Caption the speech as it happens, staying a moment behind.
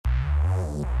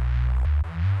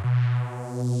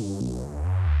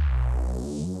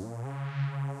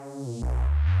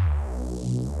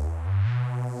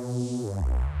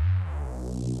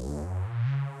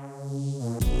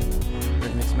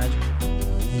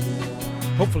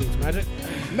Hopefully it's magic.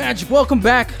 Magic, welcome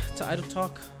back to Idle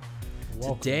Talk.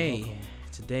 Welcome.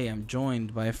 Today I'm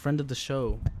joined by a friend of the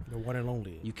show. The one and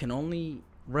only. You can only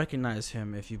recognize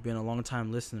him if you've been a long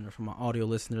time listener. From my audio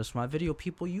listeners, from my video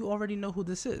people, you already know who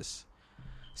this is.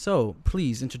 So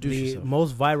please introduce The yourself.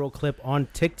 most viral clip on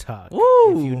TikTok.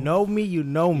 Woo! If you know me, you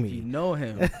know me. You know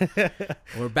him.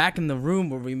 We're back in the room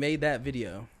where we made that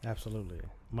video. Absolutely.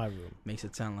 My room. Makes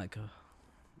it sound like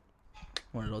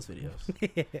one of those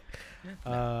videos.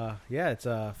 Yeah, it's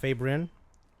Fabrian.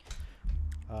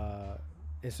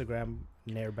 Instagram,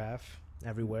 Nairbath,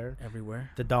 everywhere. Everywhere.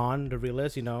 The Don, the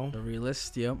realist, you know. The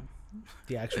realist, yep.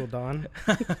 The actual Don.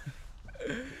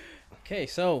 Okay,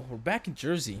 so we're back in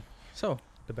Jersey. So,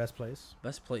 The best place.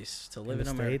 best place to live in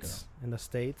in the America. States. In the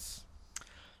States.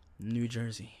 New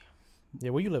Jersey.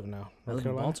 Yeah, where you live now? I live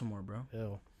in Baltimore, bro.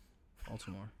 Ew.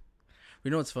 Baltimore. You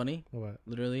know what's funny? What?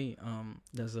 Literally,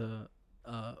 there's a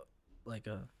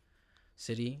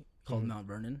city called Mount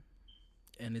Vernon,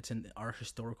 and it's in our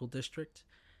historical district.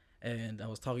 And I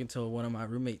was talking to one of my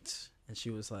roommates, and she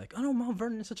was like, "Oh no, Mount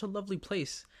Vernon is such a lovely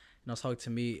place." And I was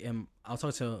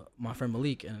talking to my friend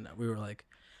Malik, and we were like,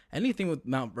 anything with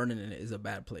Mount Vernon in it is a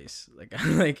bad place.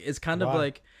 Like, it's kind of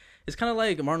like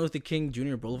Martin Luther King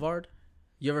Jr. Boulevard.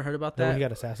 You ever heard about that? When he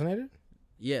got assassinated?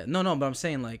 Yeah, no, but I'm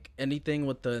saying like anything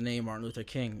with the name Martin Luther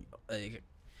King, like,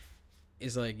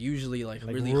 is like usually like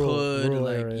really hood, rural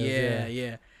like areas,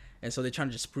 yeah. And so they're trying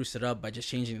to just spruce it up by just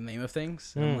changing the name of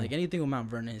things. And like anything with Mount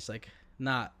Vernon is like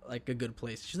not like a good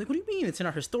place. She's like, "What do you mean? It's in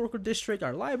our historical district.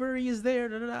 Our library is there."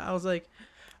 Da, da, da. I was like,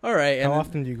 "All right." And How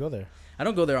often do you go there? I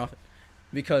don't go there often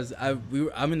because I'm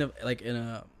in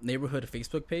a neighborhood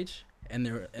Facebook page. And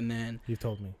then You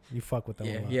told me. You fuck with them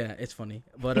a lot. yeah, it's funny.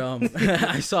 But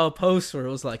I saw a post where it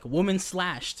was like woman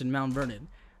slashed in Mount Vernon,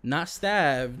 not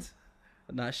stabbed,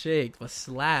 not shaked, but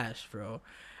slashed, bro.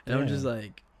 And I'm just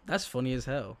like, that's funny as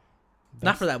hell.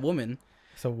 Not for that woman,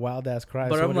 It's a wild ass crime.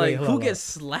 but So I'm wait, like, hold who on. gets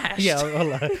slashed? Yeah,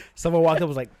 hold on. Someone walked up and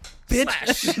was like, bitch.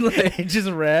 Slash. Like, He just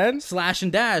ran. slash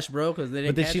and dash, bro. Because they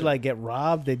didn't. But did catch she her. like get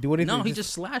robbed? They do anything? No, he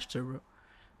just slashed her, bro.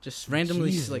 Just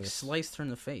randomly like Jesus. sliced her in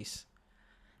the face.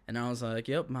 And I was like,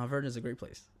 yep, Mount Vernon is a great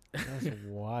place. That's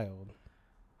wild.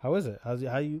 How is it?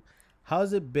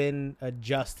 How's it been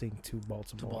adjusting to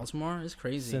Baltimore? To Baltimore is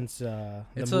crazy. Since the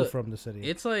It's move a- from the city.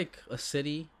 It's like a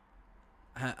city,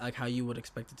 like how you would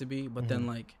expect it to be. But then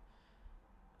like,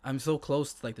 I'm so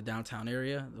close to like the downtown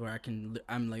area where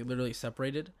I'm like literally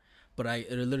separated. But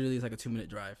it literally is like a 2-minute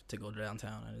drive to go to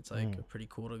downtown, and it's like pretty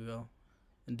cool to go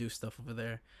and do stuff over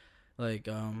there. Like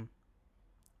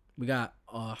we got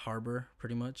a harbor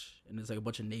pretty much, and there's like a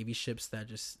bunch of Navy ships that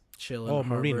just chill in the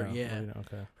harbor. Marina. Yeah, Marina,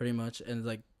 okay. pretty much. And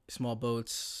like small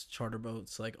boats, charter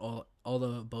boats, like all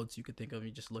the boats you could think of. You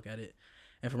just look at it,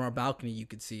 and from our balcony you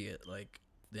could see it. Like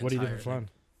What do you do for fun?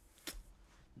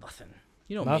 Nothing.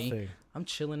 You know Nothing. me. I'm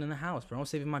chilling in the house, bro. I'm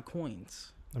saving my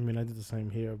coins. I mean, I did the same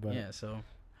here, but Yeah, so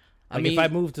like if I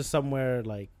moved to somewhere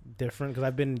like different, because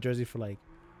I've been in Jersey for like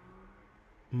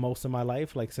most of my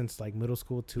life, like since like middle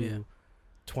school to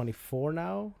 24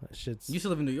 now. Shit's. you used to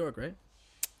live in New York, right?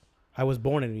 I was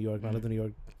born in New York. And I lived in New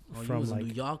York Oh, you from was like a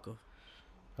New Yorker.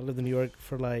 I lived in New York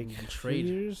for like You 3 betrayed-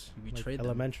 years, you like betrayed them.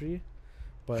 elementary.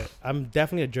 But I'm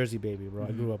definitely a Jersey baby, bro.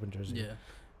 I grew up in Jersey. Yeah,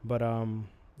 But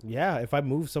yeah, if I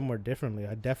moved somewhere differently,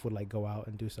 I definitely would like go out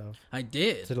and do stuff I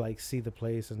did. to like see the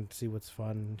place and see what's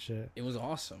fun and shit. It was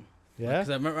awesome. Yeah. Because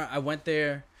I remember I went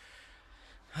there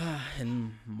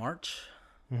in March.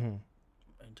 Mm-hmm.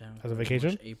 January, As a vacation?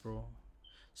 March, April.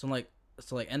 So like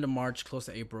end of March, close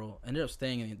to April. Ended up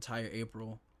staying in the entire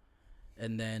April,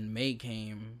 and then May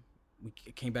came. We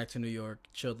came back to New York,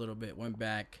 chilled a little bit, went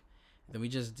back. Then we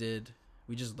just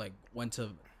like went to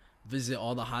visit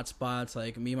all the hot spots.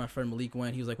 Like me and my friend Malik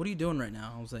went. He was like, "What are you doing right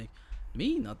now?" I was like,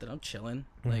 "Me, nothing. I'm chilling.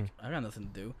 Like I got nothing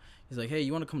to do." He's like, "Hey,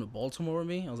 you want to come to Baltimore with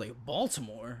me?" I was like,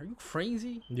 "Baltimore? Are you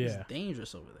crazy? Yeah. It's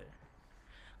dangerous over there."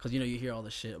 Cause you hear all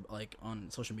this shit like on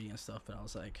social media and stuff, and I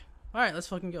was like, "All right, let's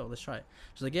fucking go. Let's try it."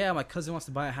 She's like, "Yeah, my cousin wants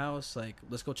to buy a house. Like,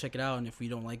 let's go check it out. And if we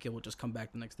don't like it, we'll just come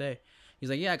back the next day." He's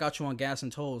like, "Yeah, I got you on gas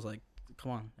and tolls. Like,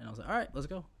 come on." And I was like, "All right, let's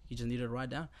go." He just needed a ride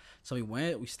down, so we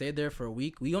went. We stayed there for a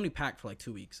week. We only packed for like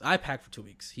 2 weeks. I packed for 2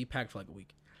 weeks. He packed for like a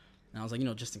week. And I was like,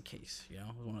 just in case, it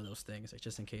was one of those things, like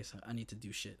just in case I need to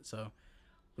do shit. So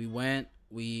we went,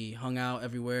 we hung out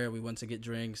everywhere. We went to get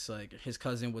drinks. Like his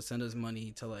cousin would send us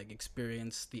money to like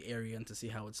experience the area and to see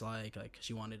how it's like. Like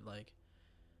she wanted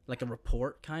like a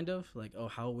report kind of like, oh,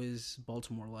 how is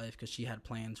Baltimore life? Because she had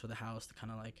plans for the house to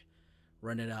kind of like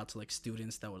rent it out to like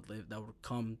students that would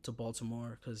come to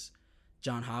Baltimore because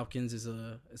John Hopkins is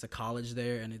a college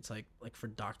there, and it's like for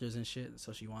doctors and shit.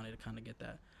 So she wanted to kind of get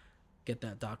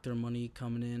that doctor money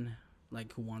coming in.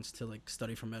 like who wants to like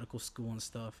study for medical school and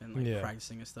stuff and like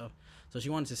practicing and stuff. So she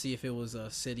wanted to see if it was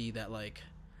a city that like,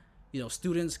 you know,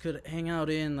 students could hang out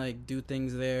in, like do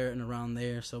things there and around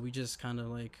there. So we just kind of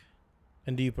like.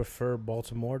 And do you prefer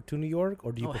Baltimore to New York,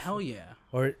 or do you? Oh, hell yeah!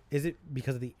 Or is it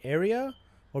because of the area,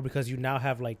 or because you now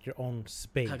have like your own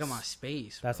space? I got my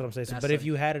space. That's what I'm saying. So, but if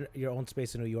you had your own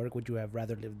space in New York, would you have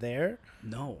rather lived there?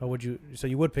 No. Or would you? So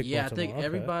you would pick. Yeah, Baltimore. I think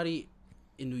everybody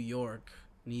in New York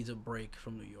needs a break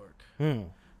from New York.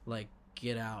 Like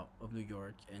get out of New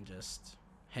York and just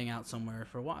hang out somewhere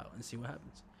for a while and see what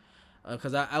happens.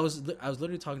 Because I was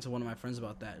literally talking to one of my friends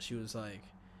about that. She was like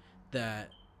that.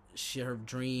 Her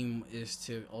dream is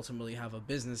to ultimately have a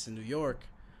business in New York,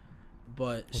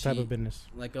 but what type of business?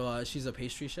 Like, she's a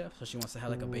pastry chef, so she wants to have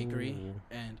like a bakery.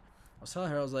 And I was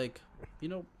telling her, I was like, you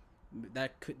know,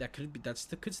 that could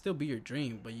still be your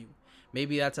dream, but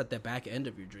maybe that's at the back end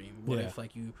of your dream. What if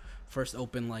like you first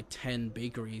open like 10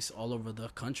 bakeries all over the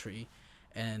country,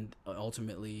 and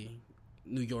ultimately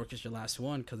New York is your last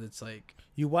one because it's like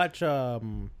you watch the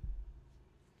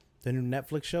new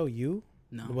Netflix show You.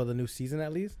 No. Well, the new season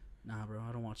at least. Nah, bro,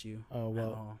 I don't watch You. Oh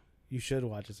well, you should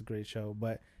watch. It's a great show.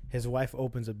 But his wife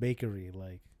opens a bakery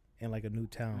like in like a new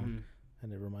town,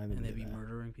 and it reminded me. And they of be that.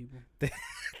 murdering people. They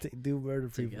do murder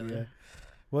people. Yeah.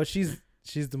 Well, she's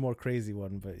the more crazy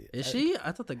one, but is she?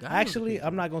 I thought the guy. Actually,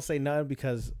 I'm not gonna say none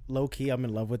because low key, I'm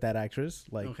in love with that actress.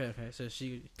 Like, okay. So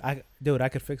she. I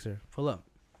could fix her. Pull up.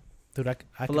 Dude, I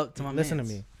pull could, up to my. Listen to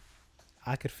me.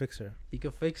 I could fix her. He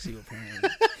could fix you, apparently.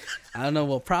 I don't know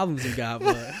what problems you got,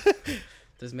 but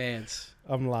this man's.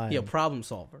 I'm lying. He a problem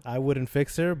solver. I wouldn't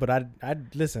fix her, but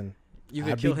I'd listen. You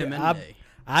could kill him any day.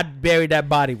 I'd bury that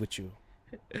body with you.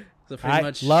 So pretty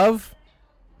much. Love,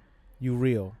 you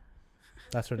real.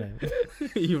 That's her name.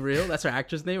 You real? That's her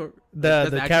actress name? Or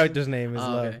the character's name is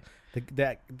Love.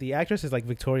 Okay. The actress is like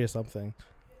Victoria something,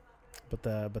 but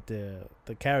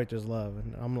the character's Love,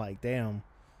 and I'm like, damn,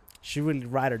 she really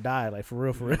ride or die, like for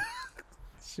real.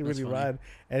 She really ride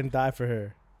and die for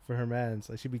her mans.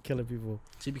 Like she'd be killing people.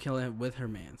 She'd be killing with her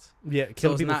mans. Yeah,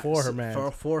 killing people for her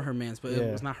mans. For her mans, but it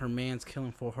was not her mans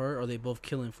killing for her, or they both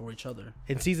killing for each other.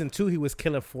 In season 2, he was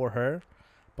killing for her,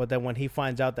 but then when he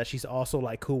finds out that she's also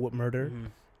like cool with murder,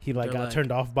 he like got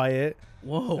turned off by it.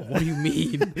 Whoa, what do you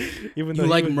mean? Even though you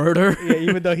like murder? Yeah,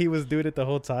 even though he was doing it the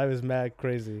whole time, it's mad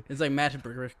crazy. It's like mad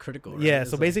hypocritical. Right? Yeah,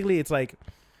 so basically, it's like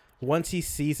once he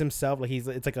sees himself, like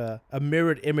it's like a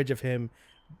mirrored image of him.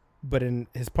 But in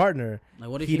his partner,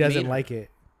 like what if he doesn't like it.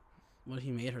 What if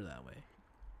he made her that way?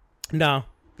 No.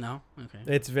 Okay.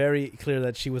 It's very clear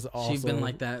that she was also. She's been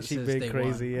like that. She's been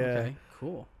crazy. Yeah. Okay.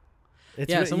 Cool.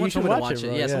 It's someone told me to watch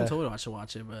it. Yeah, someone told me to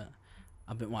watch it, but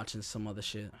I've been watching some other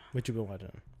shit. What you been watching?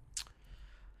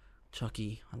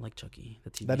 Chucky. I like Chucky.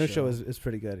 The TV that new show is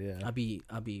pretty good. Yeah. I'll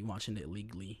be watching it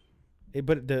legally.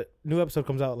 But the new episode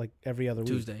comes out like every other week.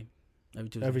 Tuesday.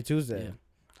 Every Tuesday. Yeah.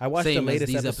 I watched Same the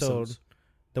latest episode. Episodes.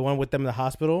 The one with them in the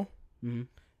hospital. Mm-hmm.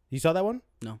 You saw that one?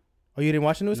 No. Oh, you didn't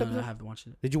watch the newest episode? No, I haven't watched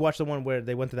it. Did you watch the one where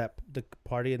they went to the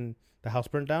party and the house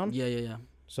burnt down? Yeah.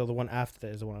 So the one after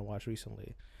that is the one I watched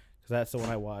recently, because that's the one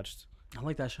I watched. I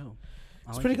like that show.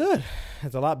 It's pretty good.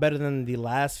 It's a lot better than the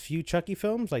last few Chucky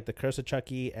films, like The Curse of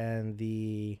Chucky and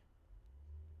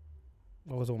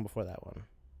what was the one before that one?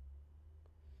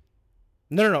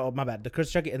 No, my bad. The Curse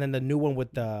of Chucky, and then the new one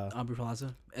with the Aubrey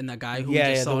Plaza and that guy who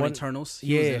just saw in Eternals.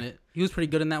 He was in it. He was pretty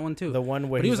good in that one too. The one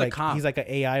where he was like he's like an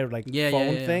AI or like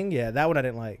phone thing. Yeah, that one I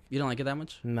didn't like. You didn't like it that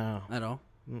much? No, at all.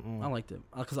 I liked it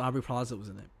because Aubrey Plaza was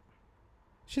in it.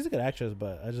 She's a good actress,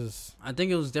 but I think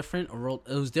it was different.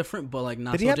 It was different, but like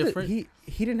not so different. He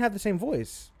didn't have the same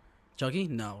voice. Chucky?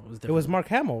 No, it was different. It was Mark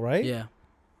Hamill, right? Yeah.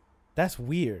 That's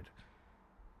weird.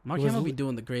 Mark Hamill be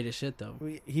doing the greatest shit though.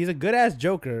 He's a good ass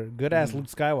Joker, good ass Luke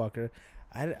Skywalker.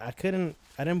 I didn't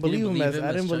believe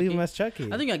him as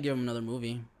Chucky. I think I'd give him another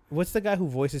movie. What's the guy who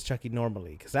voices Chucky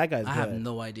normally? Because that guy's good. I have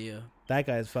no idea. That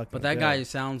guy's fucking. But that guy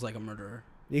sounds like a murderer.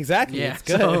 Exactly. Yeah, it's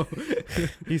good. So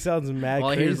he sounds mad. All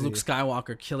I crazy. hear is Luke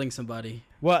Skywalker killing somebody.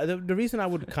 Well, the reason I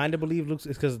would kind of believe Luke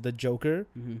is because the Joker,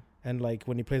 and like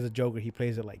when he plays a Joker, he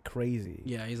plays it like crazy.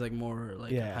 Yeah, he's like more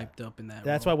like hyped up in that.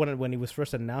 That's why when he was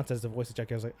first announced as the voice of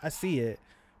Chucky, I was like, I see it,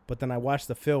 but then I watched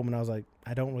the film and I was like,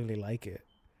 I don't really like it.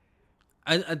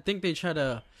 I think they try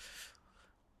to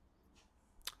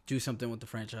do something with the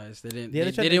franchise. They didn't. Yeah,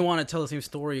 they didn't want to tell the same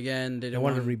story again. They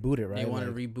wanted to reboot it, right? They wanted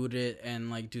to reboot it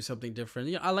and like do something different.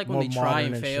 Yeah, I like when they try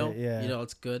and fail. Shit, yeah. You know,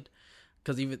 it's good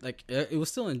because even like it was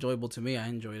still enjoyable to me. I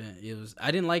enjoyed it. It was.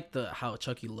 I didn't like how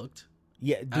Chucky looked.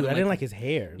 Yeah, dude, I didn't like his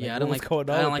hair. Yeah, I didn't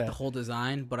like the whole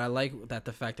design, but I like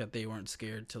the fact that they weren't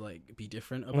scared to like be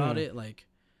different about it. Like,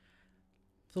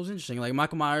 so it was interesting. Like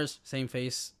Michael Myers, same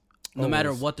face. No matter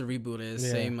Always. what the reboot is,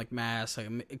 Yeah. same like mask.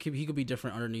 Like he could be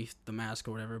different underneath the mask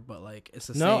or whatever, but like it's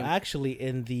the No, same. actually,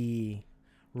 in the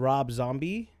Rob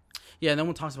Zombie. Yeah, no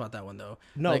one talks about that one though.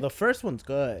 No, Like, the first one's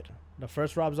good. The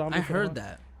first Rob Zombie. I film, heard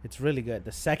that. it's really good.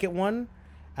 The second one,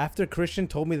 after Christian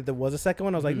told me that there was a second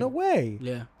one, I was like, Mhm. no way.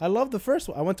 Yeah, I love the first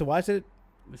one. I went to watch it.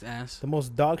 it's ass. The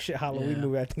most dog shit Halloween Yeah.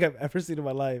 movie I think I've ever seen in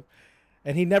my life.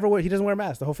 And he doesn't wear a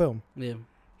mask the whole film. Yeah,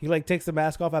 He like takes the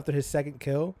mask off after his second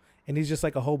kill, and he's just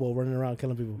like a hobo running around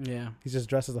killing people. yeah. He's just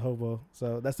dressed as a hobo.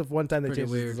 So that's the one time they Pretty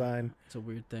changed weird. his design. It's a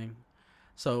weird thing.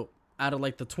 So out of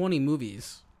like the 20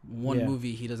 movies, one Yeah.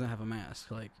 movie he doesn't have a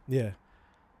mask. Like, Yeah.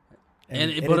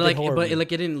 and it but did like, horribly. but it,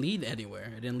 like it didn't lead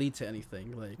anywhere. It didn't lead to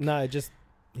anything. Like, No, it just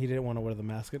he didn't want to wear the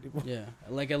mask anymore. yeah,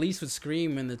 like at least with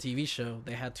Scream and the TV show,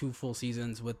 they had 2 full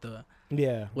seasons with the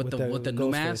Yeah. with the new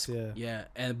ghost mask. face, Yeah,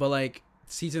 and but like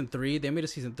season 3, they made a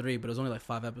season 3, but it was only like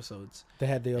 5 episodes. They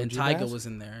had the OG And Tyga mask? was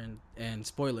in there, and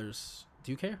spoilers.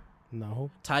 Do you care?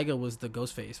 No. Tyga was the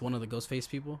Ghostface, one of the Ghostface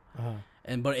people,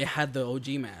 Uh-huh. but it had the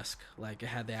OG mask, like it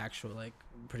had the actual like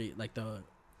pretty like the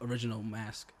original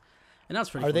mask, and that's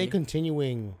pretty. Are they funny.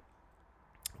 continuing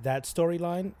that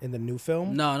storyline in the new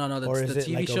film? No. Or The is it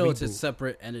TV like a show, it's a reboot?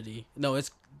 separate entity. No,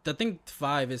 it's I think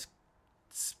 5 is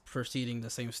proceeding the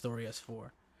same story as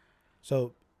 4.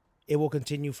 So it will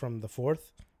continue from the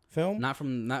fourth film? Not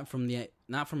from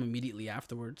immediately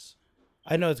afterwards.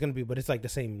 I know it's going to be, but it's like the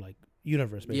same like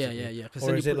universe basically. Yeah.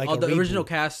 Or is it like all a the original reboot?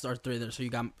 cast are 3 there. So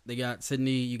they got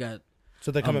Sydney, you got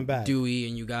So they're coming back. Dewey,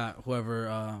 and you got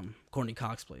whoever Courtney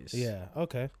Cox plays. Yeah,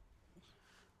 okay.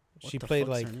 What She the played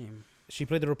fuck's like her name? she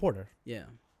played the reporter. Yeah.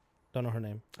 Don't know her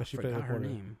name, but she played the Forgot her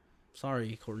reporter. name.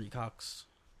 Sorry, Courtney Cox.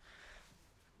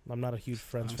 I'm not a huge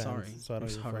Friends I'm fan, sorry. so I don't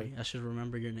I'm even sorry. fuck. I should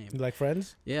remember your name. You like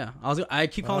Friends? Yeah, I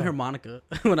keep calling Oh. her Monica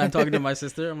when I'm talking to my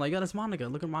sister. I'm like, yeah, that's Monica.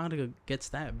 Look at Monica get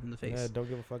stabbed in the face. Yeah, don't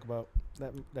give a fuck about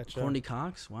that show. Courtney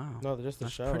Cox. Wow. No, just the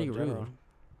That's show. pretty in rude. general.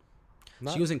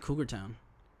 Not, She was in Cougar Town.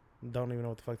 don't even know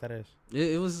what the fuck that is.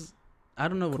 It was. I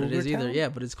don't know what it is Cougar either. Town? Yeah,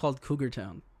 but it's called Cougar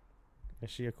Town. Is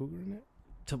she a cougar in it?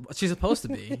 She's supposed to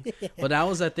be, but that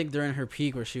was I think during her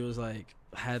peak where she was like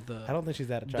had I the don't think she's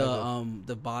that attractive.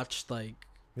 the botched like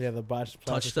Yeah, the botched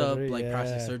plastic touched up surgery, like yeah.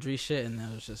 plastic surgery shit, and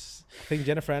that was just I think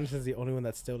Jennifer Aniston's the only one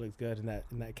that still looks good in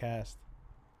that cast.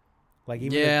 Like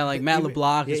yeah, like Matt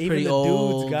LeBlanc is even pretty the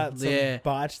old. dude's got some Yeah,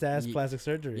 botched ass Ye- plastic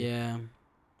surgery. yeah,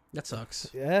 that sucks.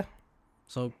 Yeah.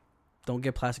 So don't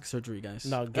get plastic surgery, guys.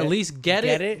 No, at least get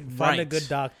it. Find a right. good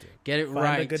doctor. Get it Find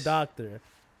right. a good doctor,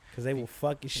 because they will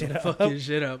fuck your shit up. Fuck your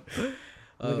shit up.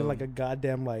 Looking like a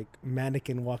goddamn like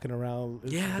mannequin walking around.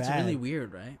 It's yeah, that's bad. really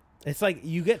weird, right? It's like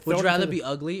you get. Would you thrown rather into be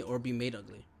ugly or be made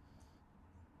ugly?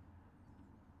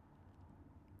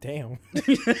 Damn.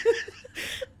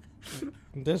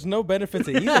 There's no benefit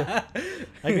to either.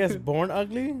 I guess born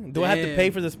ugly. Do I have to pay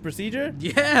Damn. for this procedure?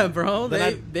 Yeah, bro.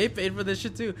 Then They paid for this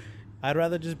shit too. I'd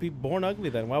rather just be born ugly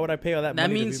then. Why would I pay all that That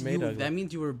money means to be made ugly? that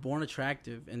means you were born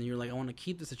attractive, and you're like, I want to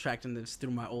keep this attractiveness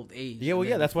through my old age. Yeah, well, And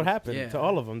yeah, then- that's what happened yeah. to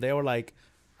all of them. They were like,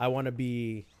 I want to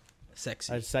be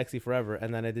Sexy. sexy forever,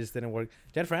 and then it just didn't work.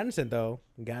 Jennifer Aniston though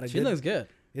got a She good. looks good.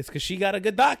 It's because she got a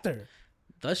good doctor.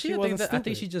 Does she? She I think, wasn't I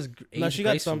think stupid. she just No, aged she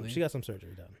got some. gracefully. She got some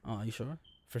surgery done Oh, you sure?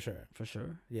 for sure. For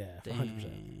sure. Yeah, Dang.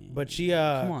 100%. But she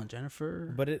Come on,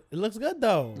 Jennifer. But it looks good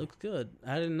though. Looks good.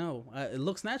 I didn't know. It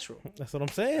looks natural. That's what I'm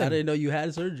saying. I didn't know you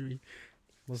had surgery.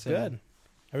 Looks So- good.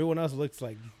 Everyone else looks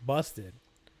like busted.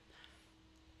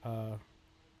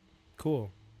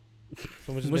 Cool.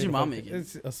 Someone just What's made your a mom fucking- making?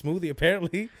 It's a smoothie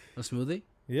apparently. A smoothie?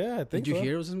 Yeah, I think Did you so.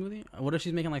 hear it was a smoothie? What if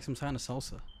she's making like some kind of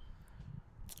salsa?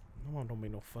 My mom don't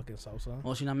make no fucking salsa.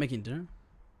 Oh, she's not making dinner.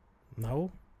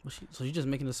 No. So she's just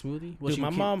making a smoothie? Dude, my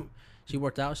mom. She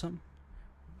worked out or something?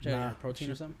 She had Nah, protein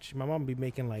she- or something? My mom be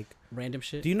making like. Random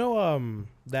shit. Do you know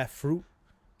that fruit?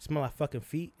 Smell like fucking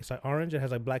feet. It's like orange. It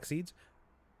has like black seeds.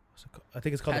 What's it called? I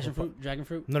think it's called Passion papa- fruit, dragon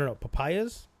fruit. No,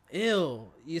 papayas. Ew!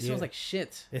 It smells Yeah. like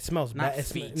shit. It smells Not bad. It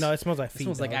feet. No, it smells like It feet.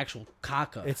 smells like dog. actual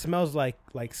caca. It smells like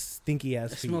stinky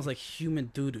ass It feet. smells like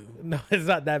human doo doo. No, it's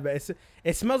not that bad.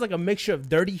 It smells like a mixture of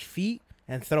dirty feet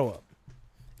and throw up.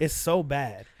 It's so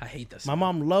bad. I hate this. My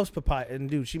mom loves papaya, and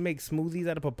dude, she makes smoothies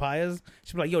out of papayas.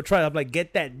 She's like, "Yo, try it." I'm like,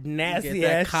 "Get that nasty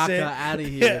Get that ass caca shit out of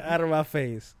here. out of my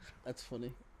face." That's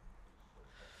funny.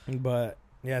 But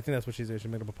yeah, I think that's what she's doing. She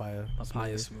made a papaya.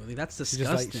 Papaya smoothie. smoothie. That's She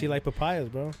disgusting. just she like papayas,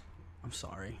 bro. I'm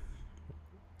sorry.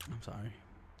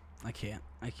 I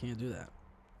can't do that.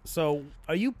 So,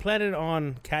 are you planning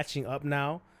on catching up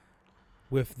now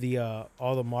with the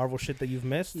all the Marvel shit that you've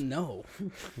missed? No.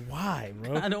 Why,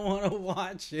 bro? I don't want to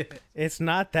watch it. It's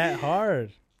not that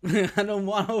hard. I don't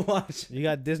want to watch it. You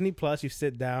got Disney Plus. You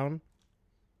sit down.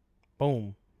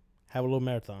 Boom. Have a little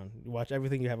marathon. You watch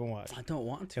everything you haven't watched I don't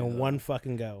want to. in one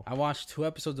fucking go. I watched 2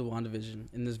 episodes of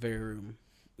WandaVision in this very room,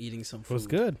 eating some food. It was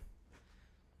good.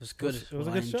 It was good. It was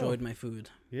a I good show. enjoyed my food.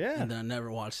 Yeah. And then I never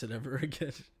watched it ever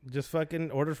again. Just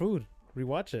fucking order food,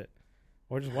 rewatch it,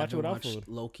 or just watch it without food.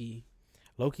 Loki.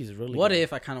 Loki's really. What good.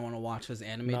 If I kind of want to watch was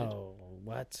animated. No,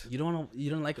 what? You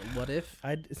don't like What If?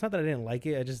 It's not that I didn't like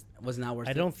it. I just It was not worth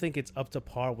it. I don't think it's up to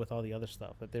par with all the other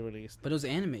stuff that they released. But it was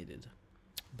animated.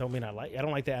 Don't mean I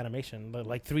don't like the animation, but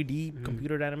like 3D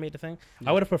computer animated thing. Yeah.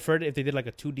 I would have preferred it if they did like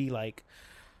a 2D like,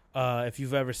 if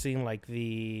you've ever seen like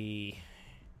the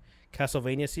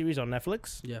Castlevania series on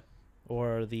Netflix. Yeah.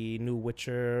 Or the new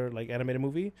Witcher like animated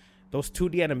movie. Those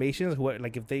 2D animations,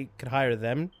 like if they could hire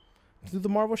them to do the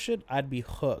Marvel shit, I'd be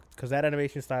hooked because that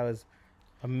animation style is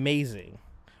amazing.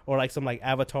 Or like some like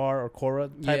Avatar or Korra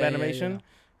type animation,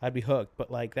 I'd be hooked. But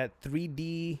like that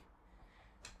 3D,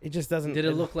 it just doesn't. Did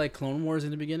it look like Clone Wars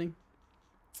in the beginning?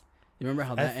 You remember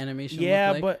how that animation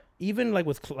looked like? But even like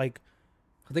with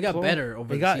they got better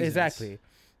over the seasons. Exactly.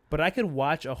 But I could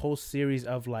watch a whole series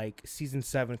of like season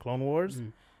 7 Clone Wars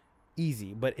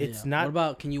easy, but it's not. What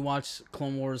about, can you watch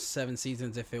Clone Wars 7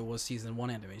 seasons if it was season 1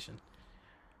 animation?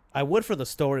 I would for the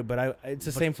story, but it's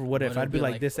the same for What If. I'd be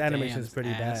like, this animation is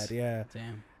pretty bad. Yeah.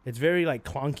 Damn. It's very like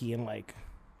clunky and like.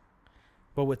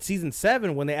 But with season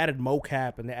 7, when they added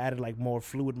mocap and they added like more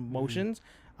fluid motions,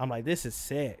 I'm like, this is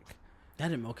sick. That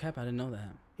didn't mocap? I didn't know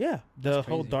that. Yeah, the That's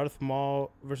whole crazy. Darth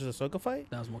Maul versus Ahsoka fight.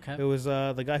 That was mocap? It was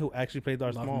the guy who actually played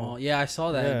Darth Maul. Yeah, I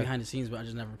saw that Yeah. behind the scenes, but I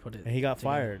just never put it. And he got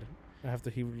together. fired after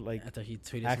he like. After he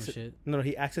tweeted some shit. No,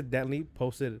 he accidentally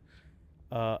posted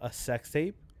a sex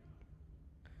tape.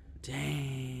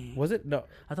 Dang. Was it? No.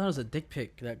 I thought it was a dick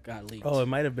pic that got leaked. Oh, it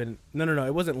might have been. No.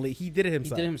 It wasn't leaked. He did it He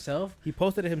himself. did it himself? He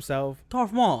posted it himself.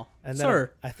 Darth Maul. And then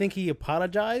Sir. I think he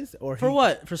apologized or For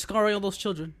what? For scarring all those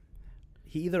children?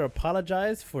 he either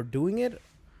apologized for doing it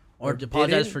Or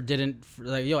apologized for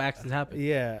like, yo, accidents happen.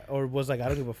 Yeah, or was like, I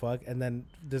don't give a fuck, and then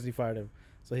Disney fired him,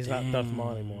 so he's not Darth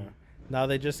Maul anymore. Now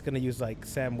they're just gonna use like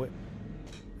Sam This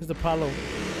is the problem.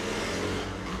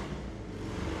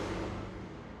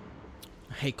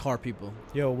 I hate car people.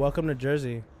 Yo, welcome to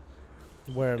Jersey,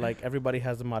 where like everybody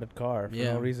has a modded car for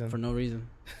no reason. For no reason.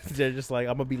 They're just like,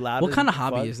 I'm gonna be loud. What kind of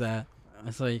hobby is that?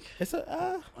 It's like, It's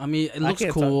a. I mean, it looks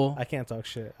cool. I can't talk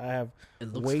shit. I have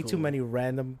It looks way cool. too many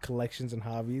random collections and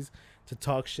hobbies to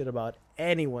talk shit about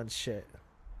anyone's shit.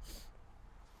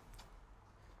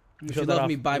 If showed you that let off-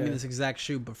 me buy me yeah. this exact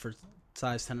shoe, but for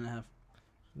size 10.5.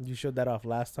 You showed that off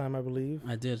last time, I believe.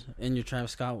 I did. And your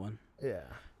Travis Scott one. Yeah.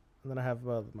 And then I have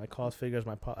my cause figures,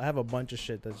 I have a bunch of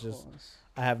shit that's just,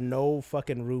 I have no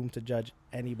fucking room to judge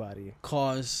anybody.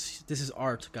 Cause this is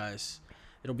art, guys.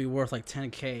 It'll be worth like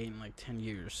 10K in like 10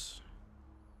 years.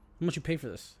 How much you pay for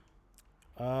this?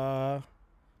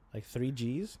 Like 3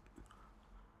 G's.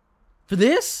 For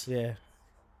this? Yeah.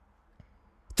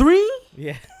 3?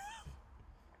 Yeah.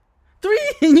 3?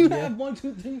 And you Yeah. have 1,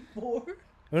 2, 3, 4?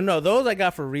 No, those I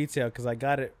got for retail because I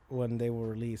got it when they were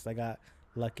released. I got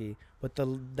lucky, but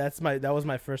that was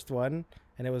my first one,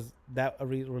 and it was that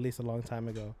released a long time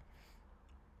ago.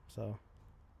 So,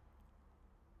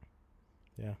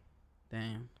 yeah,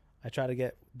 Damn. I try to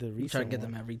get the resale. You try to get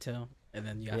one. them at retail, and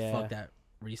then you got Yeah. fuck that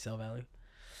resale value.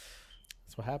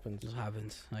 That's what happens. This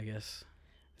happens, I guess.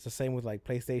 It's the same with like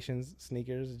PlayStations,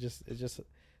 sneakers.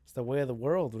 It's the way of the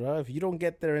world, bro. If you don't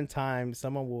get there in time,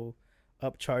 someone will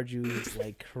upcharge you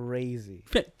like crazy.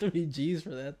 3 G's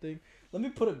for that thing. Let me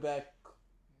put it back.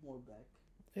 More back.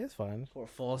 It's fine. Before it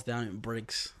falls down and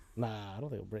breaks. Nah, I don't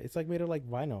think it'll break. It's like made of like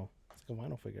vinyl. It's like a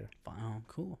vinyl figure. Wow,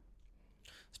 cool.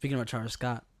 Speaking about Travis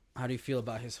Scott, how do you feel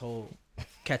about his whole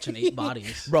catching 8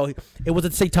 bodies Bro, it was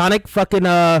a satanic fucking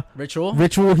ritual?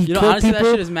 ritual. He You know, killed honestly, people.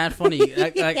 that shit is mad funny.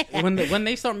 like when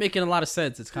they start making a lot of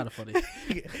sense, it's kind of funny.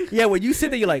 Yeah, when you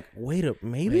sit there, you're like, wait up,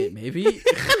 maybe. Wait, maybe.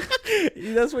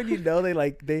 That's when you know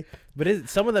but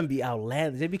some of them be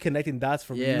outlandish. They be connecting dots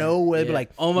from Yeah, nowhere. Be yeah.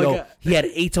 like, Oh my yo, God. he had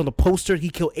 8s on the poster. He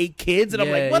killed 8 kids, and I'm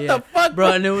Yeah, like, what yeah. the fuck,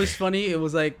 Bro, and it was funny. It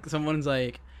was like someone's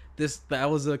like, that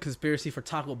was a conspiracy for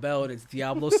Taco Bell, and it's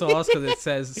Diablo sauce because it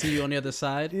says "see you on the other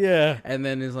side." Yeah, And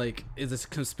then it's like, is this a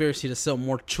conspiracy to sell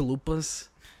more chalupas?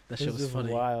 That shit it's was just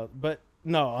funny. wild. But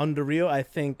no, on the real, I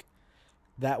think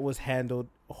that was handled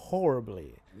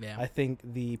horribly. Yeah. I think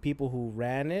the people who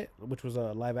ran it, which was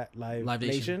a Live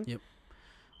Nation, Yep.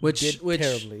 did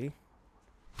terribly.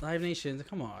 Live Nation,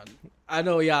 come on. I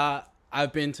know y'all.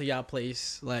 I've been to y'all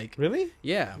place. Like, Really?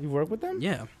 yeah, You work with them?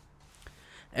 yeah.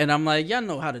 And I'm like, y'all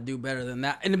know how to do better than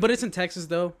that. But it's in Texas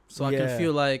though, so I Yeah. can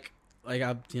feel like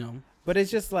I, But it's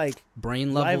just like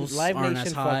brain levels Live aren't Nation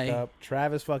as high. fucked up.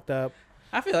 Travis fucked up.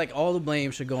 I feel like all the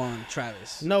blame should go on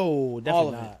Travis. No,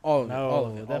 definitely not. All of it. No, All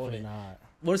of it. definitely not.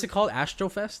 What is it called?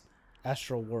 Astrofest?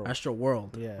 Astro World. Astro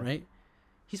World. Yeah. Right?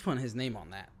 He's putting his name on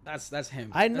that. That's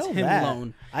him. I know that's him that.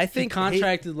 alone. I think he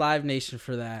contracted Live Nation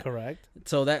for that. Correct.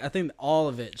 So that I think all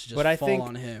of it should just fall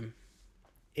on him.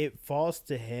 It falls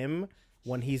to him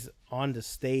when he's on the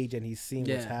stage and he's seeing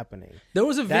what's happening. There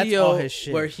was a video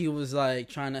where he was like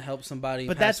trying to help somebody.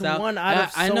 But that's out. one out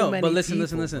of so I know, many but listen,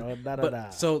 people, listen.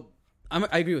 But, so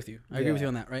I agree with you. I agree with you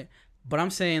on that, right? But I'm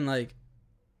saying like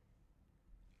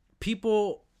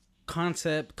people.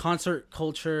 Concert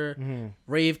culture,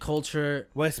 rave culture,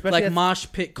 well, especially like mosh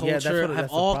pit culture, have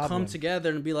all come together together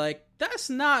and be like, that's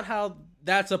not how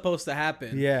that's supposed to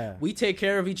happen. Yeah, we take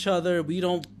care of each other. We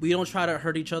don't try to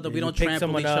hurt each other. We don't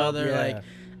trample each other. Yeah. Like,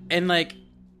 and like,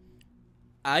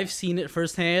 I've seen it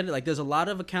firsthand. Like, there's a lot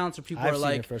of accounts where people are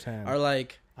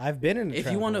like, I've been in. If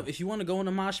you want to go in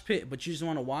a mosh pit, but you just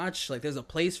want to watch, like, there's a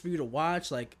place for you to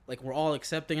watch. Like we're all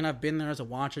accepting, and I've been there as a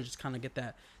watcher, just kind of get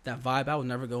that vibe. I would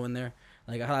never go in there.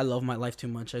 Like, I love my life too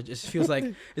much. It just feels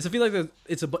like it's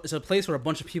a place where a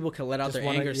bunch of people can let out their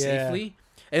anger safely,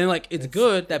 and like it's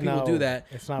good that people do that.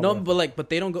 It's not but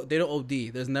they don't OD.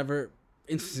 There's never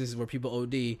instances where people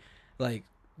OD. Like,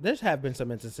 there have been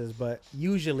some instances, but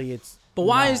usually it's. But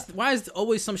why is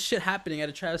always some shit happening at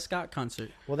a Travis Scott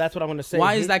concert? Well, that's what I'm gonna say.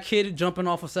 Why is that kid jumping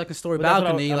off a second story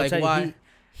balcony? Like, why?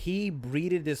 He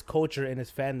breeded this culture in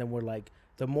his fandom where like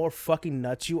the more fucking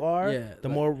nuts you are, the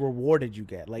more rewarded you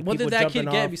get. Like, what did that kid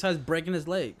get besides breaking his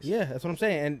legs? Yeah, that's what I'm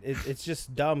saying, and it's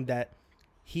just dumb that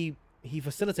he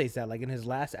facilitates that. Like in his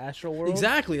last Astro World,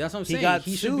 exactly. That's what I'm saying.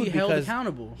 He should be held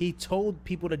accountable. He told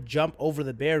people to jump over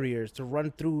the barriers, to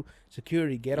run through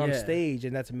security, get on stage,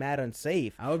 and that's mad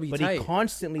unsafe. I would be but tight. He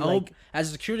constantly as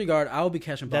a security guard, I would be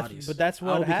catching bodies. But that's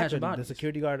what happened. The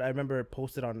security guard, I remember,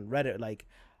 posted on Reddit like,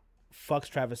 "Fucks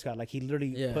Travis Scott." Like, he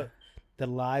literally put the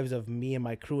lives of me and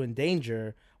my crew in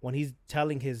danger when he's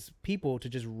telling his people to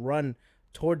just run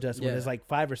towards us when there's like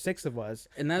 5 or 6 of us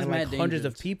and that's and mad like hundreds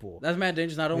of people. That's mad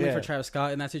dangerous, not only for Travis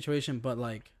Scott in that situation, but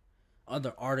like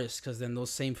other artists, because then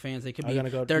those same fans, they could be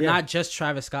they're not just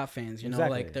Travis Scott fans, you know,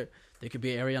 like they could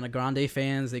be Ariana Grande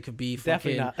fans, they could be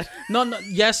fucking no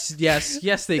yes they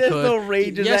there's could no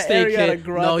rages yes they Ariana could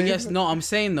Grande. no I'm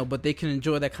saying though, but they can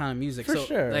enjoy that kind of music for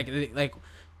sure. Like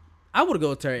I would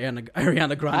go to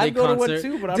Ariana Grande I'd go concert.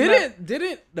 To one too,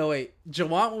 but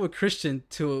Jawant went with Christian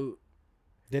to.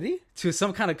 Did he? To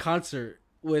some kind of concert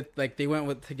with, like, they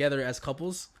went together as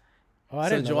couples. Oh, I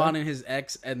didn't know Jawant that. and his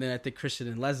ex, and then I think Christian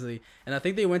and Leslie, and I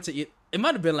think they went to. It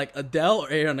might have been like Adele or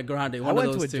Ariana Grande. One I of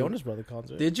went those to a two. Jonas Brother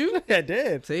concert. Did you? I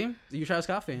did. See, you a Travis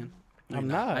Scott fan? No, I'm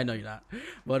not. I know you're not.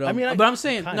 But I mean, but I'm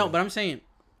saying kinda. But I'm saying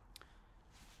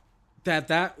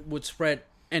that would spread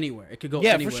anywhere. It could go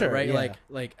anywhere, for sure, right? yeah.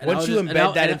 Like once you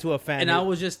embed that into a fan, and I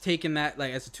was just taking that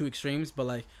like as the two extremes, but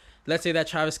like. Let's say that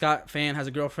Travis Scott fan has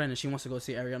a girlfriend and she wants to go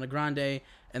see Ariana Grande,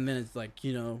 and then it's like,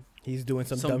 you know, he's doing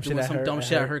some dumb shit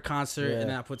at her concert,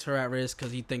 and that puts her at risk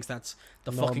because he thinks that's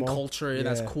the fucking culture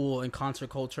that's cool in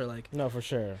concert culture. Like, no, for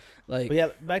sure. Like, but yeah,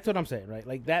 back to what I'm saying, right?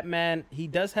 Like, that man, he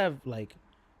does have like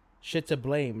shit to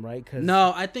blame, right?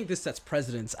 No, I think this sets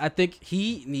precedents. I think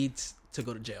he needs to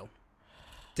go to jail.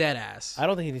 Dead ass. I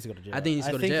don't think he needs to go to jail. I think he needs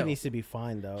to go to jail. He needs to be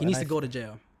fined though. He needs to go to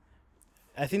jail.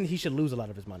 I think he should lose a lot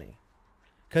of his money.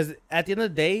 Because at the end of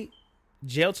the day,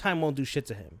 jail time won't do shit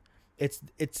to him.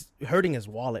 It's hurting his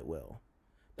wallet, Will.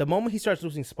 The moment he starts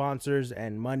losing sponsors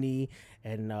and money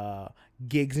and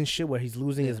gigs and shit where he's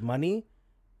losing his money,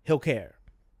 he'll care.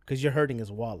 Because you're hurting his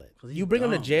wallet. You bring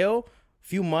him to jail,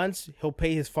 few months, he'll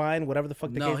pay his fine, whatever the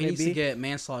fuck the case may be. No, he needs to get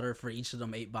manslaughter for each of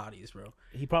them 8 bodies, bro.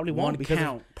 He probably won't. One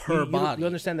count per body. You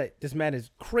understand that this man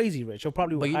is crazy rich. He'll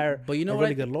probably hire a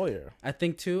really good lawyer. I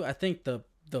think, too,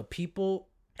 the people...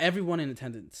 Everyone in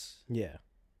attendance,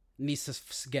 needs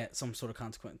to get some sort of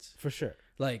consequence for sure.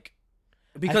 Like,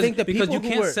 because you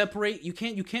can't separate. You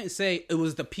can't say it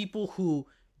was the people who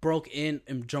broke in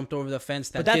and jumped over the fence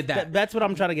that did that. That's what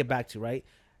I'm trying to get back to. Right.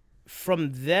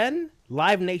 From then,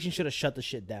 Live Nation should have shut the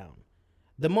shit down.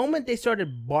 The moment they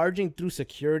started barging through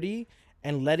security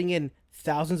and letting in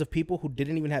thousands of people who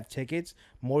didn't even have tickets,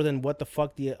 more than what the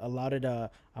fuck the allotted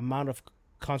amount of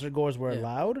concert goers were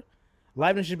allowed.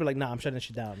 Live Nation should be like, nah, I'm shutting this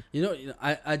shit down. You know,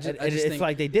 I just it's think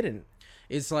like they didn't.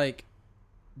 It's like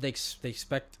they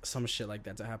expect some shit like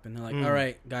that to happen. They're like, all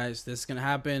right, guys, this is gonna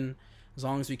happen. As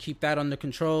long as we keep that under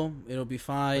control, it'll be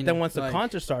fine. But then once the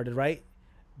concert started, right?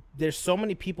 There's so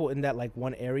many people in that like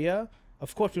one area.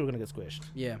 Of course, people are gonna get squished.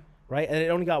 Yeah. Right, and it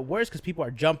only got worse because people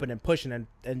are jumping and pushing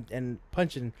and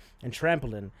punching and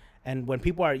trampling. And when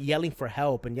people are yelling for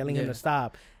help and yelling him to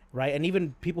stop, right? And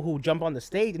even people who jump on the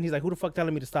stage, and he's like, "Who the fuck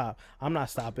telling me to stop? I'm not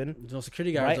stopping." There's no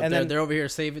security guards Right, up and there. then- They're over here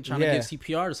saving, trying to give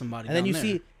CPR to somebody. And then you there.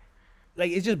 see,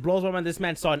 like, it just blows my mind. This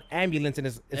man saw an ambulance in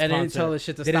his and they didn't concert. tell this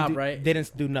shit to They didn't stop, do- right? They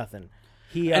didn't do nothing.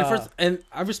 He And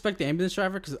I respect the ambulance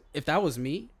driver because if that was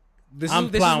me, this is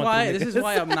plowing why through this is niggas.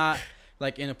 why I'm not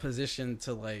like in a position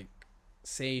to like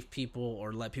save people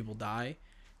or let people die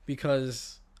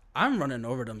because I'm running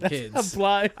over them kids.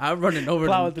 I'm running over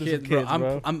Plowing them through some kids, bro. kids,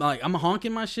 bro. I'm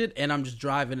honking my shit and I'm just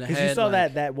driving ahead. Because you saw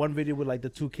like, that one video with like the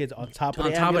two kids on top of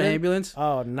the of the ambulance.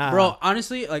 Oh nah, Bro,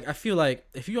 honestly, like I feel like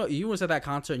if you was at that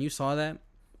concert and you saw that,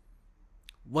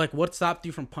 like what stopped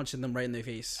you from punching them right in the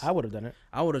face? I would have done it.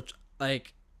 I would have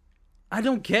like, I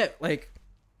don't get like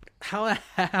how that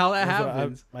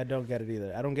happens. I don't get it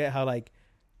either. I don't get how like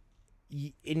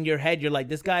in your head you're like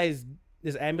this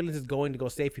ambulance is going to go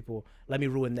save people. Let me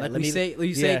ruin that. Like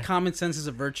you say common sense is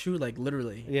a virtue. Like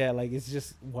literally. Yeah, like it's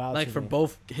just wild. Like for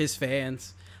both his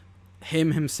fans,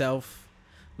 himself,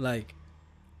 like.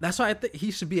 That's why I think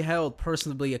he should be held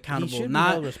personally accountable. He should be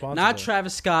held responsible. Not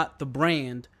Travis Scott, the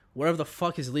brand, whatever the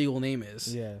fuck his legal name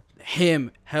is. Yeah. Him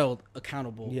held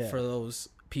accountable Yeah. for those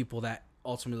people that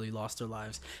ultimately lost their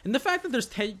lives. And the fact that there's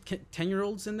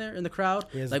 10-year-olds in there in the crowd,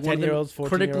 Yeah, like one of them 10-year-olds, 14-year-olds,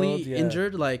 critically yeah.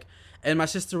 injured, like, and my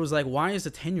sister was like, why is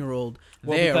the 10-year-old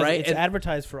Well, there, because right? It's And-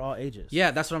 advertised for all ages. yeah,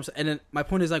 that's what I'm saying. And then my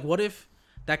point is like, what if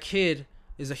that kid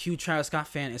is a huge Travis Scott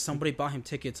fan and somebody bought him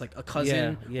tickets, like a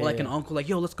cousin Yeah, or like yeah. an uncle, like,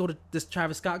 yo, let's go to this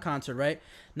Travis Scott concert, right?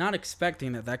 Not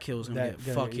expecting that kid was gonna get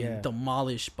fucking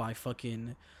demolished by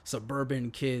fucking suburban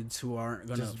kids who aren't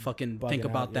gonna Just fucking bugging think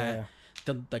about out, that.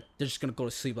 yeah. Like they're just gonna go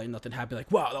to sleep like nothing happened.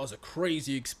 Like, wow, that was a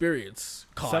crazy experience.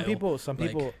 Kyle. Some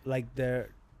people, Like- like they're,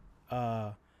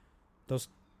 those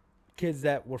kids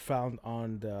that were found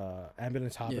on the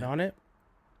ambulance hopping Yeah. on it.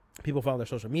 People found their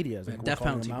social medias. Yeah, Like, were death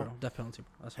calling penalty, them bro. out. Death penalty,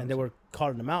 bro. That's what And I'm they were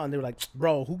calling them out, and they were like,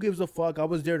 "Bro, who gives a fuck? I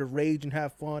was there to rage and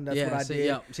have fun. That's what I see, did."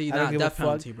 Yeah, see, I don't not give a death fuck.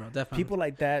 penalty, bro. Death penalty. People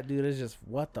like that, dude, is just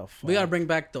what the fuck. We gotta bring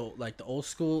back the old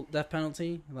school death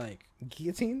penalty, like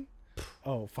guillotine.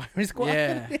 Oh, firing squad.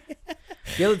 yeah,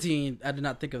 guillotine. I did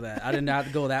not think of that. I did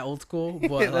not go that old school,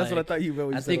 but that's like, what I thought you meant.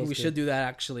 When you I said think those we kids. should do that.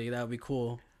 Actually, that would be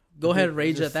cool. Go ahead,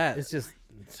 rage Just- at that. It's just,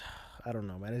 I don't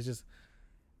know, man.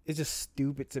 It's just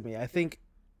stupid to me. I think,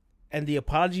 and the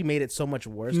apology made it so much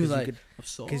worse He was because like, I'm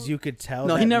sorry. you could tell.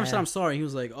 No, that he never man- said I'm sorry. He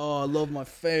was like, oh, I love my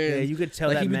fans. Yeah, you could tell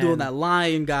like that he be man. doing that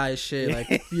lion guy shit.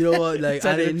 Like, you know what? Like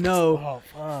I didn't know. Oh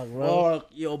fuck, bro. Oh,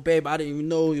 yo, babe, I didn't even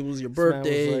know it was your This man was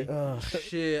birthday. like, ugh.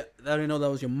 Shit, I didn't know that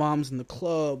was your mom's in the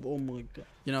club. Oh my god,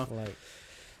 you know. Like,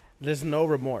 there's no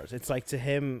remorse. It's like to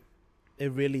him,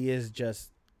 it really is just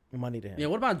money to him. Yeah,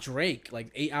 what about Drake?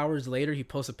 Like 8 hours later, he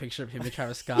posts a picture of him and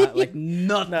Travis Scott. Like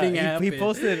nothing happened. he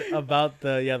posted about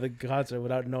the concert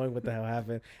without knowing what the hell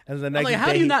happened, and the I'm next like, day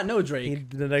how do you not know Drake?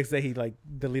 the next day he like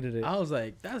deleted it. I was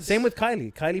like, that's Same with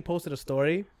Kylie. Kylie posted a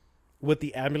story with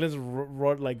the ambulance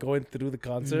like going through the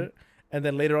concert, Mm-hmm. and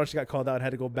then later on she got called out and had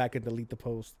to go back and delete the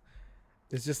post.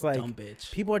 It's just like dumb bitch.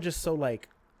 people are just so like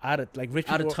rich Out of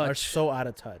people are touch. so out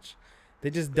of touch. They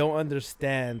just don't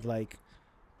understand like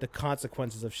the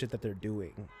consequences of shit that they're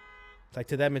doing. Like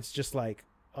to them, it's just like,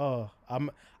 oh,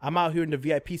 I'm out here in the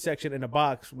VIP section in a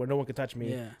box where no one can touch me.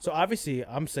 Yeah. So obviously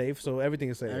I'm safe. So everything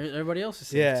is safe. Everybody else is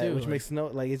safe Yeah, too. which like, makes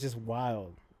it's just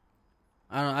wild.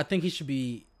 I don't know. I think he should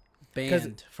be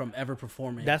banned from ever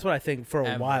performing. That's what I think for a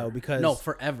ever. while because no,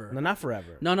 forever. no, not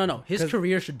forever. No. His 'Cause-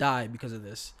 career should die because of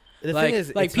this. The like, thing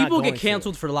is, like it's not people get going to.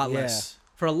 canceled for a lot Yeah. less.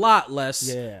 For a lot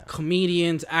less. Yeah.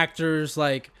 Comedians, actors,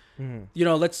 like Mhm. you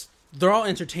know, they're all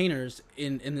entertainers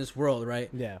in this world, right?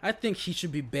 Yeah. I think he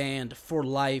should be banned for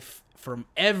life from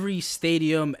every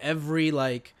stadium, every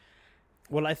like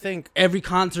Well, I think every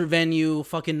concert venue,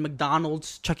 fucking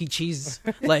McDonald's, Chuck E. Cheese,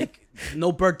 like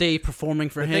no birthday performing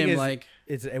for The thing him. is, Like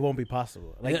it won't be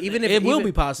possible. Like it- even if it will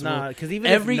be possible. Nah, because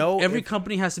even every if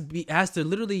company has to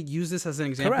literally use this as an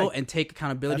example Correct. and take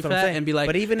accountability That's for what I'm that saying. and be like,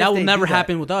 But even that if will they never do that-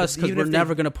 happen with us but because even we're if they-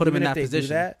 never gonna put him in even that if they do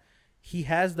position. that, he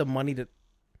has the money to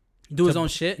Do his own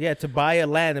shit. yeah to buy a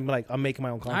land and be like, I'm making my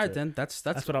own concert. All right, then that's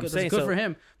That's what I'm good. saying. That's good So- for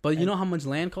him. But you and- know how much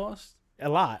land costs? A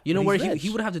lot. You know but where he's he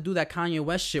rich. would have to do that Kanye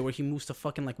West shit where he moves to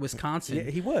fucking like Wisconsin Yeah,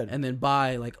 he would. and then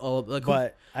buy like all like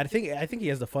But I think he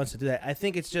has the funds to do that. I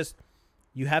think it's just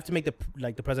you have to make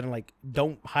the president like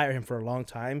don't hire him for a long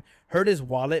time, hurt his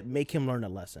wallet, make him learn a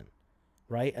lesson,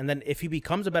 right? And then if he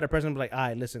becomes a better president, be like, all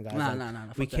right, listen, guys, like, nah.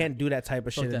 we can't do that type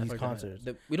of Fuck shit that, in these fuck that. concerts.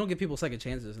 We don't give people second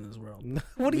chances in this world.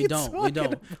 What are we you don't. talking We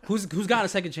don't. Who's got a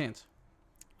second chance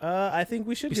I think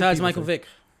we should. give besides people Michael some- Vick?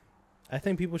 I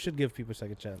think people should give people a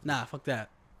second chance. Nah, fuck that.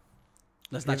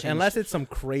 Let's not change. Unless it's some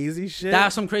crazy shit.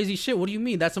 That's some crazy shit. What do you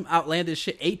mean? That's some outlandish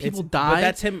shit. 8 people But died.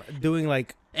 that's him doing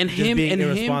like And just him being and him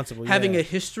irresponsible, having yeah. a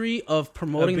history of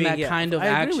promoting being- that yeah, kind of I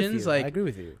agree with actions, you. like I agree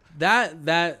with you.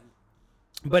 that.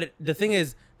 But the thing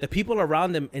is, the people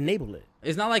around them enable it.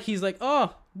 It's not like he's like,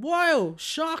 oh, wow,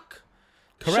 shock.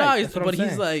 Correct. Shock. That's what I'm But he's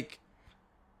saying. like,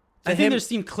 To I think him, there's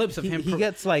seen clips of him He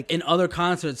gets like in other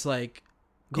concerts, like,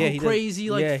 go he does- crazy,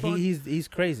 like, yeah, fuck. he's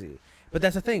crazy. But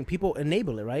that's the thing. People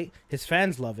enable it, right? His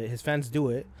fans love it. His fans do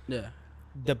it. Yeah.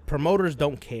 The promoters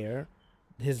don't care.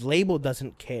 His label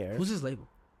doesn't care. Who's his label?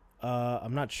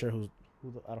 I'm not sure I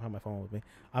don't have my phone with me.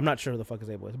 I'm not sure who the fuck his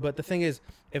label is. But the thing is,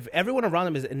 if everyone around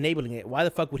him is enabling it, why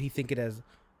the fuck would he think it as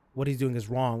what he's doing is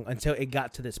wrong until it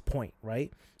got to this point,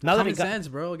 right? Now Common it got, sense,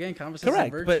 bro. Again, common sense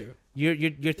correct, is but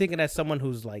virtue. you're thinking as someone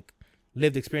who's like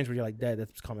lived experience where you're like,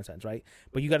 that's common sense, right?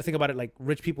 But you got to think about it like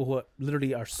rich people who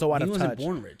literally are so out He of wasn't touch.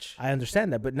 born rich. I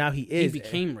understand that, but now he He is.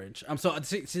 became rich.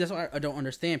 See, that's why I don't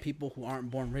understand people who aren't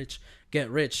born rich get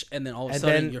rich, and then all of a And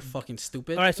sudden then- you're fucking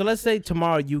stupid. All right, so let's say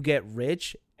tomorrow you get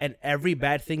rich and every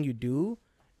bad thing you do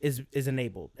is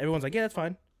enabled. Everyone's like, yeah, that's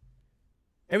fine.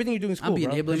 Everything you're doing is cool, I'll be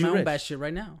bro, enabling 'cause my you're own rich. bad shit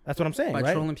right now That's what I'm saying, by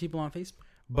right? trolling people on Facebook.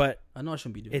 But I know I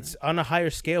shouldn't be doing it's that. on a higher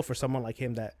scale for someone like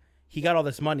him that he got all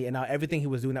this money and now everything he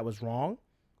was doing that was wrong,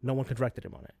 no one corrected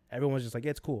him on it. Everyone was just like,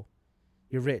 yeah, it's cool.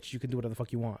 You're rich. You can do whatever the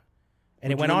fuck you want.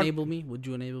 And Would it went you on. enable me? Would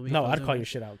you enable me? No, if I was I'd doing call that? your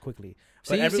shit out quickly.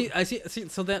 See, But I see.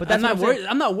 So then But I'm that's what not I'm worried. saying.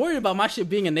 I'm not worried about my shit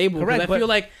being enabled. Correct,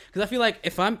 Because I feel like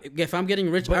if I'm getting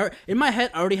rich, But- in my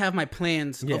head I already have my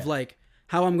plans Yeah. of like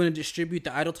how I'm going to distribute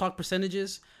the Idle Talk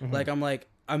percentages. Mm-hmm. Like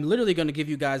I'm literally going to give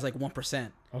you guys like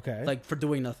 1%, Okay. like for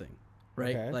doing nothing,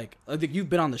 right? Okay. Like I think you've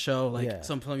been on the show, like Yeah.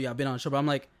 some of you have been on the show, but I'm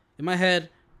like in my head,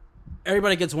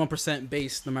 everybody gets 1%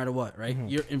 base no matter what, right?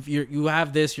 Mm-hmm. You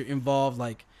have this, you're involved,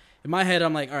 like. In my head,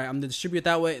 I'm like, all right, I'm gonna distribute it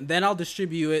that way. And then I'll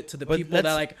distribute it to the But people that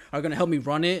let's- like are gonna help me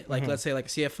run it. Like, let's say like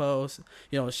CFOs,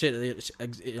 shit, all et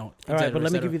right, cetera, but let et me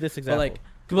cetera. give you this example.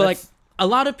 But like a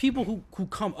lot of people who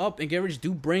come up and get rich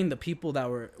do bring the people that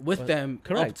were with them.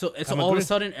 correct. Up. So I'm all of a agree.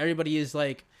 sudden, everybody is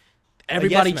like, A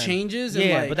everybody yes man. changes. Yeah,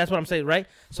 And like, but that's what I'm saying, right?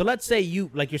 So let's say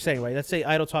like you're saying, right? Let's say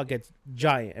Idle Talk gets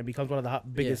giant and becomes one of the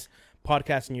biggest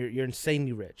podcasts, and you're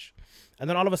insanely rich, and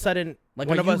then all of a sudden, like,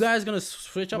 one are of you us, guys gonna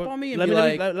switch up on me and let be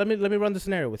me, like, let me run the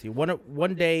scenario with you.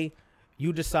 One day,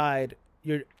 you decide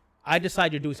I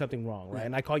decide you're doing something wrong, right? Yeah.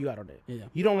 And I call you out on it. Yeah.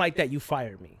 You don't like that, you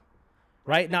fire me,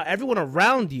 right? Now everyone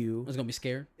around you I was gonna be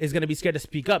scared? is gonna be scared to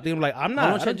speak up. They're gonna be like, I'm Why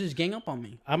not. don't you just gang up on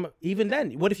me? I'm even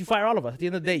then. What if you fire all of us? At the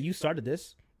end of the day, you started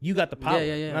this. You got the power.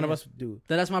 Yeah, None of yeah. us do.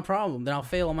 Then that's my problem. Then I'll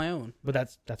fail on my own. But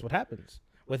that's what happens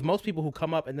with most people who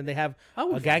come up and then they have I a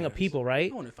wouldn't gang fire of people,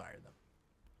 right? I wouldn't fire them.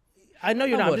 I know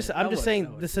you're I not. I'm wouldn't. just I saying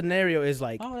wouldn't. the scenario is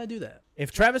like Why would I do that?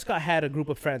 if Travis Scott had a group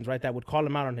of friends, right, that would call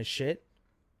him out on his shit,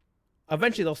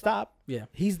 eventually they'll stop. Yeah.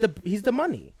 He's the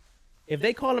money. If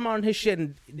they call him out on his shit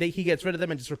and he gets rid of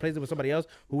them and just replaces it with somebody else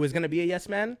who is gonna be a yes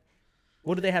man,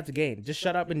 what do they have to gain? Just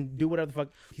shut up and do whatever the fuck.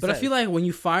 But I feel like when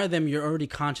you fire them, you're already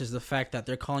conscious of the fact that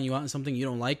they're calling you out on something you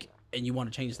don't like, and you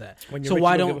want to change that. When you're So rich,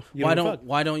 why you don't don't give a- you don't give a fuck.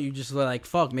 why don't you just like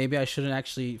fuck? Maybe I shouldn't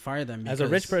actually fire them. as a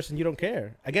rich because- person, you don't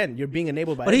care. Again, you're being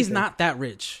enabled by. But he's everything. not that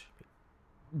rich.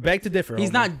 Beg to differ. He's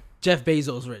homie. not Jeff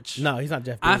Bezos rich. No, he's not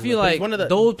Jeff. I Bezos, feel but he's like one of the,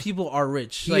 those people are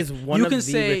rich. He like, is one you of can the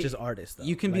say, richest artists. Though.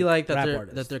 You can be like that. rap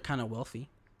They're kind of wealthy.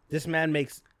 This man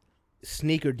makes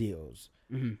sneaker deals,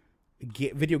 Mhm.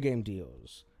 video game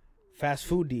deals, fast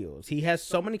food deals. He has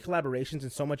so many collaborations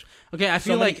and so much. Okay, I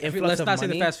So feel many like influx let's of not say the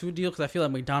money. fast food deal because I feel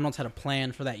like McDonald's had a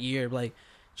plan for that year. Like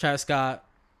Travis Scott,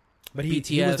 But he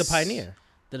was the pioneer.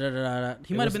 He It might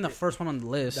have was- been the first one on the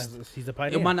list. He's the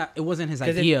pioneer. It might not. It wasn't his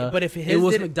 'Cause idea. but if his it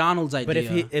was didn't- McDonald's idea.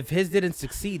 But if his didn't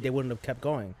succeed, they wouldn't have kept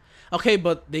going. okay,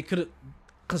 but they could,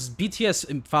 because BTS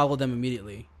followed them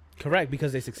immediately. Correct,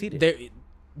 because they succeeded.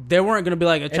 They weren't gonna be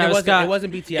like a And Travis Scott. it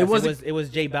wasn't BTS. It It was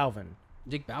J Balvin.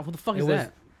 Jake Bow. Who the fuck It is was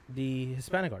that? the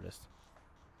Hispanic artist,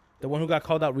 the one who got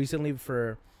called out recently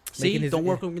for See, making his don't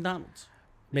work with McDonald's.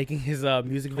 making his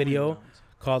music video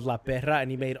called La Perra, and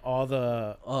he made all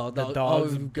the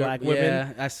dogs black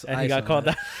women, Yeah, and he got called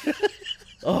that. out.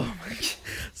 Oh my god.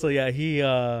 So yeah,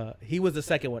 he was the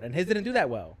second one, and his didn't do that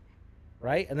well,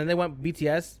 right? And then they went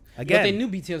BTS again. But they knew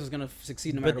BTS was gonna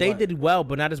succeed no matter But they what. did well,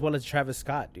 but not as well as Travis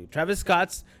Scott, dude. Travis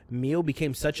Scott's meal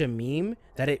became such a meme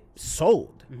that it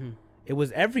sold. Mhm. It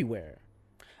was everywhere.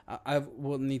 I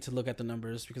will need to look at the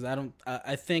numbers because I don't.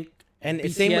 I think And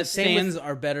BTS same with fans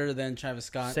are better than Travis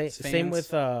Scott. same with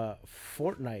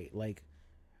Fortnite. Like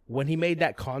when he made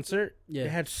that concert, Yeah. it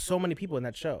had so many people in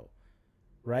that show,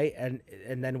 right? And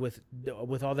then with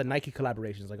all the Nike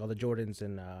collaborations, like all the Jordans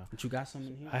and But you got some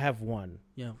in here? I have one.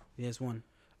 Yeah, there's one.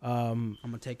 Um,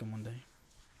 I'm gonna take him one day.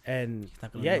 and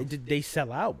not gonna yeah, know. they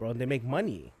sell out, bro. And they make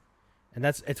money, and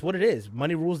it's what it is.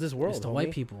 Money rules this world. It's the homie.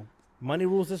 white people. Money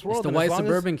rules this world. It's the and white as long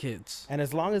suburban kids. And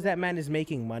as long as that man is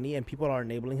making money and people are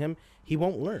enabling him, he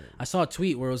won't learn. I saw a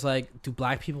tweet where it was like, do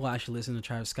black people actually listen to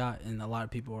Travis Scott? And a lot of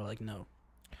people were like, no.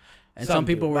 And some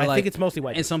people do, were but like, I think it's mostly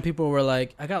white. And some people were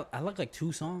like, I like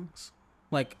 2 songs.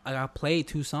 Like, I got played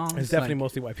 2 songs. It's definitely like,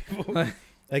 mostly white people.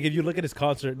 Like if you look at his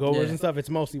concert goers and stuff, it's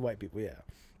mostly white people. Yeah.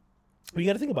 But you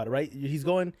got to think about it, right?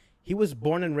 He was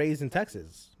born and raised in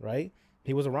Texas, right?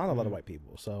 He was around a lot of white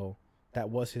people, so that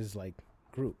was his like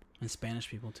group. And Spanish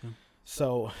people too.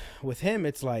 So with him,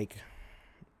 it's like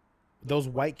those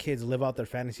white kids live out their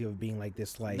fantasy of being like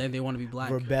this, like they want to be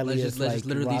black. Rebellious, let's just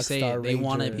literally say it. They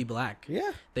want to be black. Yeah,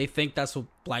 they think that's what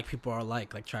black people are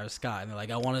like Travis Scott, and they're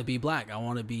like, I want to be black. I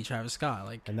want to be Travis Scott.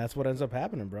 Like, and that's what ends up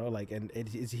happening, bro. Like, and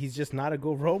he's just not a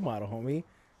good role model, homie.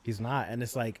 He's not, and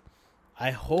it's like,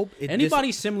 I hope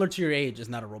anybody similar to your age is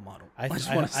not a role model. I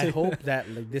hope that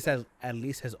like this has at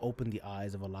least has opened the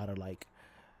eyes of a lot of like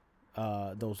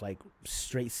those like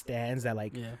straight stands that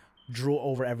like drool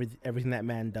over everything that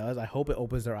man does. I hope it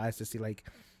opens their eyes to see like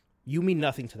you mean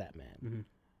nothing to that man. Mm-hmm.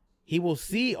 He will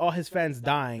see all his fans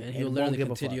dying and he'll won't literally give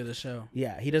continue a fuck. The show.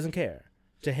 Yeah, he doesn't care.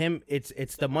 To him,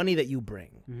 it's the money that you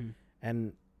bring,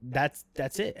 and that's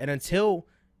it. And until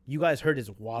you guys hurt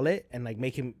his wallet and like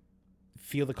make him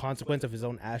feel the consequence of his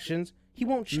own actions, he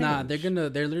won't change. Nah, they're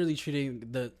literally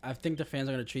treating I think the fans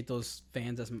are gonna treat those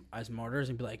fans as martyrs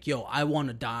and be like, yo, I want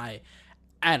to die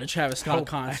at a Travis Scott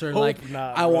concert.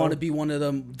 I want to be one of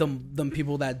them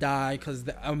people that die because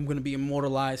I'm gonna be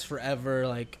immortalized forever.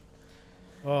 Like,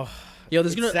 oh, yo,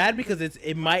 there's sad because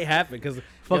it might happen because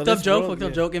fucked up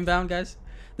joke inbound, guys.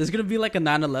 There's gonna be like a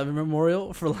 9/11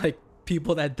 memorial for like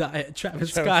people that die at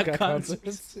Travis Scott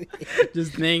concerts.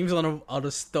 Just names on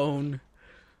a stone.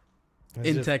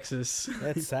 In Texas.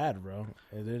 That's sad, bro.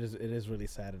 It is really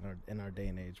sad in our day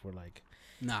and age where like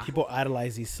Nah. People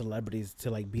idolize these celebrities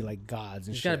to like be like gods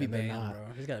and He's shit. Gotta be banned, bro.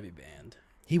 He's gotta be banned.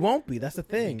 He won't be. That's the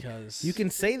thing. Because you can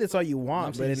say this all you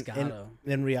want, but gotta.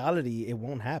 in reality, it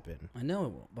won't happen. I know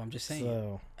it won't, but I'm just saying.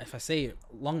 So, if I say it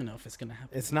long enough, it's gonna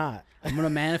happen. It's not. I'm gonna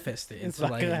manifest it It's into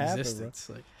not like gonna existence.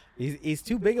 Happen, like he's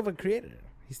too big of a creator.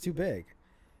 He's too big.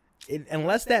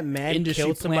 Unless that man industry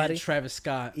killed somebody, Travis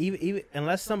Scott. Even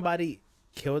unless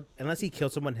he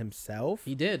killed someone himself.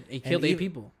 He did. He killed 8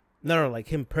 people. No, like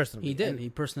him personally. He did. He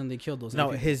personally killed those.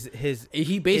 No, 8 people.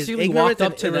 He basically his walked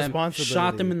up to them,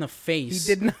 shot them in the face.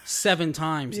 He did not, 7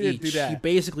 times he each. He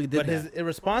basically did but that. His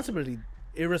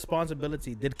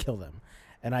irresponsibility did kill them,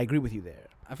 and I agree with you there.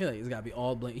 I feel like it's gotta be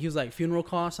all blame. He was like funeral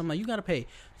costs. I'm like, you gotta pay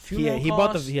funeral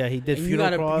costs. He did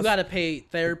funeral costs. You gotta pay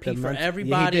therapy for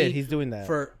everybody. Yeah, he did. He's doing that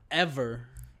forever.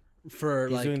 He's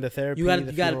doing the therapy. You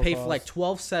gotta pay for like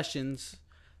 12 sessions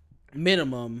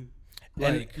minimum.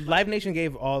 And Live Nation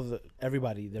gave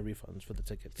everybody their refunds for the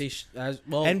tickets.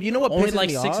 And you know what? Only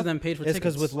like 6 of them paid for tickets.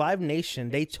 Because with Live Nation,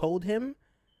 they told him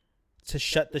to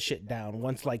shut the shit down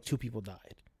once like 2 people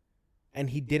died, and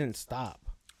he didn't stop.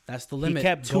 That's the limit. He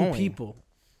kept 2 going. people.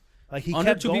 Like he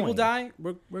Under kept 2 going. people die,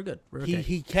 we're good. We're okay.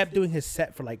 He kept doing his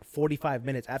set for like 45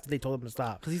 minutes after they told him to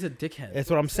stop. Because he's a dickhead. That's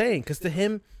what I'm saying. Because to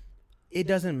him, it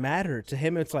doesn't matter. To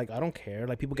him, it's like, I don't care.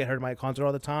 Like, people get hurt at my concert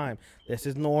all the time. This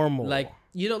is normal. Like,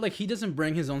 you know, like, he doesn't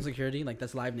bring his own security. Like,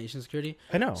 that's Live Nation security.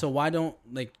 I know. So why don't,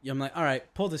 like, I'm like, all right,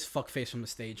 pull this fuckface from the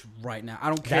stage right now. I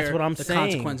don't care. That's what I'm saying.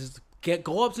 Consequences.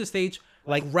 Go up to the stage,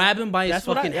 like, grab him by his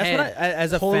fucking head.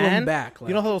 As a pull fan, him back. Like,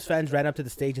 you know how those fans ran up to the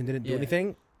stage and didn't do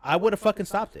anything? I would have fucking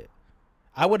stopped it.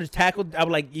 I would have tackled. I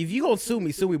would like, if you gonna sue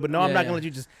me, sue me. But no, I'm not gonna let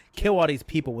you just kill all these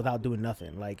people without doing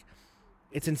nothing. Like,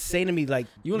 it's insane to me. Like,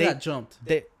 you would have got jumped.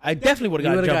 I definitely would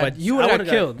have got jumped. But you would have got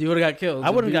killed. You would have got killed. I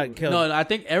would have got killed. No, I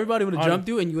think everybody would have jumped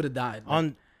you and you would have died.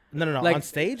 No. Like, on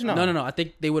stage? No. No. I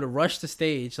think they would have rushed the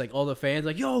stage, like all the fans,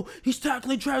 like, yo, he's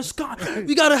tackling Travis Scott.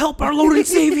 We gotta help our Lord and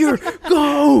Savior.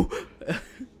 Go.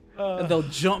 And they'll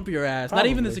jump your ass. Probably.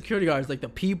 Not even the security guards, like the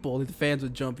people, the fans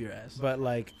would jump your ass. But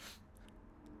like,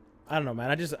 I don't know,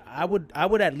 man. I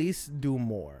would at least do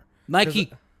more. Nike,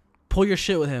 pull your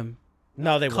shit with him.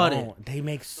 No, they Cut won't. It. They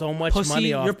make so much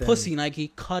money off You're them. pussy,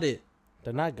 Nike. Cut it.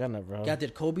 They're not gonna, bro. Y'all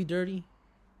did Kobe dirty?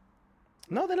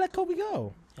 No, they let Kobe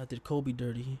go. Y'all did Kobe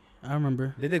dirty. I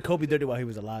remember. They did Kobe dirty while he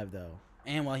was alive, though.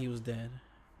 And while he was dead.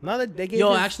 No, they gave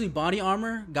actually, Body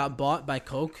Armor got bought by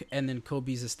Coke, and then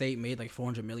Kobe's estate made like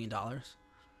 $400 million.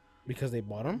 Because they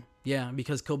bought him? Yeah,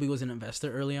 because Kobe was an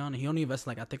investor early on. He only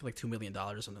invested I think $2 million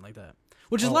or something like that.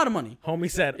 Which is a lot of money. Homie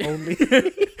said only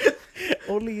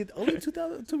only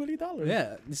 $2 million.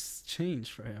 Yeah, it's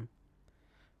changed for him.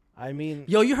 I mean,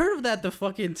 yo, you heard of that? The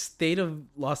fucking state of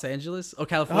Los Angeles or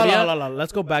California? Hold on.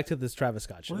 Let's go back to this Travis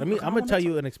Scott shit. I'm gonna tell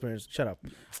you an experience. Shut up.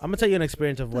 I'm gonna tell you an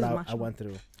experience of what I went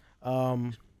through.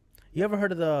 You ever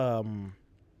heard of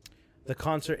the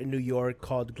concert in New York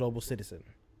called Global Citizen?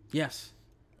 Yes.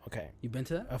 Okay. You been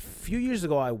to that? A few years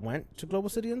ago, I went to Global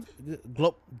Citizen.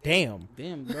 Damn,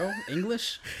 bro.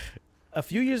 English. A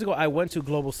few years ago, I went to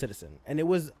Global Citizen, and it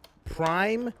was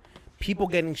prime people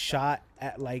getting shot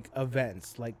at like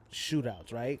events, like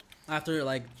shootouts, right? After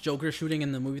like Joker shooting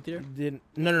in the movie theater.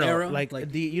 No, Era? like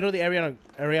Like- the the Ariana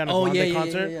Oh Grande yeah,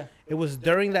 concert. yeah. It was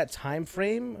during that time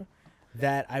frame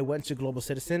that I went to Global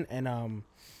Citizen, and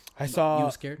I saw You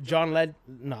were scared?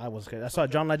 No, I wasn't scared. I saw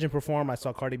John Legend perform. I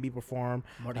saw Cardi B perform.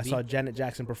 I saw Janet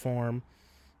Jackson perform.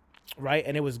 Right,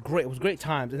 and it was great. It was great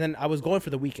times. And then I was going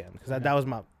for the weekend because that was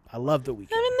I love the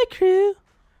weekend. I'm in the crew.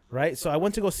 Right, so I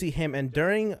went to go see him, and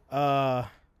during at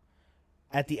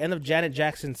the end of Janet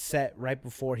Jackson's set, right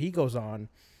before he goes on,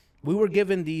 we were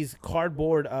given these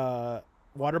cardboard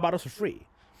water bottles for free.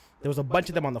 There was a bunch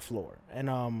of them on the floor,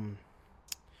 and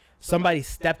somebody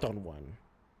stepped on one,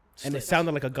 and it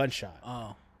sounded like a gunshot.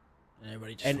 Oh, and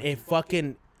everybody just And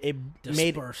it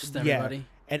made dispersed everybody.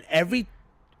 and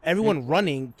everyone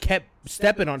running kept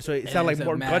stepping on it, so it sounded like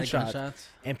more gunshots.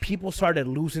 And people started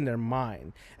losing their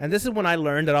mind. And this is when I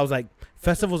learned that I was like,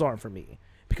 festivals aren't for me.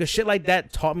 Because shit like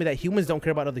that taught me that humans don't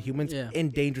care about other humans in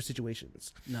dangerous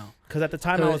situations. No, because at the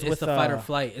time I was with the fight or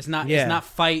flight. It's not. yeah. It's not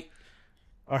fight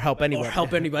or help anybody. or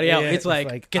help anybody out. Yeah, It's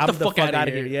like get the fuck out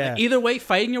of here. Yeah. Like, either way,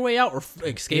 fighting your way out or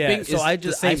escaping. Yeah. So is I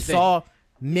the same thing. saw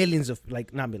millions of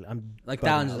not millions. I'm like bugging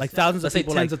thousands, out. Like thousands let's of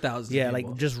people. say tens like, of thousands. Yeah, of like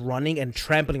people. just running and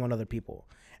trampling on other people.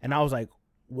 And I was like,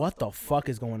 what the fuck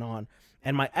is going on?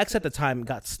 And my ex at the time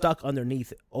got stuck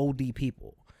underneath OD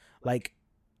people. Like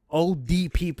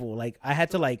OD people. Like I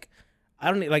had to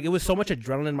it was so much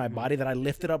adrenaline in my body that I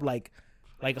lifted up like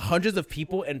hundreds of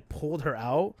people and pulled her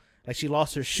out. Like she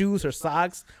lost her shoes, her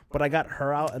socks, but I got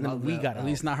her out, and then we got out. At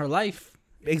least not her life.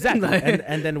 Exactly.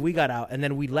 and then we got out, and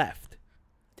then we left.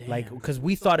 Damn. Like, because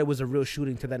we thought it was a real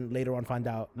shooting, to then later on find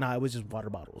out, nah, it was just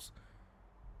water bottles.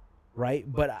 Right?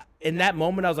 But in that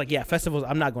moment, I was like, yeah, festivals,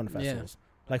 I'm not going to festivals.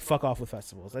 Like, fuck off with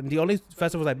festivals. And the only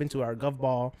festivals I've been to are Gov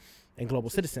Ball and Global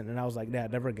Citizen. And I was like, nah,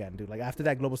 never again, dude. Like, after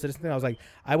that Global Citizen thing, I was like,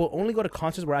 I will only go to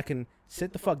concerts where I can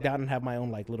sit the fuck down and have my own,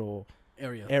 like, little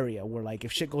area where, like,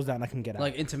 if shit goes down, I can get out.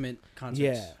 Like intimate concerts.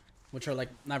 Yeah. Which are like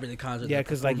not really concerts. Yeah,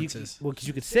 because like because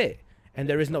you could sit and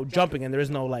there is no jumping and there is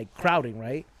no like crowding,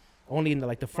 right? Only in the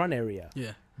the front area.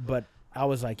 Yeah. But I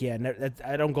was like, yeah,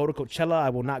 I don't go to Coachella. I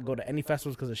will not go to any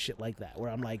festivals because of shit like that. Where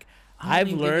I'm like,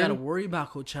 I've learned. You gotta worry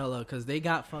about Coachella because they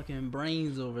got fucking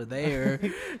brains over there.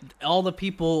 All the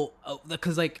people,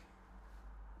 because like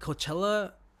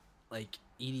Coachella, like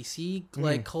EDC,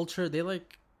 like culture, they're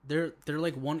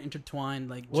like one intertwined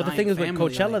like. Well, the thing is with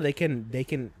Coachella,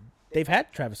 they've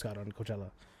had Travis Scott on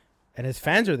Coachella, and his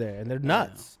fans are there, and they're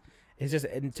nuts. Yeah. It's just,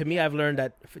 and to me, I've learned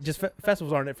that just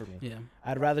festivals aren't it for me. Yeah,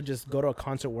 I'd rather just go to a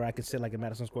concert where I can sit like in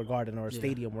Madison Square Garden or a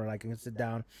stadium where I can sit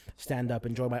down, stand up,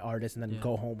 enjoy my artist, and then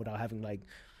go home without having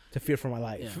to fear for my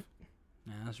life.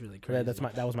 Yeah, that's really crazy.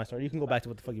 That was my story. You can go back to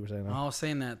what the fuck you were saying. I was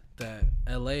saying that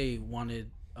LA wanted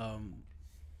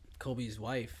Kobe's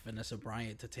wife Vanessa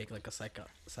Bryant to take like a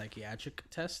psychiatric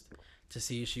test to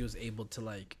see if she was able to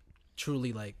like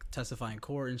truly like testify in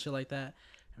court and shit like that.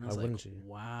 And I was like,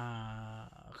 wow,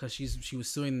 because she was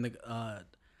suing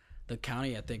the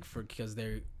county, I think, because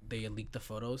they leaked the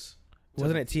photos.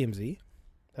 Wasn't it TMZ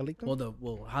that leaked them?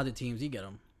 Well, how did TMZ get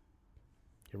them?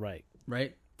 You're right.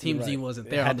 Right. TMZ wasn't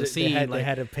there on the scene. They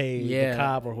had to pay the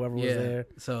cop or whoever was there.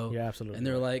 So you're absolutely. And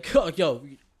they're like, "Oh, yo,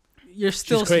 you're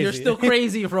still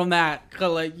crazy from that.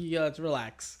 Like, let's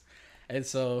relax." And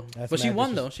so, but she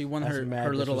won though. She won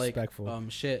her little like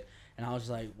shit. And I was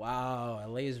just like, "Wow,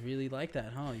 LA is really like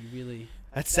that, huh? You really."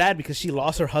 That's sad because she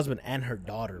lost her husband and her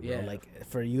daughter, bro. Yeah. Like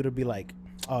for you to be like,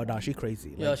 "Oh no, she's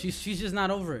crazy." Yeah, she's just not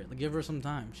over it. Like, give her some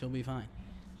time. She'll be fine.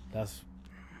 That's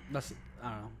I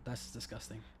don't know. That's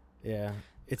disgusting. Yeah.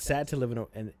 It's sad to live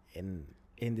in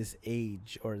this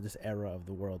age or this era of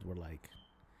the world where like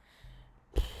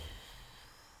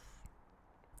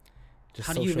just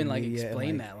how do you even like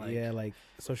explain that? Like, yeah, like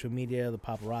social media, the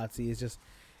paparazzi,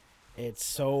 it's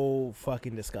so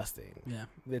fucking disgusting. Yeah,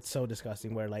 it's so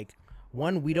disgusting. Where like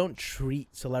we don't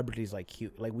treat celebrities like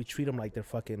cute. Like we treat them like they're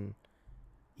fucking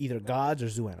either gods or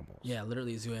zoo animals. Yeah,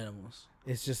 literally zoo animals.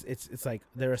 It's just it's like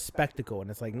they're a spectacle, and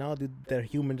it's like no, dude, they're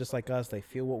human just like us. They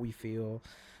feel what we feel,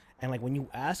 and like when you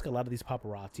ask a lot of these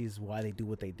paparazzis why they do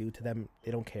what they do, to them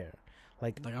they don't care.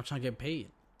 Like I'm trying to get paid.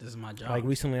 This is my job. Like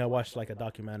recently, I watched like a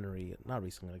documentary. Not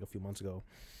recently, like a few months ago,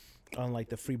 on like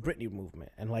the Free Britney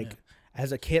movement, and like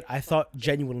as a kid, I thought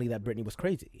genuinely that Britney was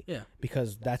crazy. Yeah.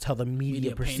 Because that's how the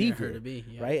media painted perceived her her to be,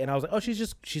 yeah. right? And I was like, oh,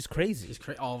 she's crazy.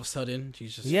 All of a sudden,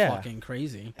 she's just Yeah. fucking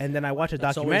crazy. And then I watched a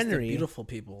That's always documentary. the beautiful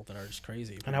people that are just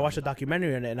crazy. And I watched a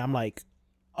documentary on it, and I'm like,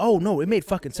 oh no, it made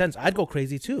fucking sense. I'd go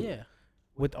crazy too. Yeah.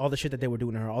 With all the shit that they were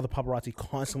doing to her, all the paparazzi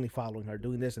constantly following her,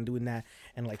 doing this and doing that,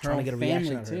 and like Her trying to own get a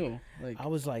reaction family on her. too. Like I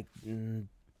was like,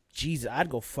 Jesus, I'd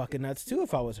go fucking nuts too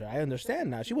if I was her. I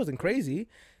understand now. She wasn't crazy.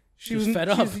 She was fed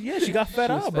up. Yeah, she got fed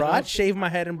She was up, fed bro. up. I'd shave my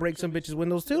head and break some bitches'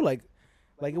 windows too. Like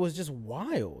it was just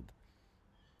wild.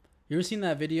 you ever seen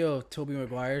that video of Tobey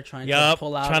Maguire trying to Yup,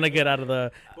 pull out? trying to get out of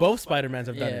the. Both Spider-Mans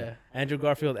have done Yeah. it. Andrew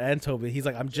Garfield and Tobey. He's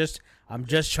like, I'm just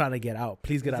trying to get out.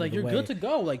 Please get It's out like of the you're way. good to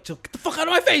go. Like just get the fuck out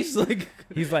of my face. Like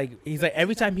He's like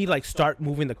every time he like start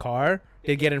moving the car,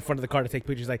 they get in front of the car to take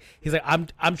pictures. He's like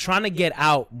I'm trying to get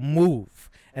out, move,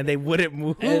 and they wouldn't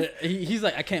move. and he's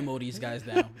like, I can't mow these guys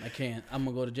down. I can't. I'm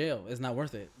gonna go to jail. It's not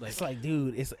worth it. Like It's like,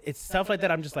 dude, it's stuff like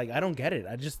that. I'm just like, I don't get it.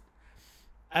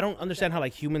 I don't understand how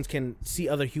like humans can see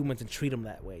other humans and treat them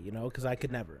that way, you know? Because I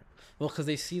could never. well, because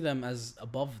they see them as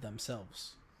above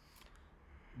themselves.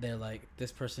 They're like,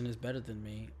 this person is better than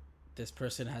me. This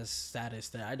person has status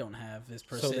that I don't have. This they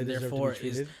person deserve to be therefore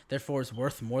is treated?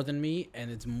 worth more than me, and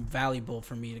it's valuable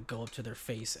for me to go up to their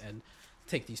face and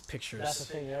take these pictures. That's the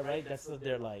thing, yeah, right?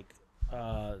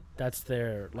 That's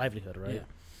their livelihood, right?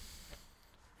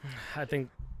 Yeah. I think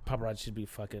paparazzi should be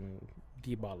fucking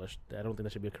demolished. I don't think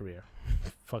that should be a career.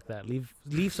 Fuck that.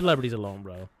 Leave celebrities alone,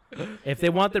 bro. If they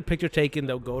want their picture taken,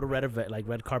 they'll go to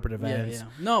red carpet events. Yeah.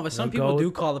 No, but some They'll people go-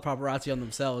 do call the paparazzi on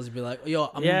themselves and be like, yo,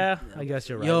 I guess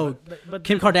you're right. Yo, but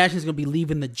Kim Kardashian's gonna be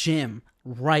leaving the gym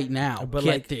right now. But, Get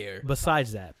like, there.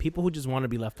 besides that, people who just want to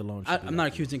be left alone. should be I'm not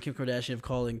left accusing Kim Kardashian of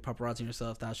calling paparazzi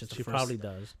herself. That's just alone. She the probably first,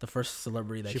 does. the first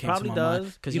celebrity that She came to probably my does.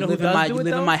 mind. Because You you, know who live in does my do you it,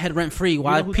 live in though? my head rent free.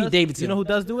 Why You know who Pete does- Davidson? You know who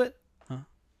does do it? Huh?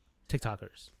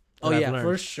 TikTokers. Oh that I've yeah, learned.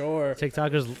 for sure.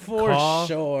 TikTokers For call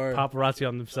sure. paparazzi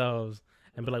on themselves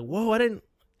and be like, "Whoa, I didn't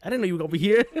know you were gonna be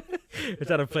here." They're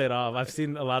trying to play it off. I've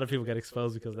seen a lot of people get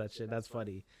exposed because of that shit. That's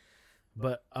funny.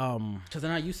 But Because they're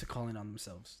not used to calling on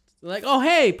themselves. They're like, oh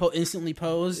hey, instantly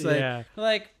pose. Like, yeah,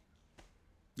 like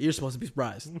you're supposed to be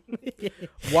surprised.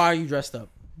 Why are you dressed up?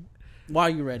 Why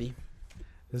are you ready?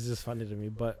 this is just funny to me.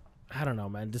 But I don't know,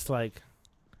 man. Just like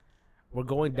we're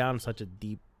going down such a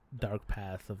deep, dark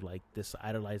path of like this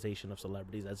idolization of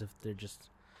celebrities as if they're just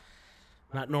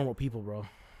not normal people, bro.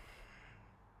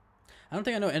 I don't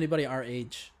think I know anybody our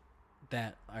age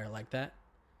that are like that.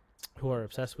 Who are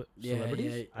obsessed with Yeah,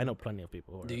 celebrities? yeah. I know plenty of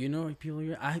people. Who are. Do you know people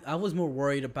here? I was more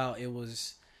worried about it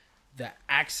was the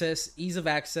ease of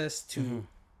access to Mhm.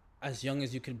 as young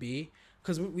as you could be.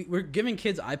 Because we're giving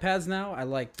kids iPads now at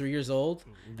like 3 years old,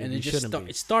 and You it just shouldn't be.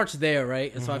 it starts there,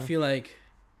 right? And so I Mhm. feel like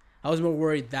I was more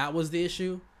worried that was the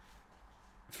issue.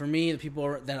 For me, the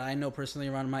people that I know personally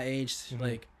around my age, Mhm.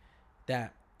 like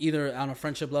that either on a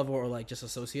friendship level or like just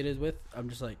associated with, I'm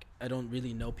just like, I don't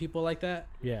really know people like that.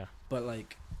 Yeah. But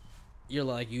like, you're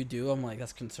like, you do. I'm like,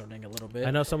 that's concerning a little bit.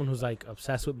 I know someone who's like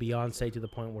obsessed with Beyonce to the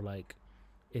point where like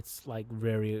it's like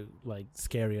very like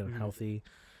scary and Mhm. unhealthy.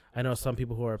 I know some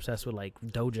people who are obsessed with like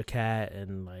Doja Cat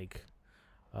and like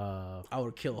I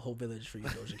would kill a whole village for you,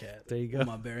 Doja Cat. there you go. With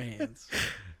my bare hands.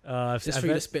 I've, Just I've for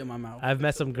you to met, spit in my mouth. I've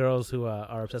met some girls who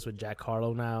are obsessed with Jack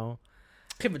Harlow now.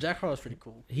 Okay, but Jack Harlow's pretty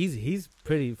cool. He's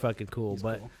pretty fucking cool, He's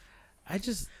but cool. I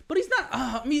just But he's not.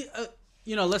 I mean,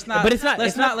 you know, let's not. But it's not-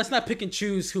 Let's it's not. not- Let's not pick and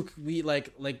choose who we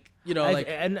like. You know,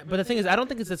 but the thing is, I don't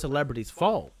think it's the celebrity's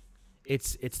fault.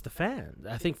 It's the fans.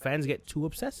 I think fans get too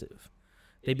obsessive.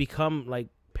 They become like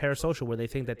parasocial, where they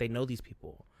think that they know these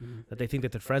people, Mhm. that they think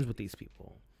that they're friends with these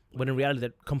people, when in reality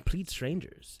they're complete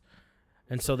strangers.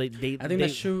 And so they I think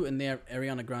that's true in the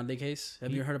Ariana Grande case.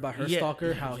 Have you heard about her Yeah,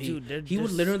 stalker? How dude, they're he would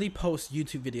just- literally post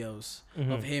YouTube videos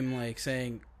Mhm. of him like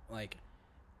saying like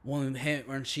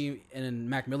when she and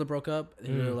Mac Miller broke up,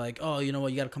 they were Mhm. like, oh, you know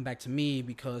what, you got to come back to me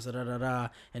because da da da da.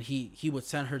 And he would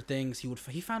send her things.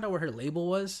 He found out where her label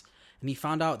was, and he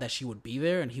found out that she would be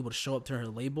there, and he would show up to her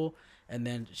label, and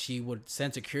then she would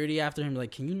send security after him,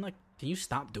 like, can you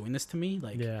stop doing this to me?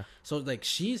 Like, Yeah. so like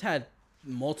she's had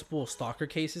multiple stalker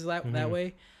cases that Mhm.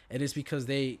 way. It is because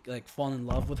they like fall in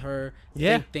love with her.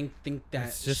 Yeah. think that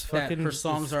It's just that fucking- her it's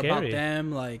songs are about scary.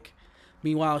 them. Like,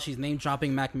 meanwhile she's name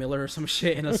dropping Mac Miller or some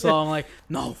shit in a song. Like,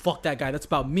 no, fuck that guy. That's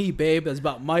about me, babe.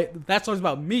 That song's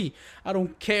about me. I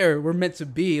don't care. We're meant to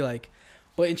be like.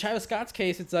 But in Travis Scott's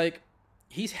case, it's like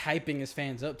he's hyping his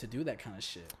fans up to do that kind of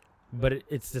shit. But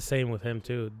it's the same with him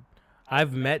too.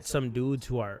 I've met some dudes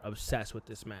who are obsessed with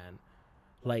this man,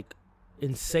 like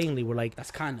insanely. We're like,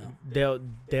 That's kind of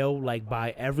they'll like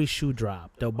buy every shoe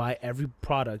drop. They'll buy every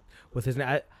product with his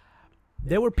name.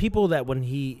 there were people that when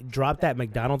he dropped that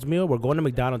McDonald's meal were going to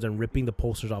McDonald's and ripping the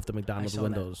posters off the McDonald's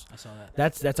windows. I saw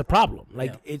that. That's a problem.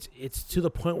 Like it's to the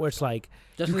point where it's like,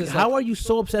 how are you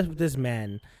so obsessed with this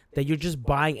man that you're just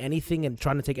buying anything and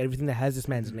trying to take everything that has this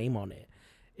man's name on it?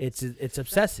 It's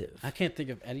obsessive. I can't think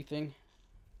of anything.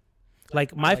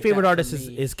 Like my favorite artist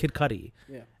is Kid Cudi.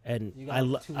 Yeah. And I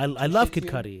love Kid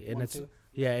Cudi, and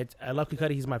I love Kid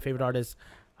Cudi. He's my favorite artist.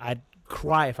 I'd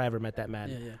cry if I ever met that man.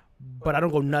 Yeah. But I don't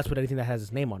go nuts with anything that has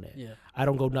his name on it. Yeah. I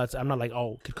don't go nuts. I'm not like,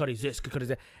 oh, Kid Cudi's this, Kid Cudi's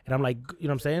that. And I'm like, you know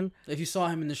what I'm saying? If you saw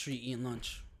him in the street eating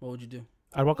lunch, what would you do?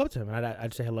 I'd walk up to him and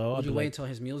I'd say hello. Would you wait until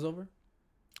his meal's over?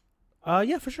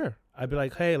 Yeah, for sure. I'd be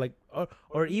like, hey, like,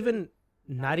 or even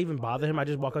not even bother him. I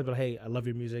just walk up and be like, hey, I love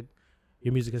your music.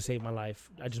 Your music has saved my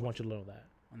life. I just want you to know that.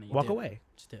 Walk away.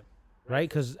 Just dip. Right?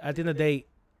 Because at the end of the day,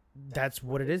 that's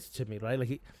what it is to me, right?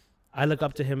 Like, I look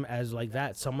up to him as like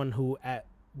that. Someone who at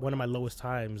one of my lowest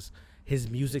times, his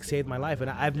music saved my life.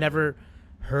 And I've never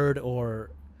heard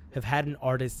or have had an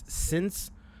artist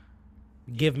since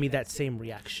give me that same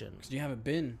reaction. Because you haven't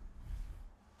been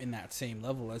in that same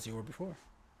level as you were before.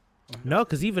 No,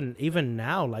 because even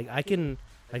now, like I can,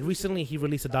 like recently he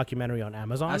released a documentary on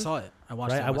Amazon. I saw it. I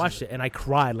watched it. I watched it and I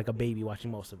cried like a baby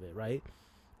watching most of it, right?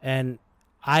 And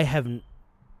I haven't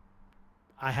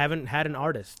had an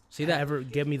artist ever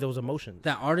give me those emotions.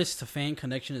 That artist to fan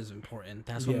connection is important.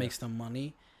 That's what makes them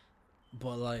money.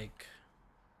 But like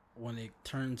when it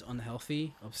turns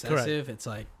unhealthy, obsessive, it's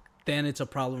like then it's a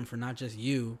problem for not just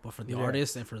you, but for the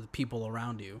artist and for the people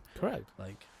around you. Correct.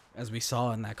 Like as we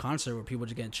saw in that concert where people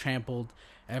just getting trampled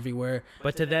everywhere.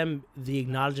 But to them, the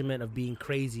acknowledgement of being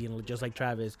crazy and just like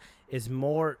Travis is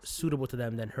more suitable to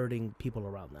them than hurting people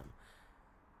around them.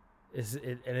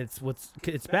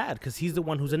 It's bad because he's the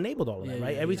one who's enabled all of that,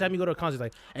 right? Every time you go to a concert, it's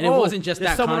like, and it wasn't just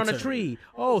that someone concert. on a tree.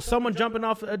 Oh, someone jumping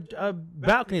off a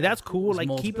balcony. That's cool. There's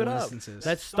like, keep it up. Instances.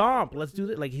 Let's stomp. Let's do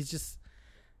that. Like, he's just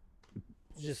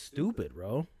stupid,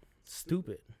 bro.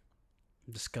 Stupid.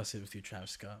 I'm disgusted with you,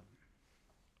 Travis Scott.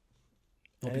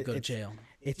 Hope you go to jail.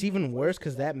 It's even worse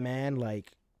because that man,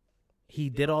 like, he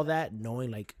did all that knowing,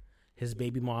 like, his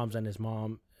baby moms and his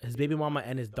baby mama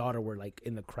and his daughter were, like,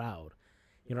 in the crowd.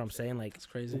 You know what I'm saying? Like, it's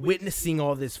crazy. Witnessing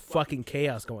all this fucking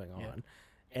chaos going on. Yeah.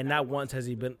 And not once has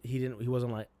he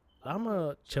wasn't like, I'm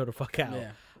gonna chill the fuck out.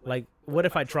 Yeah. Like, what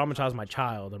if I traumatize my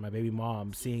child or my baby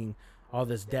mom seeing all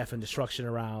this death and destruction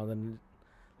around? And,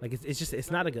 like,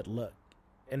 it's not a good look.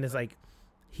 And it's like,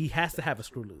 he has to have a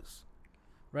screw loose.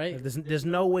 Right? Like, there's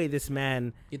no way this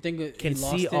man can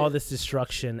see all this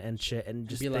destruction and shit and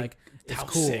just be think like, it's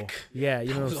cool. Sick. Yeah,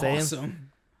 you know what I'm saying? Awesome.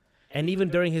 And even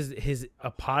during his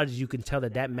apology, you can tell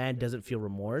that man doesn't feel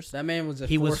remorse. That man was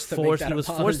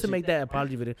forced to make that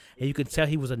apology video, and you could tell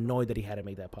he was annoyed that he had to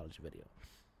make that apology video.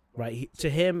 Right? To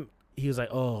him, he was like,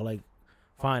 "Oh, like,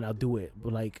 fine, I'll do it,"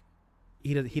 but like,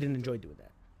 he didn't enjoy doing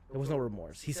that. There was no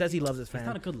remorse. He says he loves his fans. He's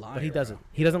not a good liar, but he doesn't. Bro.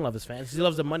 He doesn't love his fans. He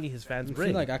loves the money his fans bring.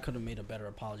 I feel like I could have made a better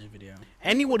apology video.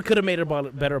 Anyone could have made a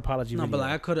better apology video. No, but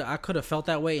like I could have felt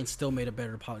that way and still made a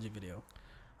better apology video.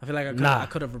 I feel like I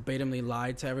could have verbatimly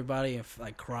lied to everybody and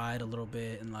like cried a little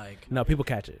bit and like. No, people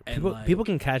catch it. People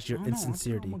can catch your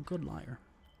insincerity. I'm a good liar.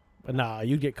 But nah,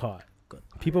 you get caught. Good.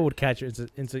 People would catch your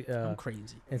I'm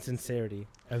crazy. Insincerity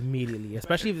immediately,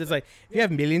 especially if it's like if you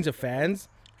have millions of fans.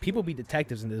 People be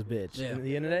detectives in this bitch. Yeah. On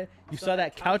the internet. You saw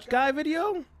that couch guy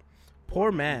video?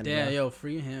 Poor man. Yeah, bro. yo,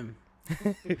 free him.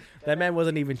 That man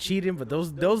wasn't even cheating, but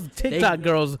those TikTok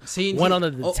girls went on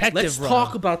the detective. Let's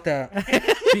talk about that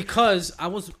because I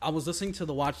was listening to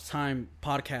the Watch Time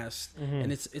podcast,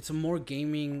 and it's a more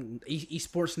gaming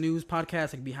esports news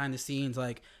podcast, like behind the scenes,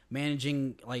 like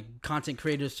managing like content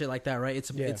creators, shit like that, right?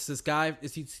 It's this guy.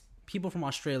 It's these people from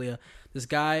Australia. This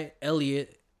guy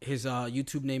Elliot. His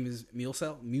YouTube name is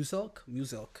Muselk.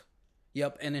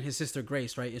 Yep, and then his sister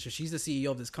Grace, right? So she's the CEO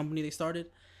of this company they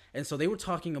started, and so they were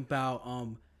talking about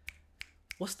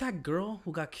what's that girl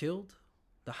who got killed?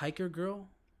 The hiker girl.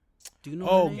 Do you know?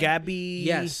 Oh, her name? Gabby.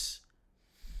 Yes.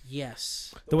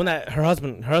 The one that her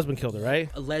husband killed her,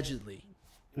 right? Allegedly.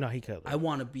 No, he killed her. I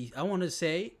want to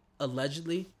say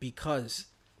allegedly because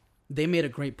they made a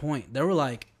great point. They were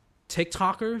like,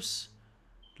 TikTokers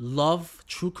love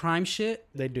true crime shit.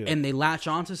 They do. And they latch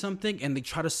onto something and they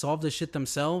try to solve the shit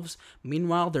themselves.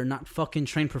 Meanwhile, they're not fucking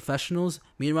trained professionals.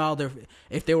 Meanwhile,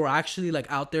 if they were actually like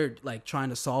out there like trying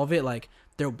to solve it, like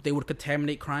they would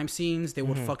contaminate crime scenes. They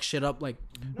would fuck shit up like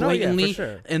blatantly. No, yeah, for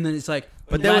sure. And then it's like,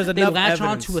 but there was enough they latch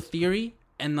evidence. onto a theory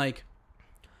and like,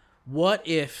 what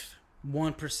if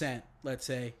 1%, let's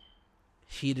say,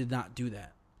 he did not do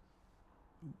that?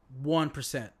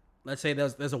 1%. Let's say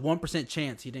there's a 1%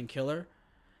 chance he didn't kill her.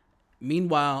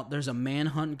 Meanwhile, there's a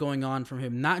manhunt going on from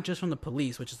him, not just from the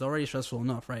police, which is already stressful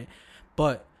enough, right?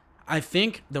 But I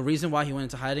think the reason why he went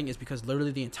into hiding is because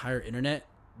literally the entire internet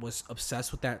was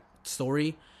obsessed with that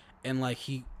story, and like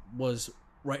he was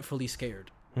rightfully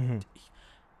scared. Mm-hmm.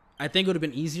 I think it would have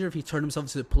been easier if he turned himself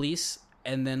to the police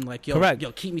and then like, yo, Correct.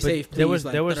 yo, keep me But safe, please. there was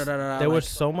like, there was da-da-da-da, there like- was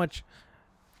so much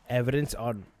evidence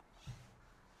on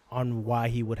why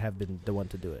he would have been the one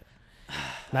to do it.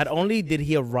 Not only did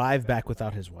he arrive back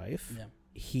without his wife, Yeah.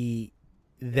 he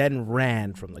then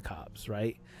ran from the cops,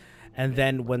 right? And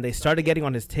then when they started getting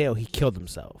on his tail, he killed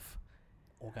himself.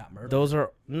 Or got murdered. Those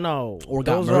are no. Or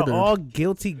got those murdered. are all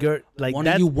guilty. Like one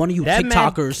that, of you that man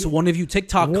TikTokers, ki- one of you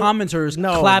TikTok Wo- commenters,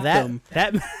 no, clapped that, them.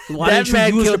 That Why that didn't man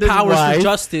you use your killed his powers wife. for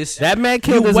justice? That man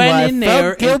killed You his went wife. in there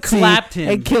felt and guilty, clapped him.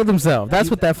 and killed himself.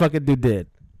 That's what that fucking dude did.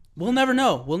 We'll never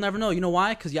know. We'll never know. You know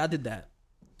why? Because y'all did that.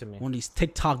 To me. One of these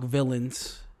TikTok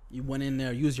villains. You went in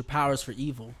there, used your powers for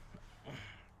evil.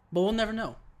 But we'll never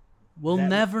know. We'll That-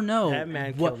 never know. that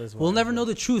man what, killed his We'll wife, never bro. know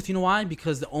the truth. You know why?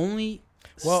 Because the only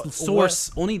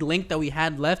only link that we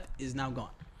had left is now gone.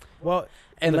 Well,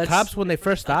 And the let's- cops when they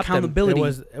first stopped them, accountability.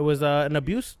 it was an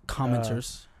abuse.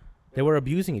 Commenters. They were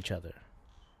abusing each other.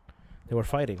 They were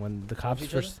fighting when the cops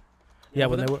each first. Yeah,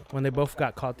 Over when they both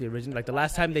got caught the original, like the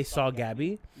last time they saw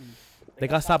Gabby, they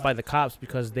got stopped by the cops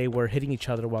because they were hitting each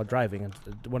other while driving, and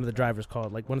one of the drivers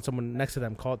called, like when someone next to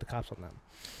them called the cops on them.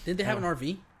 Did they have an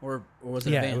RV or was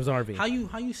it Yeah, a van? it was an RV.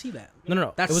 How you see that?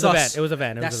 No, That's it was sus. a van. It was a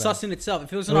van. It That's was a van. sus in itself.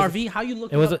 If it was It an was- RV, how you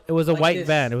look? It was up it was a like white this?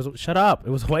 van. It was shut up. It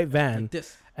was a white van. Like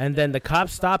this. And then the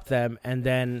cops stopped them, and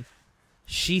then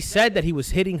she said that he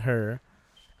was hitting her,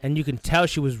 and you can tell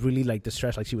she was really like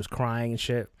distressed, like she was crying and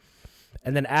shit.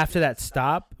 And then after that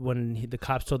stop, when the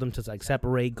cops told them to like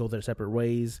separate, go their separate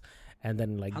ways, and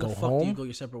then like How go the fuck do you home, go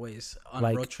your separate ways on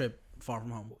Like- a road trip far from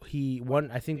home?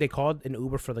 I think they called an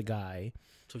Uber for the guy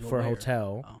To go for a where?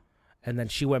 hotel, Oh. and then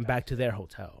she went back to their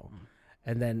hotel,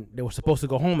 and then they were supposed to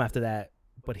go home after that,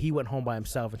 but he went home by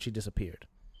himself, and she disappeared.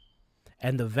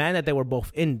 And the van that they were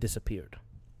both in disappeared.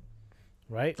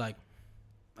 Right? Like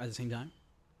at the same time.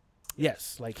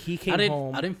 Yes, like he came I didn't.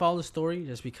 home. I didn't follow the story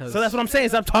just because. So that's what I'm saying.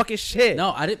 Stop talking shit.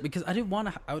 No, I didn't because I didn't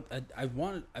want to. I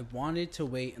wanted to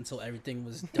wait until everything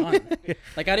was done.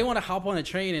 Like I didn't want to hop on a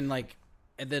train and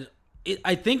then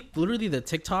I think literally the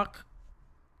TikTok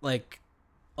like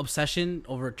obsession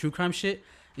over true crime shit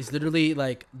is literally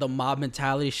like the mob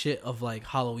mentality shit of like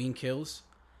Halloween Kills.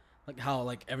 Like how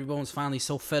like everyone's finally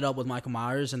so fed up with Michael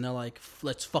Myers and they're like,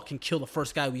 let's fucking kill the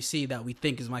first guy we see that we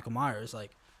think is Michael Myers.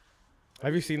 Like,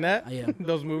 Have you seen that? Yeah.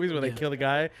 Those movies where they Yeah. kill the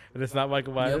guy and it's not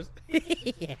Michael Myers.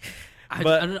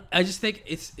 I just think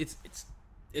it's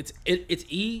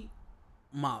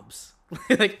mobs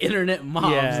like internet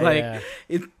mobs Yeah.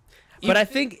 it. But I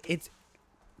think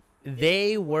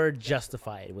they were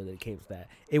justified when it came to that.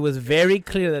 It was very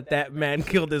clear that that man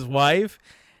killed his wife.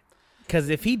 Because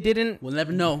if he didn't, We'll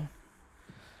never know.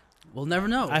 We'll never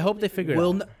know. I hope they figure it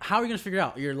out. How are you gonna figure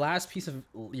out your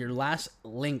last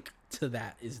link to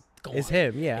that is gone? It's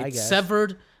him. Yeah, I It's guess.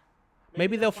 severed.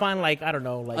 Maybe they'll find like I don't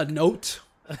know, like A note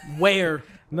where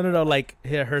no, like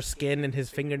her skin and his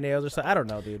fingernails or something. I don't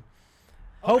know, dude.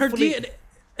 her Hopefully,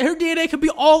 DNA could be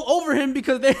all over him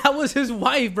because that was his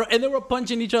wife, bro, and they were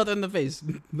punching each other in the face.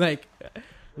 Like,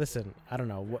 listen, I don't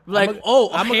know.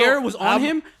 hair was on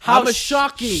him. How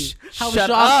shocking! How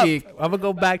shocking! I'm gonna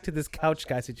go back to this couch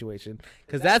guy situation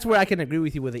because that's where I can agree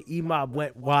with you. Where the E-mob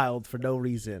went wild for no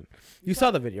reason. You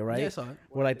saw the video, right? Yeah, I saw it.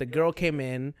 Where like the girl came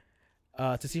in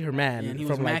to see her man Yeah, and he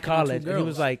was from like macking on two college, and he girls.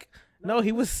 was like, no,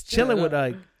 he was chilling with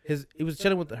like he was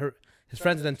chilling with his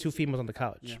friends and then two females on the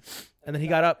couch. Yeah. And then he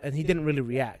got up and he didn't really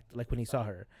react like when he saw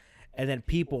her, and then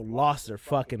people lost their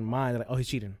fucking mind. They're like, oh, he's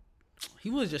cheating.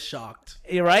 He was just shocked.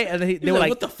 You're right, and then He they was were like,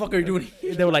 "What the fuck are you doing?"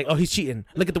 they were like, "Oh, he's cheating.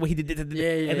 Look at the way he did it."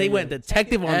 Yeah, and they went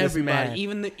detective on Everybody,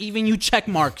 this man. even you check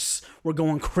marks were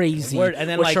going crazy. Word, and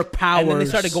then with like, your powers. and then they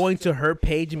started going to her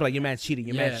page and be like, "Your man's cheating.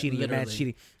 Your Yeah, man's cheating. Your man's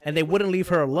literally. cheating." And they wouldn't leave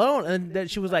her alone. And then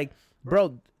she was like,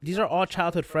 "Bro, these are all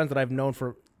childhood friends that I've known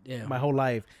for Yeah. my whole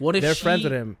life. What if they're she friends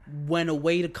with him?" went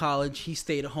away to college, he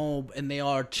stayed home, and they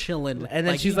are chilling? And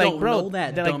then she's you like, don't "Bro, know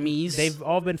that they're like, dummies. they've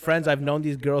all been friends. I've known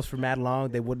these girls for mad long.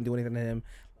 They wouldn't do anything to him.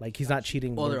 Like he's not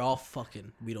cheating." Well, they're all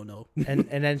fucking. We don't know. and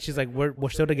then she's like, we're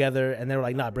still together, and they were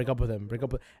like, nah, break up with him,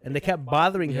 and they kept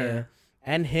bothering her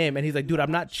and him, and he's like, dude,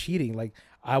 I'm not cheating, like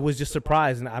I was just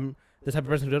surprised, and I'm the type of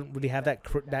person who doesn't really have that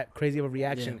that crazy of a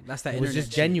reaction. Yeah, that's that It was internet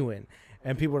just shit. genuine,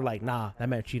 and people were like, nah, that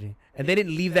man cheating, and they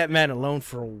didn't leave that man alone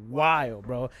for a while,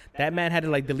 bro. That man had to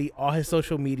like delete all his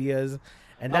social medias,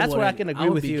 and that's where I can agree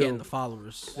with Getting you. the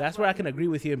followers. That's where I can agree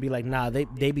with you and be like, nah, they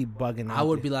be bugging. I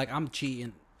would be like, I'm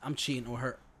cheating. I'm cheating on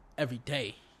her every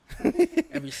day.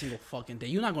 every single fucking day.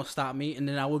 You're not gonna stop me. And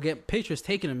then I will get pictures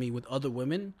taken of me with other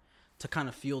women to kind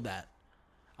of feel that.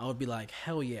 I would be like,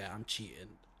 hell yeah, I'm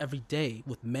cheating every day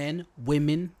with men,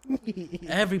 women,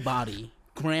 everybody,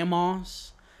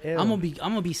 grandmas. Ew. I'm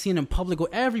gonna be seen in public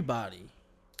with everybody.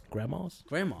 Grandmas?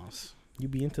 You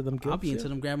be into them? I'll be into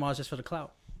them grandmas just for the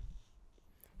clout.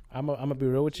 I'm gonna be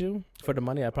real with you. For the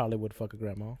money, I probably would fuck a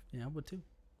grandma. Yeah, I would too.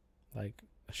 Like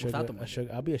Without the money.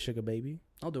 I'll be a sugar baby.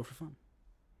 I'll do it for fun.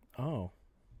 Oh,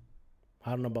 I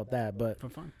don't know about that, but For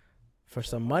fun. for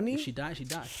some money, If she died, she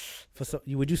died.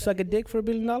 would you suck a dick for $1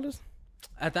 billion?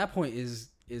 At that point, is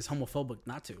homophobic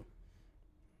not to.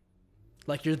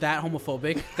 Like you're that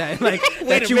homophobic that like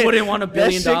that you wouldn't want $1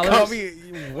 billion.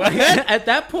 At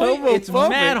that point, it's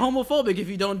mad homophobic if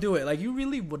you don't do it. Like you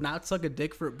really would not suck a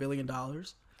dick for $1 billion.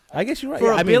 I guess you're right.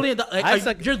 For yeah, $1 billion,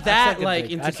 you're that like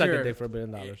I suck a insecure dick for $1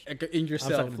 billion. in I'm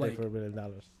yourself. sucking a Like, dick for $1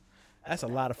 billion. That's a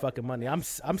lot of fucking money. I'm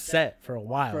set for a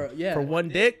while. Yeah. For one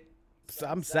dick,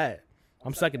 I'm set.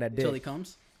 I'm sucking that till he dick.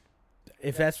 comes.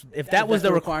 If that was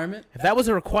the requirement, if that was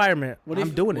a requirement,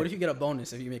 I'm doing What it. if you get a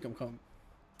bonus if you make him come?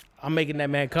 I'm making that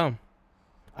man come.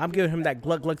 I'm giving him that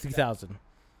Gluck 2000.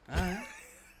 Alright.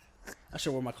 I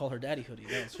should wear my Call Her Daddy hoodie.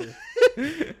 That's true.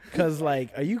 Cause like,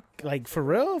 are you like for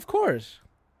real? Of course.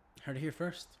 Heard it here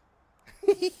first.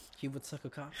 He would suck a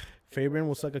cock Fabian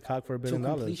will suck a cock for $1 to billion.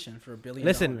 completion for $1 billion.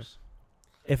 Listen.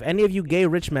 If any of you gay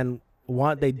rich men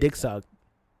want they dick sucked,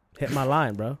 hit my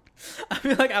line, bro. I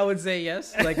feel like I would say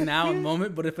yes, like now in the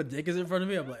moment. But if a dick is in front of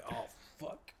me, I'm like, oh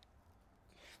fuck,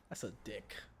 that's a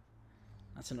dick.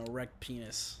 That's an erect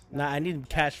penis. Nah, I need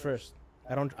cash first.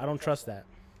 I don't trust that.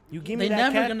 You give me They're that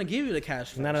never cash. gonna give you the cash.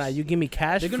 First. No. You give me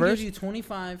cash They're gonna first. give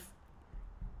you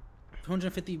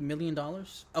 $250 million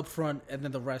up front, and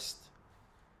then the rest.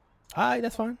 All right,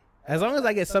 that's fine. As long as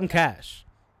I get some cash.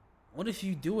 What if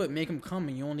you do it, make him come,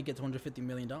 and you only get $250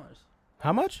 million?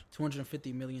 How much?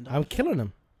 $250 million. I'm killing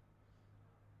him.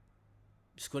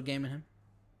 Squid Game in him.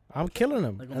 I'm killing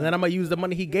him. Like, And then I'm gonna use the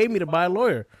money he gave me to buy a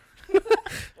lawyer.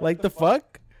 Like the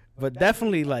fuck? But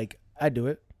definitely, like, I do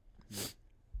it.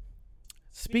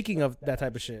 Speaking of that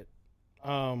type of shit,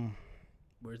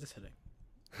 Where's this heading?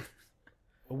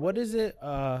 what is it?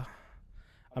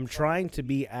 I'm trying to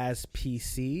be as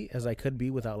PC as I could be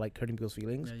without like hurting people's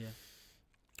feelings. Yeah.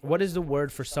 What is the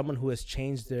word for someone who has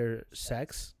changed their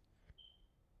sex?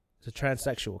 It's a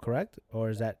transsexual, correct? Or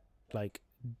is that like?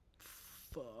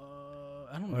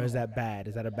 I don't know. Or is that bad?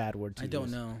 Is that a bad word to I use?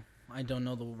 don't know. I don't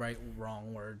know the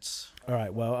wrong words. All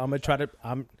right. Well, I'm gonna try to.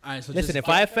 All right, so Listen, just if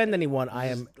I offend anyone, I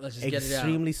am let's just get it out.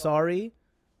 extremely sorry.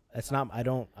 That's not.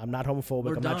 I'm not homophobic.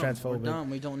 We're I'm dumb. not transphobic. We're dumb.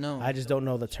 We don't know. I just don't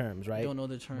know the terms, right? We don't know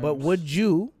the terms. But would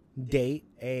you date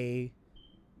a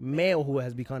male who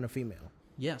has become a female?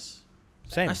 Yes.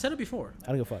 Same. I said it before. I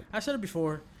don't give a fuck. I said it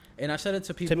before, and I said it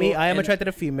to people. To me, I am and- attracted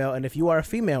to female, and if you are a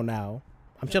female now,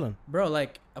 I'm chilling. Bro,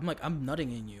 I'm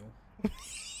nutting in you.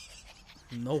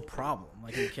 No problem.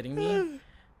 Like, are you kidding me?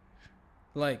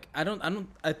 Like,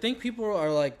 I think people are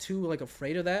like too like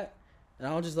afraid of that, and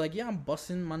I was just like, yeah, I'm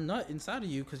busting my nut inside of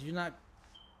you because I'm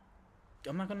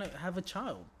not gonna have a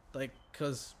child, like,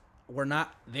 because we're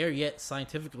not there yet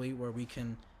scientifically where we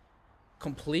can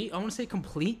complete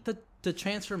the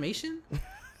transformation,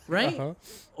 right? Uh-huh.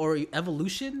 Or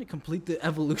evolution, complete the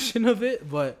evolution of it.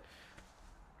 But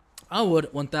I would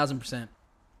 1,000%,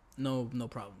 no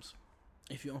problems.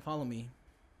 If you don't follow me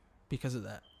because of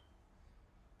that,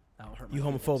 that'll hurt my You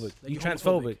feelings. homophobic. Like, You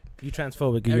transphobic. You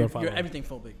transphobic. You don't follow You're me. everything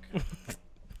phobic.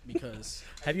 Because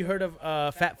Have you heard of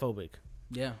fat phobic?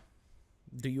 yeah,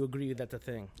 Do you agree that's a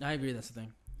thing? I agree. That's the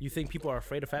thing. You think people are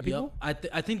afraid of fat Yep. people?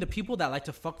 I think the people that like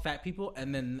to fuck fat people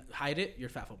and then hide it, you're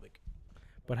fat phobic.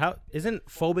 But how isn't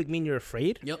phobic mean you're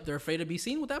afraid? Yep, they're afraid to be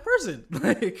seen with that person.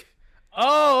 like,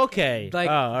 Oh, okay. like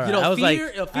oh, all right. you know, I was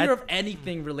fear of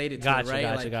anything related to it,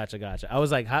 right? Gotcha. I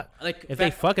was like, how, Like if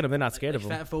they fucking them, they're not scared of them.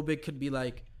 fat phobic could be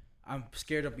like, I'm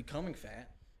scared of becoming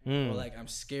fat, or like I'm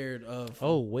scared of.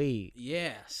 Oh wait.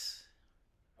 Yes.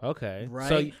 Okay. Right.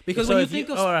 So, because so when you if think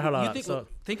of, all right, hold you on. think, So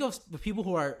think of the people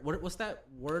who are what's that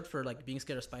word for like being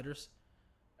scared of spiders?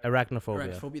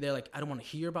 arachnophobia. Arachnophobia. They're like, I don't want to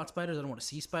hear about spiders. I don't want to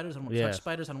see spiders. I don't want to Yeah. touch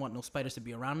spiders. I don't want no spiders to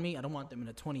be around me. I don't want them in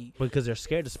a 20 Because they're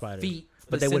scared of spiders. feet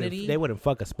But vicinity. they wouldn't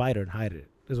fuck a spider and hide it.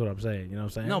 Is what I'm saying. You know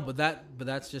what I'm saying? No, but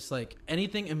that's just like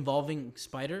anything involving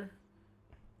spider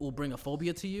will bring a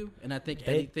phobia to you, and I think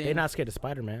anything they're not scared of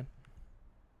Spider Man.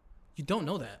 you don't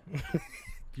know that.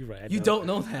 You're right. You don't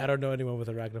know I that, don't know anyone with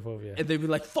arachnophobia. and they'd be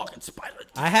like, "Fucking spider."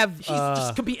 I have He's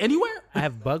just could be anywhere. I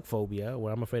have bug phobia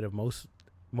where I'm afraid of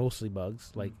mostly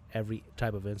bugs, like every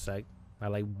type of insect. I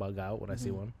like bug out when I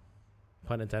see one.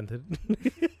 Pun intended.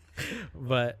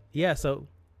 But yeah, so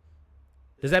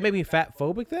Does that make me fat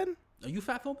phobic then? Are you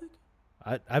fat phobic?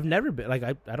 I've never been like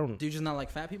I don't. Do you just not like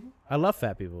fat people? I love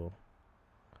fat people,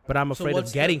 but I'm So afraid of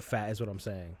what's getting the- fat. Is what I'm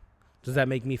saying. Does that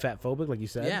make me fat phobic, like you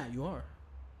said? Yeah, you are.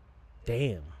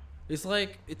 Damn. It's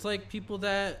like people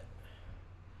that.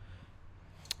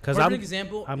 Because Perfect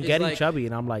example. I'm is getting like, chubby,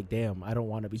 and I'm like, damn, I don't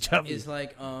want to be chubby. Is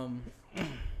like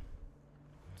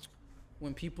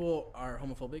when people are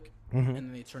homophobic Mhm. and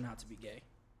then they turn out to be gay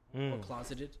or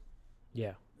closeted.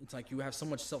 Yeah. It's like you have so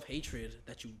much self-hatred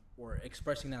that you were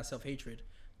expressing that self-hatred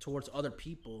towards other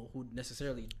people who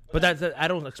necessarily. But that's I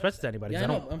don't express it to anybody. Yeah, I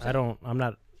know, I'm saying- I'm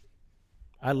not.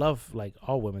 I love like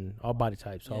all women, all body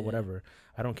types, all Yeah. whatever.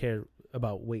 I don't care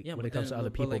about weight when it comes to other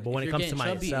people, like, but when if it you're comes to getting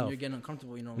chubby and myself, you're getting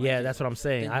uncomfortable. You know. yeah, like that's it, what I'm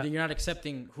saying. then you're not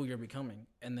accepting who you're becoming,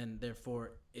 and then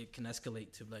therefore it can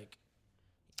escalate to like.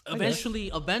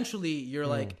 Eventually, you're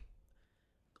like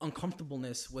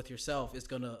uncomfortableness with yourself is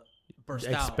gonna burst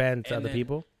out. expand to and other then-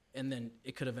 people. and then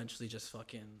it could eventually just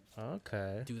fucking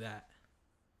Okay. do that.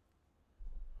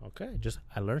 Okay. Just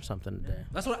I learned something today.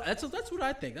 That's what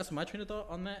I think. That's my train of thought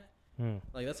on that. Hmm.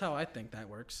 Like that's how I think that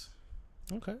works.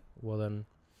 Okay. Well then,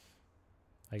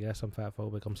 I guess I'm fat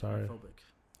phobic. I'm sorry. Phobic.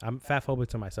 I'm fat phobic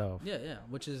to myself. Yeah.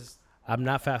 Which is I'm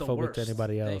not fat The phobic to worst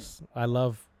anybody thing. else. I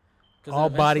love 'cause all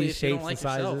eventually body if you don't shapes like and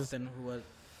yourself, sizes. then what?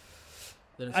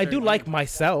 Then it's I do fair like game.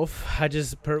 myself. I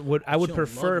just I would you don't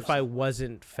prefer love if I yourself.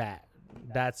 wasn't fat.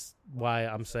 That's why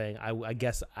I'm saying I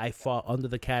guess I fall under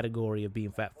the category of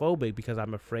being fat phobic because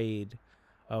I'm afraid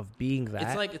of being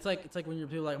that. It's like when you're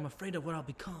people like I'm afraid of what I'll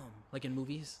become, like in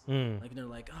movies. Mm. Like they're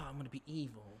like, oh, I'm gonna be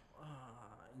evil.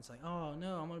 And it's like, oh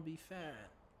no, I'm gonna be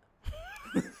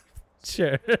fat.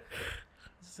 Sure.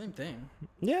 It's the same thing.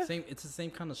 Yeah. It's the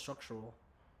same kind of structural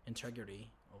integrity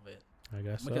of it. I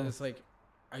guess Because so. it's like,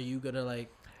 are you gonna like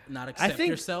not I accept think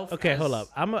yourself? Okay, hold as- up.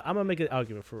 I'm gonna make an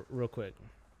argument for real quick.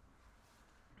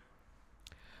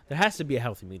 There has to be a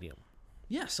healthy medium.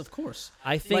 Yes, of course.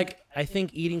 I think Like- I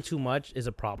think eating too much is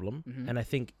a problem, Mhm. and I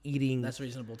think eating That's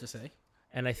reasonable to say.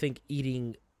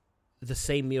 the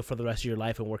same meal for the rest of your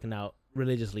life and working out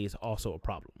religiously is also a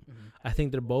problem. I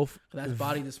think they're both. That's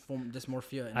body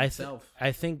dysmorphia in I itself.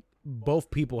 I think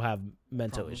both people have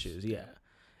mental Problems. issues. Yeah.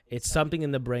 It's something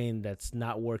in the brain that's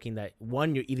not working. That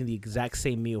one, you're eating the exact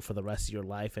same meal for the rest of your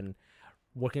life and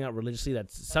working out religiously.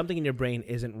 That's something in your brain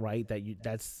isn't right.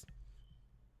 That's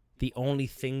the only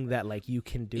thing that like you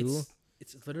can do.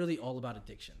 It's literally all about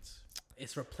addictions.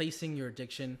 It's replacing your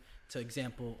addiction to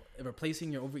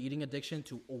replacing your overeating addiction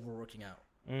to overworking out.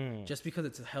 Just because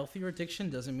it's a healthier addiction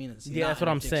doesn't mean it's Yeah, not that's an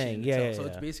what I'm addiction saying. in Yeah, itself. yeah, So yeah.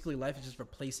 it's basically life is just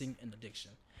replacing an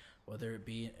addiction, whether it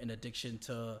be an addiction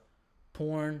to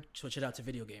porn, switch it out to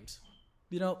video games.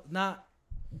 You know, not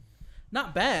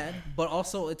bad, but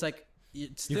also it's like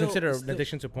it's You still, consider it's an still-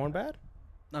 addiction to porn bad?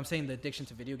 I'm saying the addiction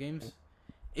to video games.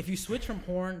 If you switch from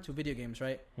porn to video games,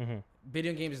 right? Mm-hmm.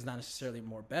 Video games is not necessarily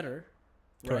more better,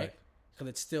 right? Correct. Because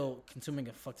it's still consuming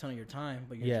a fuck ton of your time,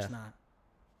 but you're Yeah. just not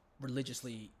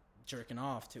religiously jerking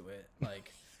off to it.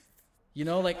 Like, you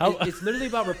know, like How- it's literally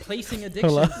about replacing addiction.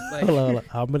 Hold Like, on.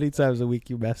 How many times a week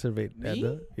you masturbate? Me?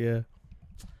 Edna? Yeah.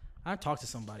 I talk to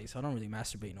somebody, so I don't really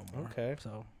masturbate no more. Okay.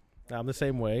 So, I'm the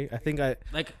same way. I think I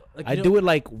you know, do it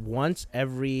like once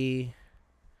every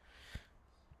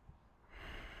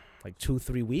like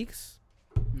 2-3 weeks.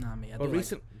 Nah, me. I But do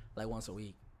recent, like once a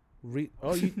week.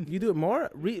 you do it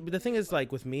more. But the thing is,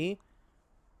 like with me,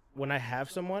 when I have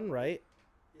someone, right,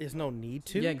 there's no need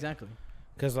to. Yeah, exactly.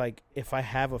 Because like if I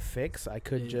have a fix, I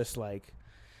could Yeah. just like.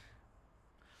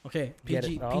 Okay, Get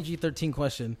it off. PG-13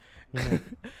 question.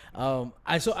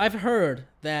 I've heard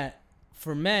that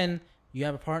for men, you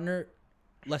have a partner,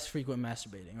 less frequent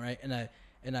masturbating, right?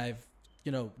 And I've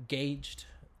gauged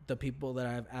the people that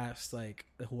I've asked, like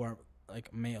who are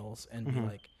like males, and be Mhm.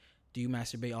 like, do you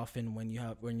masturbate often when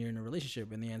you're in a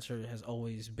relationship? And the answer has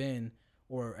always been,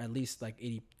 or at least like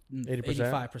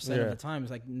 85% of the time, is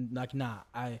like nah.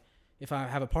 If I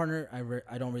have a partner,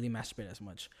 I don't really masturbate as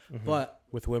much, but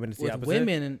With women, it's the with opposite.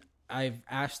 women, I've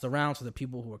asked around to the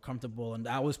people who are comfortable, and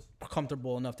I was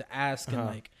comfortable enough to ask and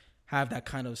like have that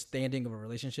kind of standing of a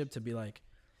relationship to be like,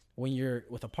 when you're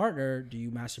with a partner, do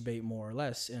you masturbate more or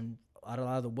less? And out of a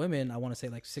lot of the women, I want to say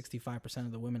like 65%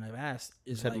 of the women I've asked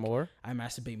is Said like, more. I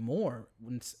masturbate more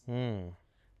when it's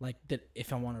like that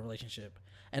if I want a relationship.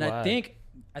 And Why? I think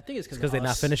it's because they're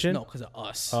not finishing? No, because of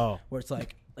us. Oh. Where it's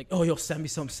like oh, you'll send me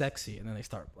something sexy, and then they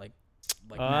start like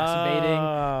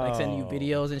masturbating, like sending you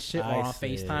videos and shit I or on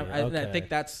see. FaceTime. And I Okay. think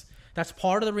that's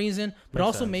part of the reason, but Makes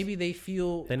also sense. maybe they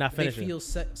feel They're not finishing. They feel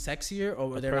sexier,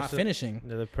 or The they're not person- finishing,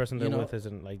 The person You they're know, with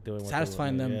isn't like doing what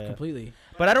satisfying they them want. Yeah. completely.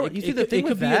 But I don't. You see the thing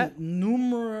with that.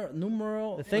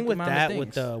 numeral. The thing like, with amount of that,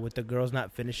 things. with the girls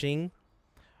not finishing,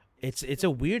 it's a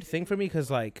weird thing for me because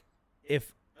like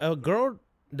if a girl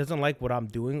doesn't like what I'm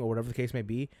doing or whatever the case may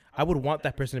be, I would want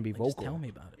that person to be vocal. Just tell me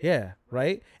about it. Yeah,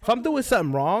 right. If I'm doing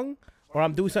something wrong or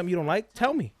I'm doing something you don't like,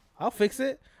 tell me. I'll fix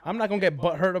it. I'm not gonna get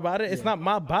butthurt about it. It's not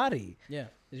my body. Yeah,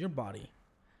 it's your body.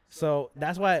 So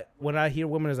that's why when I hear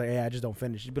women is like, "Hey, I just don't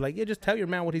finish," you'd be like, "Yeah, just tell your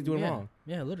man what he's doing wrong."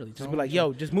 Yeah, literally. Just be like,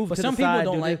 "Yo, just move But to some the people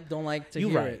side." don't like to hear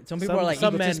right. it. Some people are like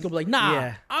some men egotistical, be like, "Nah,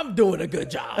 yeah. I'm doing a good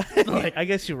job." Like, I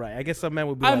guess you're right. I guess some men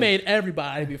would be. I like, made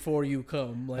everybody before you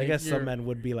come. Like, I guess some men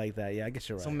would be like that. Yeah, I guess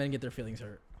you're right. Some men get their feelings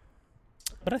hurt.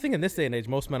 But I think in this day and age,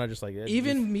 most men are just like, yeah,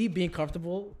 Even me being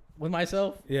comfortable with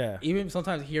myself, yeah. even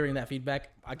sometimes hearing that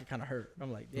feedback, I get kind of hurt.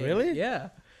 I'm like, yeah, Really? Yeah.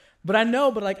 But I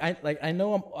know, I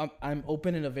know I'm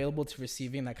open and available to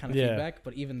receiving that kind of feedback.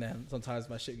 But even then, sometimes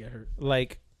my shit get hurt.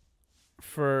 Like,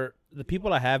 for the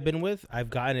people I have been with,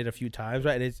 I've gotten it a few times,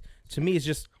 right? And it's to me, it's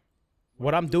just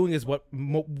what I'm doing is what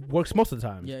works most of the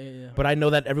time. Yeah. But I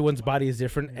know that everyone's body is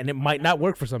different, and it might not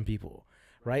work for some people,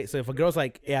 right? So if a girl's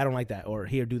like, "Yeah, I don't like that," or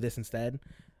 "Here, do this instead,"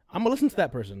 I'm gonna listen to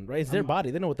that person, right? It's their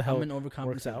body; they know what the hell I'm an overcompensator.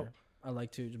 works out. I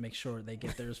like to make sure they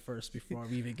get theirs first before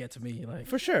we even get to me. Like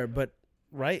For sure, but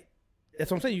right. That's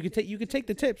what I'm saying. You could take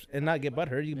the tips and not get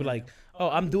butthurt. You could be like, "Oh,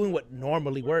 I'm doing what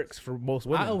normally works for most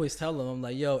women." I always tell them, I'm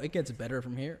like, "Yo, it gets better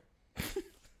from here."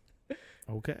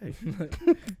 Okay.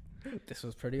 This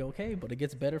was pretty okay, but it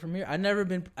gets better from here. I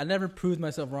never proved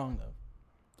myself wrong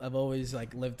though. I've always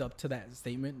like lived up to that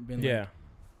statement and been like,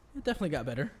 it definitely got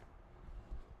better.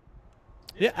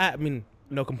 Yeah, I mean,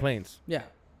 no complaints. Yeah.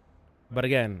 But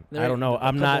again, I don't know.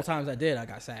 I'm a not. couple times I did, I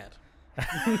got sad.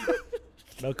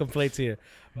 No complaints here.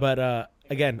 But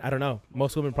again, I don't know.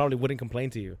 Most women probably wouldn't complain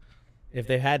to you. If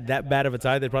they had that bad of a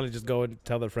time, they'd probably just go and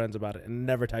tell their friends about it and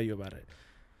never tell you about it.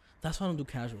 That's why I don't do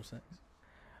casual sex.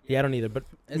 Yeah, I don't either. But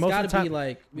It's most got of the to be time,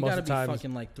 like, we most got to of be the times-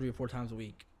 fucking like 3 or 4 times a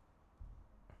week.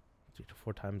 3 to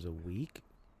 4 times a week.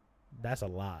 That's a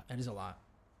lot. That is a lot.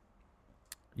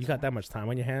 You got that much time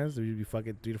on your hands? Would you be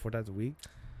fucking 3 to 4 times a week?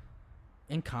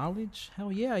 In college?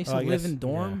 Hell yeah. I used Oh, to I live guess, in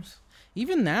dorms.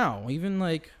 Even now, even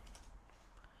like,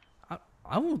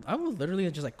 I will literally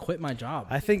just like quit my job.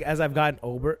 I think as I've gotten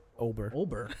older,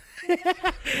 Ober. as You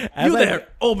I've- there,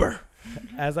 Ober.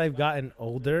 as I've gotten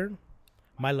older,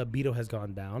 my libido has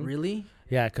gone down. Really?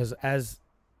 Yeah, because as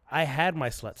I had my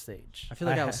slut stage. I feel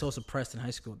like I was so suppressed in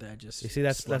high school that I just. You see,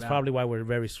 that's slid out. probably why we're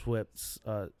very swift.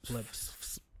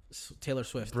 Taylor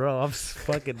Swift. Bro, I'm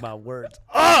fucking my words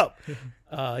up.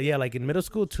 Yeah, like in middle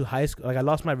school to high school, like I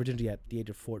lost my virginity at the age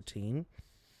of 14.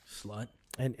 Slut.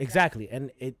 And exactly,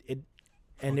 and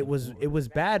it was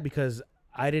bad because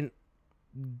I didn't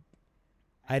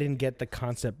get the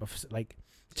concept of like,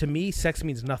 to me, sex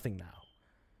means nothing now.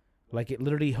 Like it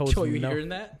literally holds. Yo, you hearing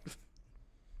that?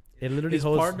 It literally His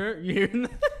holds. partner, you hearing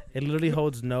that? It literally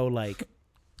holds no like.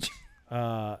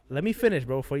 Let me finish,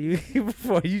 bro. Before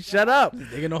you shut up.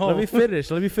 Digging a hole. Let me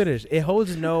finish. It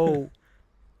holds no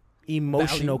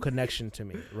emotional connection to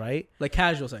me, right? Like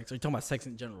casual sex. Or you talking about sex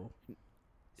in general?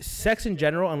 Sex in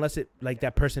general, unless it like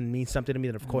that person means something to me,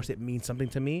 then of course it means something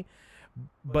to me.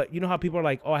 But you know how people are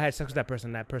like, "Oh, I had sex with that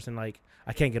person. That person, like,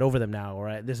 I can't get over them now,"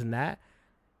 or this and that.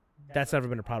 That's never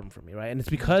been a problem for me, right? And it's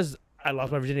because I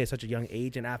lost my virginity at such a young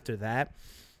age, and after that,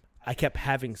 I kept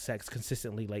having sex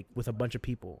consistently, like with a bunch of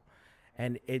people,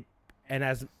 and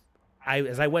as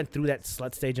I went through that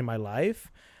slut stage in my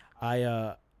life,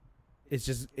 it's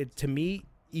just to me,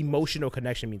 emotional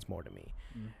connection means more to me,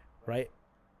 right?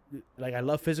 Like I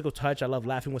love physical touch, I love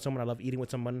laughing with someone, I love eating with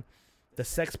someone. The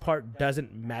sex part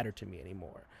doesn't matter to me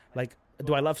anymore. Like,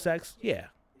 do I love sex? Yeah,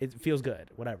 it feels good,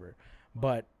 whatever.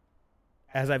 But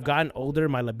as I've gotten older,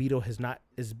 my libido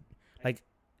is like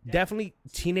definitely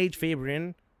teenage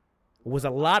Fabian was a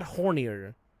lot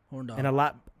hornier and a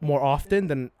lot more often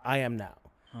than I am now.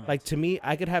 Like to me,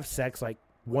 I could have sex like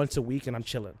once a week and I'm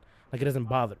chilling. Like it doesn't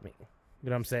bother me. You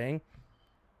know what I'm saying?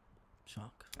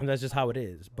 Shock. And that's just how it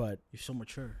is. But You're so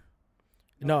mature.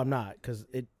 no, I'm not, because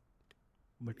it's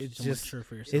so just mature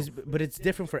for yourself. but it's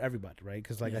different for everybody, right?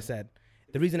 Because like I said,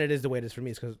 the reason it is the way it is for me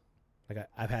is because like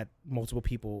I've had multiple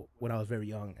people when I was very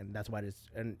young, and that's why it is.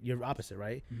 And you're opposite,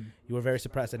 right? Mm-hmm. You were very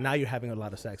suppressed, and now you're having a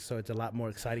lot of sex, so it's a lot more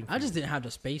exciting. I just didn't have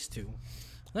the space to.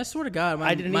 I swear to God,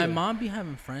 I didn't my either. mom be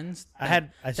having friends. I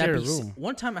shared a room.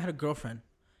 One time I had a girlfriend,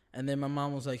 and then my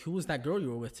mom was like, "Who was that girl you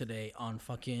were with today on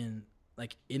fucking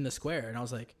like in the square?" And I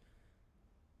was like,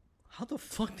 "How the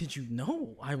fuck did you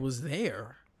know I was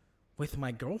there with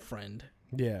my girlfriend?"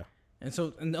 Yeah. And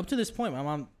so, and up to this point, my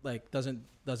mom like doesn't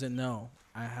know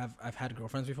I've had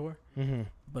girlfriends before, Mm-hmm.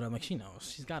 but I'm like, she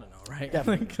knows, she's got to know, right?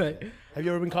 Definitely. Like, Have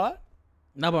you ever been caught?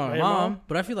 Not by my Your mom, mom?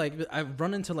 but I feel like I've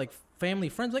run into like family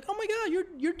friends like, oh my god,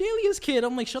 you're Delia's kid.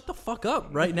 I'm like, shut the fuck up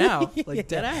right now, like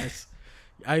dead ass.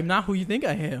 I'm not who you think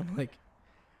I am. Like,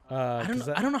 I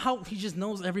don't know how he just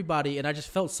knows everybody, and I just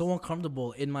felt so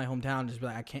uncomfortable in my hometown. Just be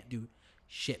like, I can't do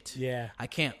shit. Yeah. I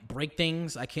can't break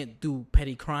things. I can't do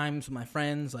petty crimes with my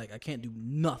friends. Like, I can't do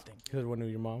nothing. Because one of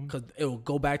your mom? Because it will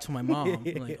go back to my mom.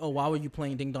 Like, oh, why were you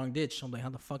playing Ding Dong Ditch? I'm like, how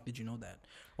the fuck did you know that?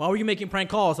 Why were you making prank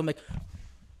calls? I'm like,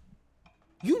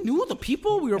 you knew the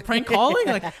people we were prank calling?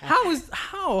 Like,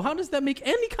 how does that make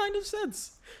any kind of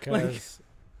sense? Because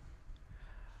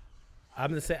I'm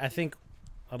gonna say, I think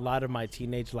a lot of my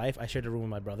teenage life, I shared a room with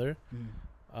my brother.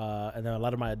 And then a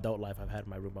lot of my adult life, I've had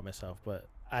my room by myself. But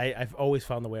I've always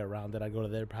found the way around it. I go to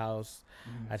their house,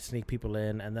 I'd sneak people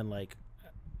in, and then like,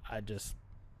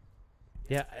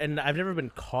 yeah. And I've never been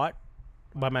caught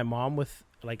by my mom with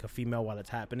like a female while it's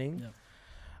happening. Yeah.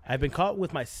 I've been caught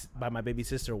with by my baby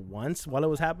sister once while it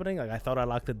was happening. Like I thought I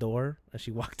locked the door and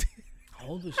she walked in. How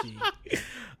old was she?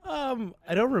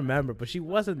 I don't remember, but she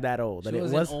wasn't that old. She and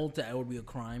wasn't it was old that it would be a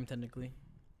crime technically.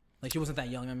 Like she wasn't that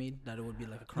young. I mean, that it would be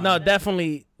like a crime. No,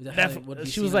 definitely. Would be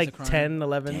She seen was as a like crime? 10,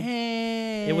 11.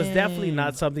 Damn. It was definitely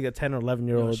not something a 10 or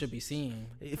 11-year-old should be seeing.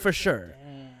 for sure.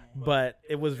 Damn. But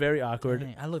it was very awkward.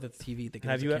 Dang. I looked at the TV thinking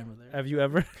Have there's you a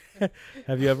camera there.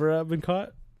 have you ever been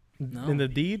caught No. in the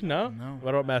deed? No. No.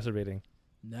 What about masturbating?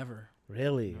 Never.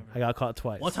 Really? I got caught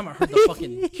twice. One time I heard the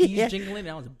fucking keys jingling and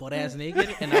I was butt ass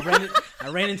naked and I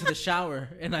ran into the shower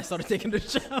and I started taking the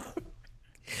shower.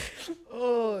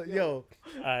 Oh, yo.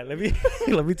 All right, let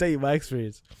me tell you my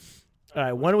experience. All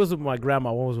right, one was with my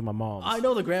grandma, one was with my mom. I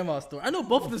know the grandma story. I know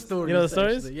both of the stories. You know the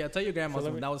stories? actually. Yeah, tell your grandma's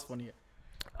one. That was funny.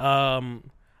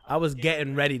 I was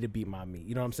getting ready to beat my meat.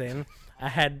 You know what I'm saying? I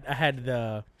had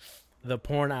the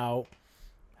porn out.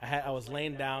 I was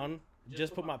laying down,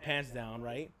 just put my pants down,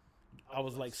 right? I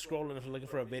was like scrolling looking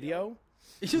for a video.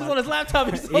 She was on his laptop.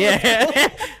 Yeah,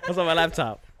 it was on my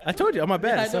laptop. I told you on my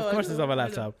bed. Yeah, I So know, of course I know, it's on my I know.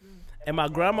 laptop. And my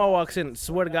grandma walks in.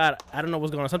 Swear to God, I don't know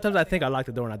what's going on. Sometimes I think I lock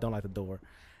the door and I don't lock the door.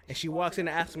 And she walks in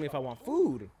and asks me if I want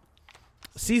food.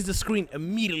 Sees the screen,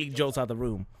 immediately jolts out the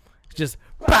room. Just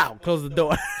pow, close the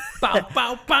door. Bow,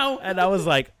 bow, bow. And I was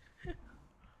like,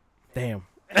 damn.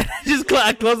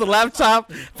 I closed the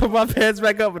laptop, put my pants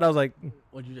back up, and I was like,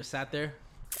 When you just sat there?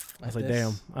 I was like,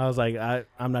 damn. I was like,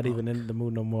 I'm not even in the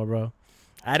mood no more, bro.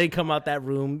 I didn't come out that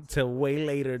room till way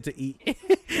later to eat.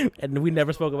 And we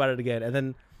never spoke about it again. And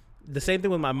then the same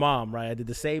thing with my mom, right? I did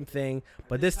the same thing,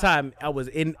 but this time I was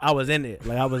in it.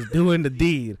 Like I was doing the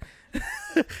deed.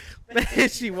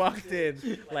 She walked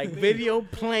in, like video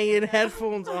playing,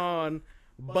 headphones on,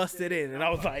 busted in, and I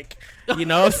was like, you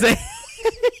know what I'm saying?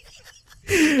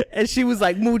 And she was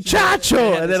like,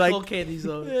 muchacho, Yeah, and then like candies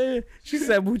on. she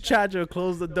said muchacho,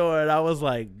 close the door, and I was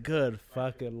like, good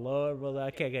fucking Lord, brother,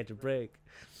 I can't catch a break.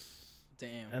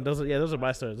 Damn. And those are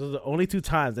my stories. Those are the only 2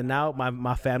 times, and now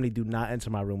my family do not enter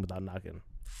my room without knocking.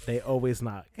 They always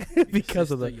knock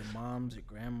because of your moms, your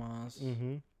grandmas.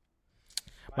 Mm-hmm.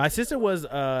 My sister was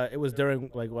it was during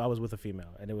like I was with a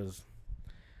female, and it was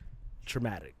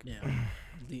traumatic. Yeah.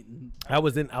 I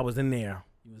was in there.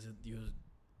 You was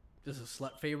just a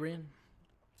slut favoring.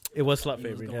 It was slut You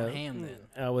was favorite. going Yeah. ham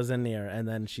then. I was in there, and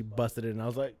then she busted it, and I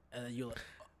was like, And then you like,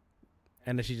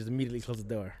 and then she just immediately closed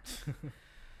the door.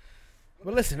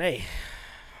 But listen, hey,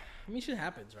 I mean, shit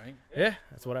happens, right? yeah,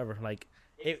 that's whatever. Like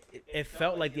it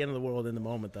felt like the end of the world in the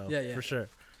moment, though. Yeah, yeah. For sure.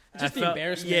 Just the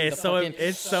embarrassment, Yeah, the it's so fucking-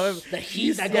 it's so The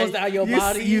heat that goes down your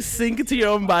body. You sink into your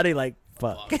own body like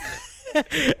fuck.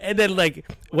 And then like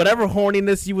whatever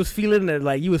horniness you was feeling, and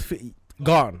like you was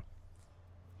gone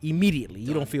immediately.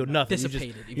 You don't feel nothing.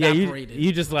 Dissipated, You just, evaporated.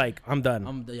 you just like I'm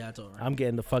done. It's all right. I'm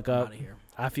getting the fuck I'm up. outta here.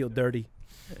 I feel dirty.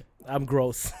 I'm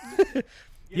gross.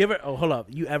 You ever? Oh, hold up.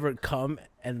 You ever come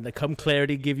and the come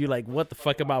clarity give you like, what the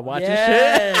fuck am I watching? Shit?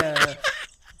 Yeah.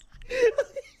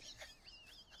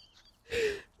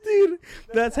 Dude,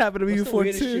 that's happened to me What's the before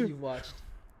weirdest shit too. you've watched?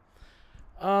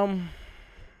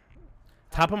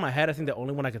 Top of my head, I think the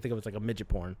only one I can think of is like a midget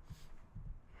porn.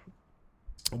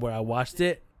 Where I watched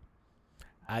it,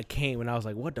 I came and I was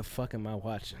like, what the fuck am I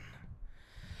watching?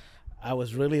 I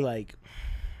was really like,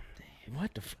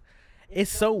 what the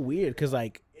it's so weird because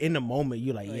like in the moment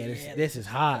you're like, yeah, this is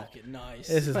hot. Fucking nice.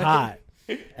 This is hot.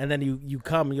 And then you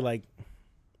come and you're like,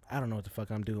 I don't know what the fuck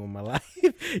I'm doing with my life.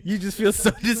 You just feel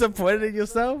so disappointed in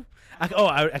yourself. I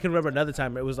can remember another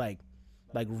time it was like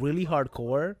really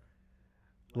hardcore,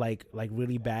 like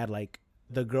really bad. Like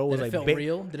the girl was Did it like feel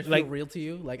real? Did it feel like- real to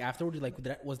you? Like afterwards, like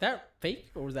was that fake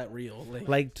or was that real?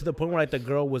 like to the point where like the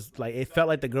girl was like, it felt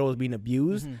like the girl was being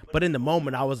abused, but in the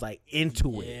moment I was like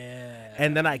into it. yeah.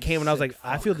 And then I came and I was like,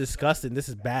 I feel disgusting. This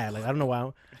is bad. Like, I don't know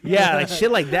why. Yeah, like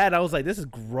shit like that. I was like, this is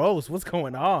gross. What's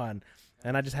going on?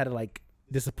 And I just had to like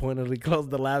disappointedly close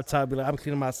the laptop. Be like, I'm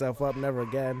cleaning myself up. Never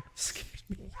again.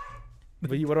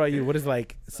 But what about you? What is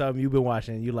like something you've been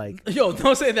watching? You like? Yo,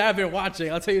 don't say that I've been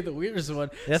watching. I'll tell you the weirdest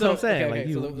one. That's what I'm saying. Okay, like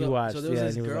you watched. So there was yeah,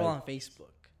 this and girl like, on Facebook.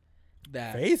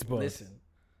 That Facebook? Listen.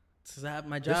 So I have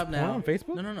my job There's now. porn on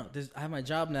Facebook? No. I have my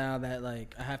job now that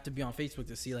like I have to be on Facebook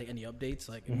to see like any updates,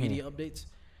 like media updates.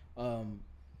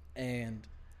 And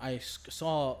I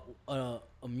saw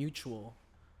a mutual.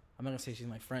 I'm not gonna say she's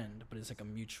my friend, but it's like a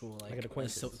mutual like an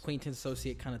acquaintance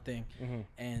associate kind of thing.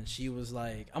 And she was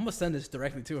like, I'm gonna send this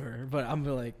directly to her, but I'm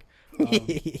like,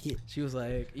 she was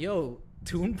like, "Yo,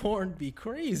 toon porn be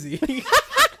crazy."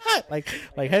 like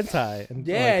hentai and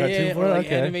Yeah, cartoon porn. like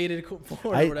Okay. animated porn. Or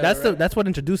whatever, that's right? that's what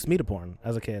introduced me to porn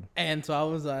as a kid. And so I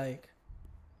was like,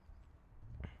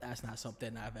 that's not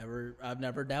something I've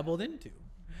never dabbled into.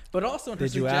 But also in her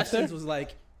Did you after? suggestions was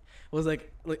like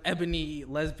ebony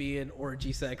lesbian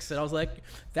orgy sex, and I was like,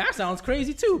 that sounds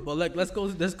crazy too. But like, let's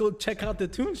go check out the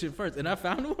toon shit first. And I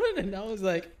found one, and I was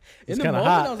like, in It's the kinda moment,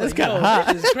 hot. I was It's like, kinda yo,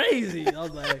 hot. this is crazy. I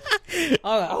was like,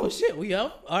 oh shit, we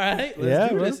up? All right, let's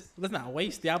do bro. this. Let's not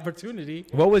waste the opportunity.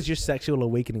 What was your sexual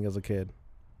awakening as a kid?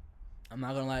 I'm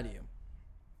not gonna lie to you.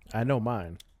 I know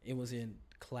mine. It was in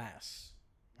class.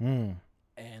 Mm.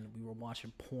 And we were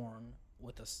watching porn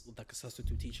with us. Like a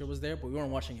substitute teacher was there, but we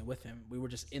weren't watching it with him. We were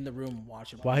just in the room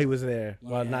watching. While he was there,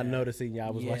 while not Yeah. noticing, I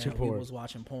was watching porn. We was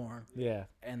watching porn, Yeah.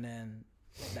 and then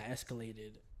that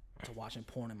escalated to watching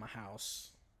porn in my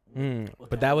house.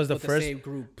 But that was the with first. same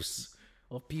groups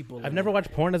of people. I've never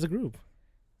watched porn as a group.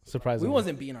 Surprisingly, We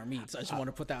wasn't being our meats. I just want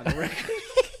to put that on the record.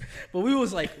 But we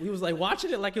was like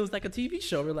watching it like it was like a TV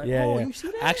show. We're like, Yeah, yeah. you see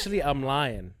that? Actually, I'm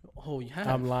lying. Oh, you have.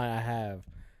 I'm lying. I have.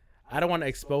 I don't want to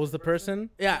expose the person.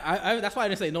 Yeah, I that's why I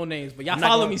didn't say no names. But y'all I'm not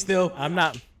follow gonna- me still. I'm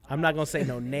not gonna say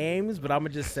no names, but I'm gonna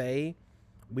just say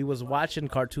we was watching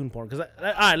cartoon porn. Cause all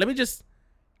right, let me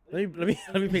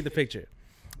paint the picture.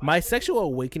 My sexual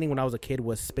awakening when I was a kid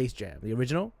was Space Jam, the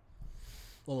original.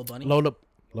 Lola Bunny.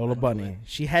 Lola Bunny.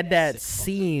 She had that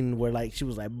scene where like she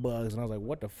was like bugs, and I was like,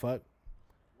 what the fuck?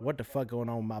 What the fuck going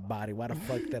on with my body? Why the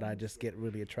fuck did I just get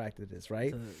really attracted to this,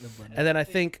 right? The bunny. And then I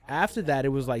think after that it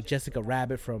was like Jessica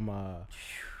Rabbit from I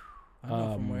don't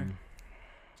know from where.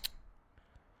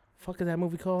 fuck is that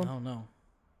movie called? I don't know.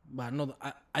 But I know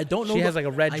I don't know. She has like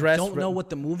a red dress. I don't know what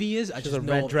the movie is. I She just has a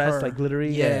know red of dress, her. like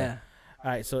glittery. Yeah. All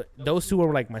right, so those two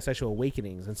were like my sexual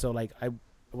awakenings, and so like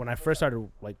when I first started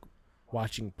like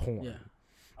watching porn, Yeah.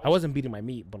 I wasn't beating my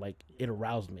meat, but like it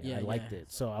aroused me. Yeah, I liked yeah.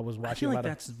 it, so I was I watching feel a like lot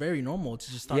of. that's very normal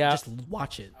to just just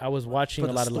watch it. I was watching for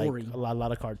a the lot of story. like a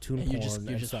lot of cartoon And porn. you're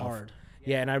and just stuff. hard.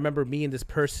 Yeah, and I remember me and this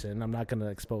person. I'm not gonna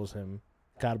expose him.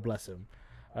 God bless him.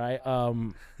 All right.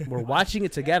 We're watching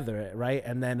it together, right?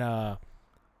 And then our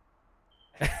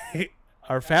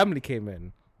family came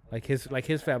in, like his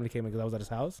family came in because I was at his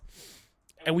house,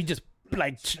 and we just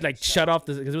like shut off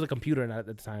the because there was a computer in it at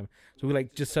the time, so we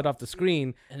like just shut off the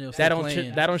screen. And it was That still don't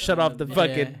playing. that don't shut off the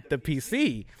fucking Yeah. the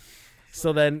PC.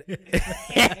 So then,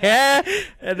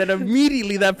 and then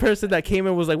immediately that person that came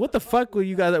in was like, "What the fuck were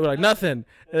you guys?" We're like, "Nothing."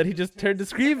 And then he just turned the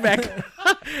screen back,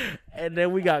 and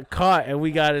then we got caught, and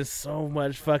we got in so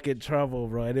much fucking trouble,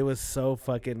 bro. And it was so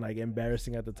fucking like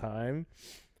embarrassing at the time,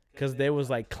 because they was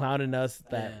like clowning us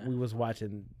that Yeah. we was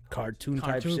watching cartoon type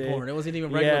Cartoon shit. porn. It wasn't even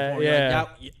regular Yeah, porn. yeah.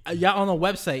 Like, y'all on the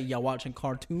website, y'all watching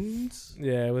cartoons.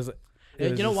 Yeah, it was. You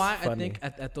know just why? funny. I think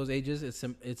at those ages,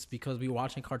 it's because we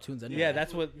watching cartoons anyway. Yeah,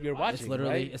 that's what you're watching. It's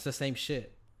literally right? it's the same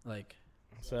shit. Like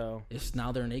So it's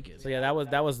now they're naked. So yeah,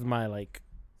 that was my like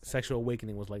sexual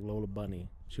awakening was like Lola Bunny.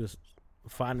 She was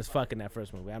fine as fuck in that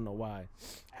first movie. I don't know why.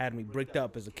 Had me bricked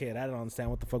up as a kid. I didn't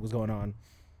understand what the fuck was going on.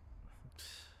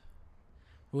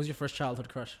 Who was your first childhood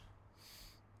crush?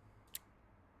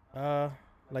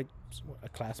 Like a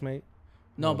classmate.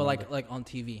 No, but remember. like on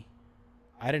TV.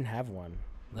 I didn't have one.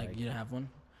 Like you didn't have one.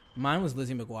 Mine was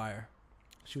Lizzie McGuire,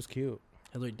 She was cute.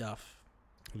 Hilary Duff.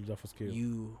 Hilary Duff was cute.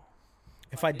 You,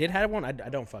 If I did have one, I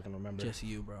don't fucking remember. just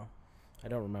you, bro. I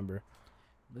don't remember.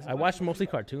 Lizzie I watched mostly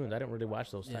cartoons. I didn't really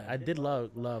watch those. Yeah. I did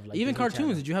love like Even Disney cartoons.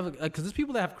 Channel. Did you have? Because there's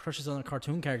people that have crushes on a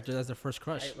cartoon character as their first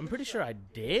crush. I'm pretty sure I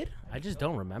did. I just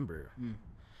don't remember.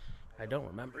 I don't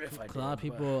remember if I did. A lot of but-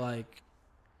 people like.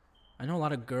 I know a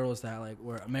lot of girls that like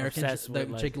were American, Obsessed like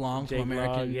with, like, Jake Long Jake from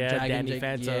American Long, yeah, Dragon. Danny Jake,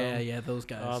 Phantom. yeah, those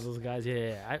guys. All those guys,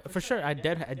 yeah. For sure, I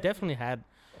definitely had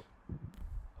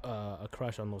a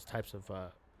crush on those types of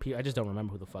people. I just don't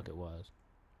remember who the fuck it was.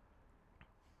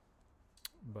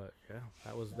 But yeah,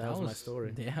 that was my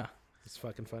story. Yeah. It's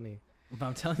fucking funny. But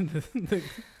I'm telling you, the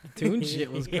tune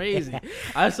shit was crazy.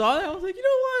 I saw that. I was like, you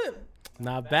know what?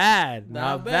 Not bad.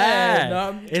 Not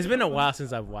bad. It's been a while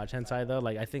since I've watched hentai though.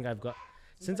 Like I think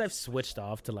since I've switched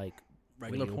off to like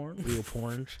Regular porn. real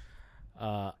porn.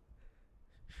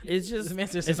 It's just This man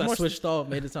said since I switched off,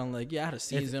 made it sound like I had a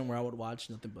season where I would watch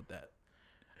nothing but that.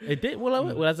 It did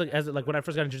well. As when I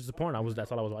first got introduced to porn,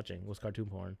 that's all I was watching was cartoon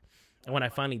porn. And when I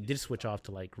finally did switch off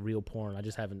to like real porn, I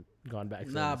just haven't gone back.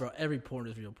 Nah, since. bro, every porn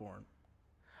is real porn.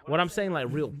 What I'm saying, like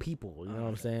real people, you know what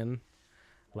I'm saying?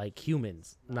 Like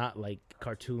humans, not like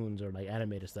cartoons or like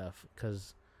animated stuff.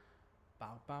 Because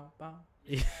Bow, bow, bow.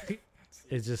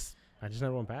 it's just I just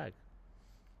never went back.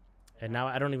 And now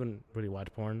I don't even really watch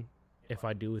porn. If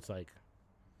I do, it's like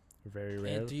very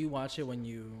rare. And do you watch it when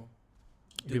you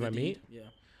Do my meat?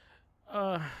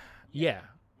 Yeah. Yeah,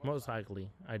 most likely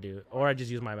I do, or I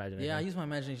just use my imagination. Yeah, I use my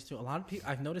imagination too. A lot of people,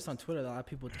 I've noticed on Twitter that a lot of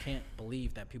people can't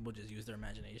believe that people just use their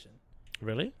imagination.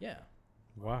 Really? Yeah.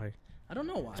 Why? I don't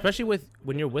know why. Especially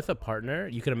when you're with a partner,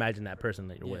 you can imagine that person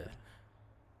that you're with.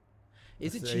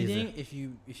 Is it It's cheating if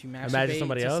you masturbate Imagine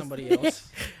somebody to else? somebody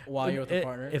else while you're with a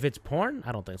partner? If it's porn,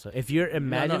 I don't think so. If you're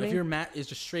imagining, No, if you're it's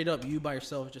just straight up you by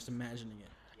yourself just imagining it.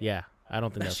 yeah, I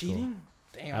don't think that's cheating.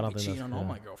 cool. Damn, I I don't don't think cheating that's on all cool.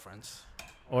 my girlfriends.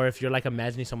 Or if you're like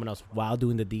imagining someone else while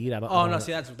doing the deed, I don't. Oh no,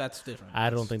 see that's different. I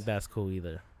don't think that's cool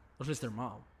either. What if it's their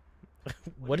mom?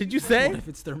 What did you say? What if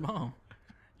it's their mom?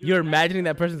 You're imagining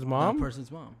that person's mom? That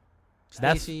person's mom.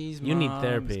 That's Stacey's you need mom's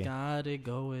therapy. Got it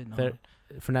going on.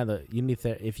 Fernando, you need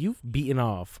therapy. If you've beaten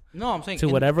off No, I'm saying to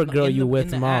whatever girl you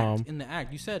with, mom. In the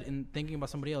act, you said in thinking about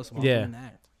somebody else. While Yeah. in the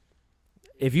act.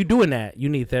 If you're doing that, you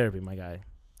need therapy, my guy.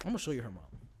 I'm gonna show you her mom.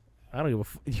 I don't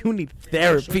give a. You need I'm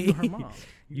gonna show therapy. you her mom.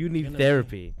 You need Gonna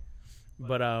therapy.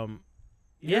 But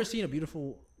You ever seen a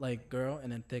beautiful like girl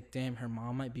and then think, damn, her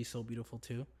mom might be so beautiful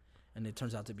too, and it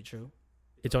turns out to be true.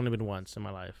 it's only been once in my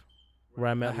life where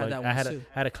I met I had that I once had too.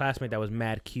 I had a classmate that was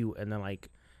mad cute, and then like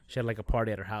she had like a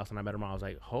party at her house, and I met her mom. I was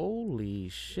like, holy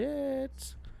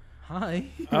shit! Hi.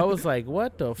 I was like,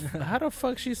 what the? How the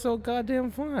fuck she's so goddamn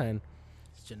fine?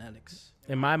 It's genetics.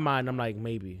 In my mind, I'm like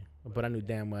maybe, but I knew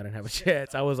damn well I didn't have a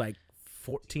chance. I was like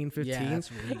 14, 15. Yeah,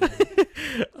 that's really good.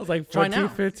 I was like Try 14, now.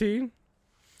 15.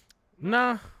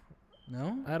 Nah,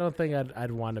 No. I don't think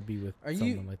I'd want to be with Are someone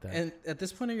you? like that. And at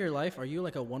this point in your life, are you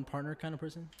like a one partner kind of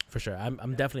person? For sure,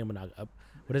 I'm definitely a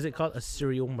what is it called? A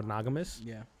serial monogamous.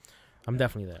 Yeah. I'm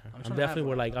definitely there. I'm I'm trying to definitely have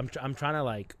where one. like I'm trying to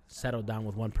like settle down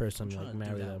with one person, I'm trying like to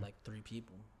marry do that them. like 3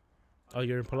 people. Oh,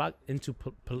 you're into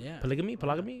Yeah. polygamy?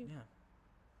 Polygamy? Yeah.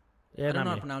 Yeah, I don't know not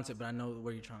how to me. pronounce it, but I know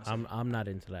what you're trying to say. I'm not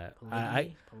into that.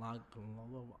 Polygamy?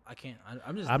 I can't.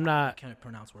 I'm just. I'm not- I can't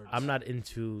pronounce words. I'm not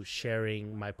into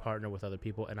sharing my partner with other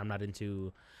people, and I'm not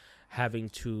into having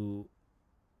to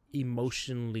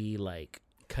emotionally like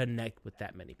connect with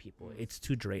that many people. It's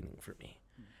too draining for me.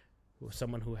 With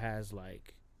someone who has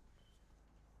like,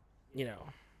 you know,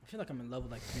 I feel like I'm in love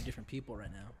with like 3 different people right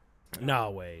now.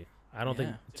 no way. I don't think.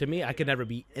 Yeah. To me, I could never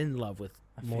be in love with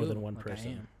I more feel than one like I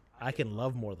person. am. I can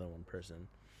love more than one person.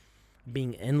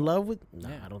 Being in love with, no,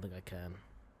 Yeah. I don't think I can.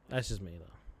 That's just me though.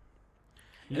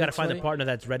 You And got to it's find a funny- partner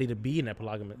that's ready to be in a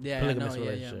polygamous Yeah,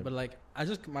 relationship. But like, I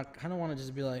just kind of want to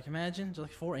just be like, imagine just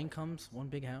like 4 incomes, 1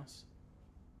 big house.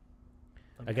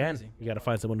 That'd be Again, crazy. you got to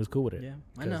find someone who's cool with it. Yeah,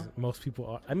 I 'Cause know. most people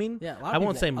are. I mean, Yeah, I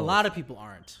won't say a most. lot of people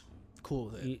aren't cool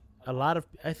with it. a lot of.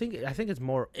 I think it's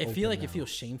more. I open feel like now. it feels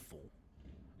shameful.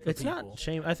 for It's people. not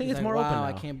shame. I think It's it's like, more wow, open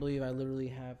I now. can't believe I literally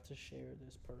have to share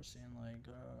this person. Like,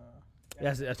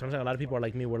 That's what I'm saying. A lot of people are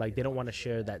like me, where like they don't want to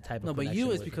share that type no, of. but connection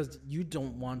you is with- because you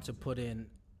don't want to put in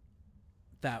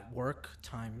that work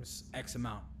times X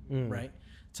amount, right?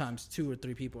 Times 2 or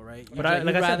 3 people, right? But I-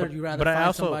 like I said, you rather but I find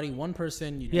also- somebody, one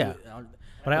person. You Yeah. do it.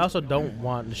 But I also don't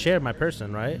want to share my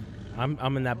person, right?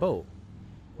 I'm in that boat.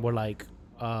 Where like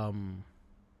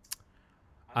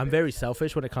I'm very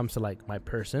selfish when it comes to like my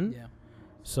person. Yeah.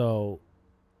 So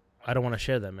I don't want to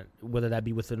share them, whether that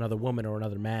be with another woman or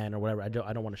another man or whatever. I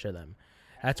don't want to share them.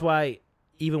 That's why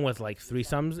even with like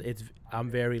threesomes, I'm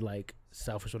very like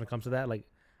selfish when it comes to that. Like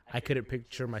I couldn't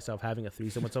picture myself having a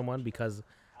threesome with someone because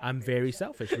I'm very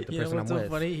selfish with the person I'm what's so with.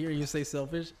 funny? Hearing you say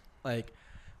selfish, like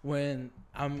when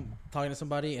I'm talking to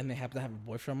somebody and they happen to have a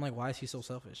boyfriend, I'm like, why is he so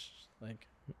selfish? Like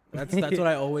that's what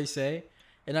I always say,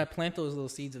 and I plant those little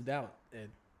seeds of doubt. And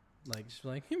like just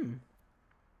like,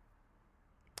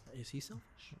 is he selfish?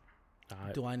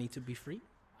 Do I need to be free?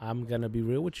 I'm gonna be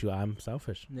real with you. I'm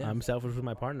selfish. Yeah. I'm selfish with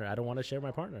my partner. I don't want to share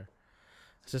my partner.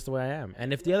 It's just the way I am.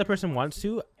 And if the other person wants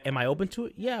to, am I open to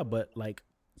it? Yeah, but like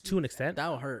to an extent.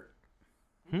 That'll hurt.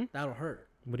 That'll hurt.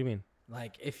 What do you mean?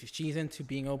 Like if she's into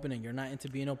being open and you're not into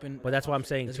being open, But that's why I'm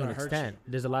saying It's to an gonna hurt extent.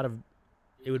 There's a lot of.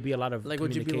 It would be a lot of like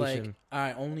would you be like, communication. all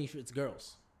right, only if it's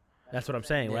girls? That's what I'm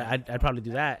saying, Yeah. right? I'd probably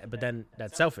do that, but then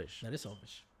that's selfish. That is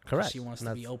selfish. Correct. She wants And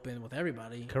to be that's- open with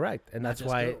everybody. Correct, and Not that's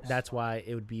just why girls.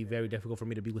 it would be very difficult for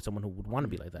me to be with someone who would want to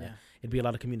be like that. Yeah. It'd be a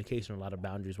lot of communication, a lot of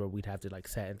boundaries where we'd have to like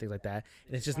set and things like that,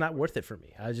 and it's just not worth it for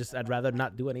me. I'd rather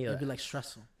not do any of It'd be that. like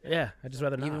stressful. Yeah, I'd just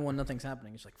rather not. Even when nothing's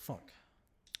happening, it's like fuck.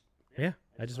 Yeah,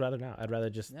 I'd just rather not. I'd rather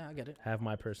just Yeah, I get it. have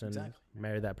my person, Exactly.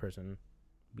 marry that person,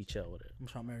 be chill with it. I'm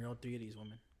trying to marry all 3 of these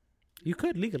women. You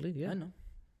could legally, I yeah. know.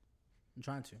 I'm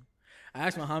trying to. I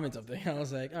asked Muhammad something. I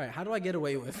was like, all right, how do I get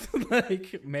away with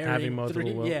like marrying Having multiple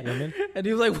 3? Yeah. women, And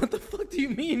he was like, what the fuck do you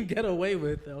mean get away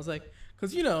with? I was like,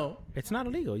 because you know. it's not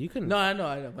illegal. You can. No, I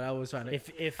know, but I was trying to.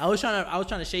 If I was trying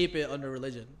to shape it under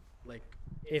religion, like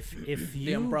if the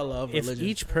you umbrella of if religion.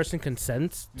 each person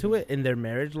consents to it in their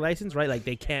marriage license, right? Like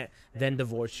they can't then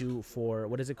divorce you for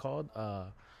what is it called?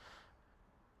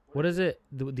 What is it?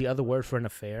 The other word for an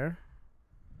affair?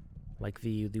 Like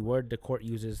the word the court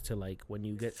uses to like when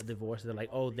you get a divorce, they're like,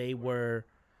 oh, they were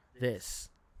this.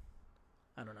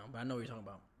 I don't know, but I know what you're talking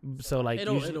about. So like,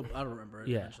 usually, I'll remember it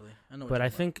Yeah. eventually. I know. What but you're I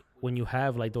talking think when you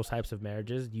have like those types of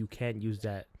marriages, you can't use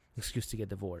that excuse to get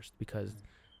divorced because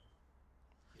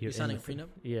You in signing a the- prenup?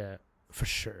 Yeah, for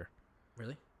sure.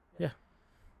 Really?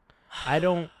 I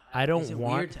don't Is it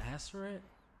want. weird to ask for it?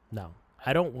 No,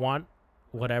 I don't want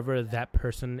whatever that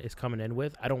person is coming in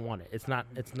with. I don't want it. It's not.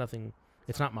 It's nothing.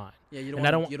 It's not mine. Yeah, you And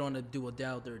I don't. don't- You don't want to do a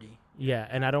Dow dirty. Yeah,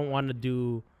 and I don't want to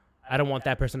do. I don't want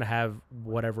that person to have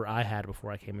whatever I had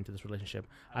before I came into this relationship.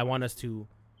 I want us to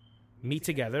meet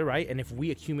together, right? And if we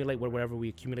accumulate whatever we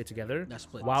accumulate together, That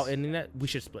splits. while ending that, we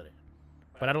should split it.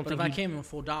 But I don't But if think. I came in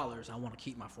 $4, I want to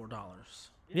keep my $4.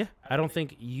 Yeah, I don't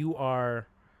think you are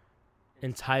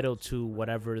entitled to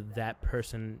whatever that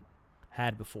person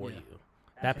had before Yeah. you.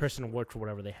 That person worked for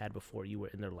whatever they had before you were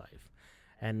in their life,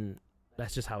 and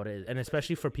that's just how it is. And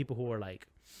especially for people who are like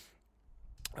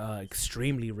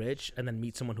extremely rich and then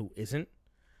meet someone who isn't,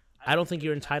 I don't think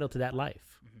you're entitled to that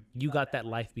life. You got that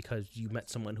life because you met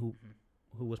someone who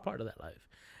was part of that life.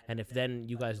 And if then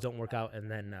you guys don't work out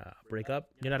and then break up,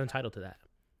 you're not entitled to that.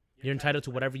 You're entitled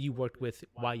to whatever you worked with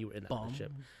while you were in that Bum.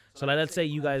 relationship. So like, let's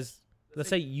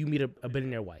say you meet a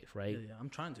billionaire wife, right? Yeah, I'm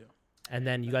trying to. And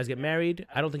then you guys get married.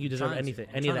 I don't think you deserve Trying to. anything,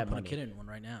 I'm any of trying that to put money. a kid in one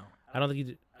right now. I don't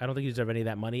think you deserve any of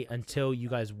that money until you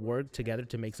guys work together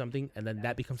to make something, and then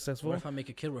that becomes successful. What if I make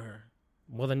a kid with her?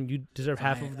 Well, then you deserve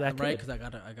half of that. right? kid. Because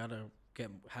I gotta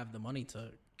have the money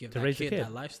to give To that raise the kid kid.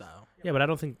 that lifestyle. Yeah, but I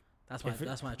don't think That's why. if it-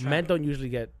 That's why I trap. men don't usually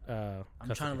get. I'm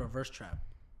custody. trying to reverse trap.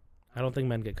 I don't think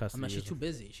men get I custody. mean, she's too usually.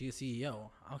 busy. She's a CEO.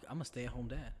 I'm a stay-at-home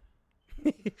dad.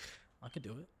 I could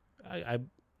do it. I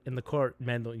in the court,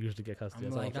 men don't usually get custody.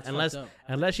 I'm That's all like, I'm that's saying. unless fucked up.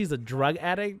 unless she's a drug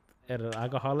addict and an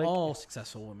alcoholic. All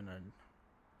successful women are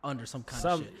under some kind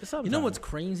some of shit. You know sometimes. what's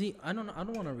crazy? I don't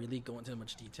want to really go into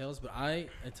much details, but I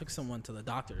took someone to the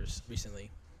doctors recently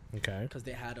Okay. because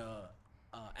they had a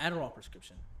Adderall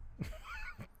prescription,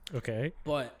 Okay.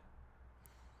 but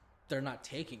they're not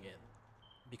taking it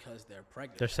because they're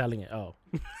pregnant. They're selling it. Oh.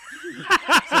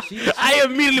 So she I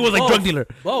immediately was like Both. drug dealer.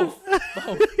 both.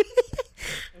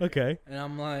 Okay. And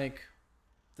I'm like,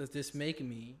 does this make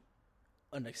me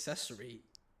an accessory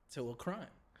to a crime?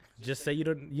 Just say you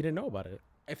didn't know about it.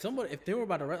 If they were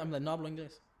about to arrest, I'm like, no hablo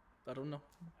inglés. I don't know.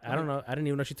 I don't know. I didn't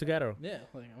even know she took Adderall. Yeah,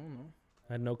 like I don't know.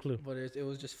 I had no clue. But it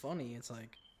was just funny. It's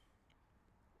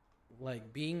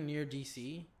like being near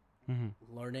DC,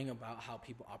 Mm-hmm. learning about how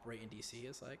people operate in DC.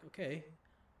 It's like, okay,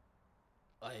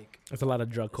 like There's a lot of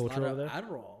drug it's a lot culture of over there.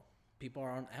 Adderall. People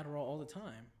are on Adderall all the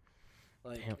time.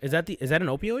 Like, Damn. Is that an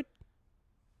opioid?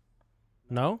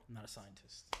 No, I'm not a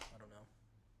scientist. I don't know.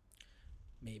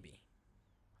 Maybe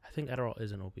I think Adderall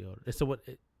is an opioid. It's the what?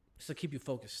 just to keep you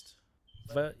focused.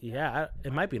 But yeah,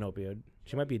 it might be an opioid.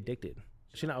 She might be addicted.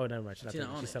 She's not. Oh, never mind. She's not. She's not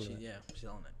taking it. on She's it. selling it. Yeah, she's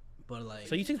on it. But like,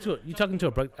 So you talking to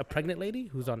a pregnant lady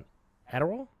who's on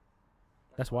Adderall?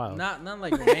 That's wild. not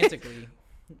like romantically,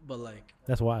 but like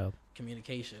That's wild.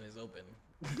 communication is open.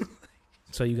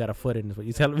 So you got a foot in is what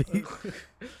you telling me? I'm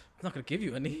not gonna give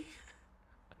you any.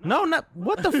 No, not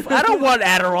what the. I don't want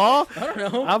Adderall. I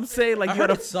don't know. I'm saying like I you got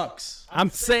heard a. it sucks. I'm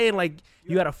saying like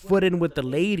you got a foot in with the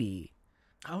lady.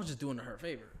 I was just doing her a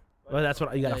favor. Well, that's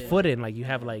what you got a Yeah. foot in. Like you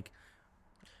have like.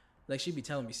 Like she'd be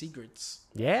telling me secrets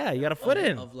Yeah, you got a foot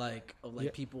in. of like Yeah.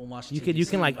 people watching. You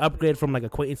can like upgrade from like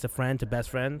acquaintance to friend to best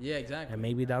friend, Yeah, exactly. and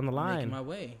maybe down the Making line. my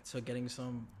way to getting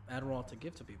some Adderall to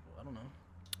give to people. I don't know.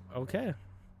 Okay,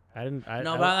 I didn't. I,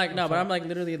 No, I, but I like no, but I'm like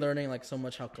literally learning like so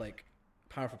much how like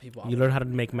powerful people. You learn how to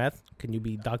make meth. Can you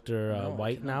be Dr. No, I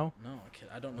White cannot. now? No,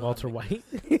 I don't know. Walter how to make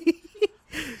White.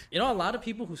 You know, a lot of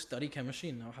people who study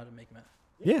chemistry know how to make meth.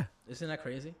 Yeah, Isn't that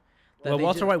crazy? Well,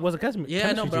 Walter White was a chemistry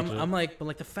Yeah, no, but teacher. I'm like, but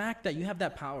like the fact that you have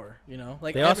that power, you know,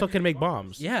 like They also can make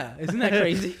bombs. Yeah, isn't that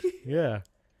crazy? Yeah.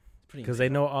 Pretty Because they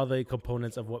know all the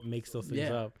components of what makes those things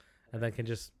Yeah. up, and then can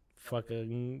just fuck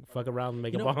around and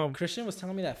make You a know, bomb. Christian was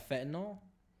telling me that fentanyl.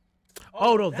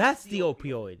 Oh no, that's the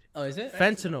opioid. Oh, is it?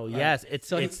 Fentanyl. Yes, it's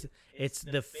So it's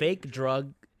the fake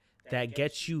drug that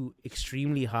gets you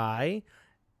extremely high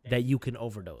that you can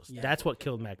overdose. Yeah. That's what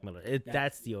killed Mac Miller.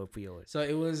 That's the opioid. So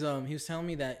it was. He was telling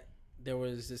me that there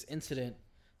was this incident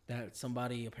that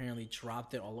somebody apparently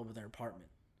dropped it all over their apartment,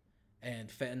 and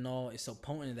fentanyl is so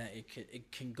potent that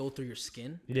it can go through your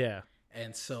skin, Yeah,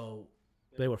 and so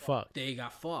they were fucked. they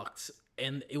got fucked.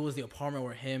 And it was the apartment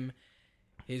where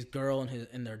his girl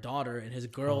and their daughter, and his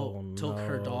girl took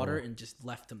her daughter and just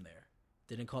left them there.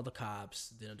 Didn't call the cops.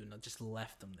 Didn't do nothing. Just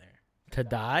left them there To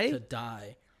die? to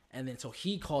die. And then so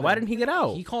he called. Why didn't he get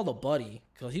out? He called a buddy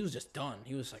because he was just done.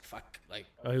 He was like, "Fuck!" Like,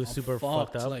 Oh, he was I'm super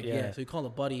fucked up? Like, Yeah. So he called a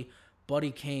buddy.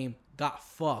 Buddy came, got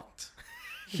fucked.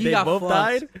 He They got both fucked.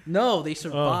 died? No, they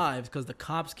survived because the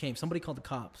cops came. Somebody called the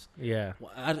cops. Yeah.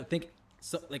 Well, I don't think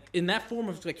so. Like in that form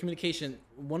of like communication,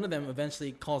 one of them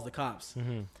eventually calls the cops,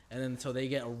 and then so they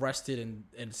get arrested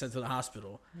and sent to the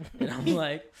hospital. And I'm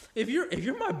like, if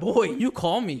you're my boy, you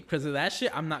call me because of that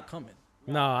shit. I'm not coming.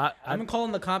 No, I'm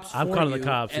calling the cops. I'm for calling the you,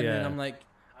 cops, and then yeah. I'm like,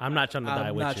 I'm not trying to die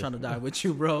I'm with not you. trying to die with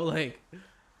you, bro. Like,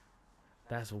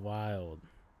 That's wild.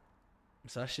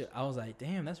 so that shit. I was like,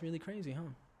 damn, that's really crazy, huh?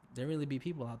 There really be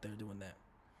people out there doing that.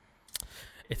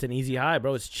 It's an easy high,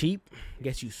 bro. It's cheap.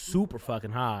 Gets you super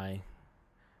fucking high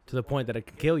to the point that it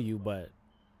can kill you, but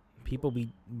people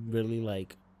be really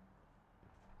like,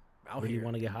 Out really here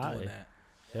wanna get high. doing that.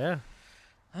 yeah,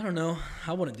 I don't know.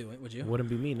 I wouldn't do it. Would you? wouldn't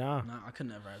be me, nah. No, I could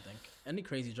never. I think any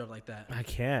crazy drug like that. I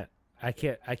can't.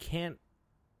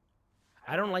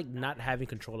 I don't like not having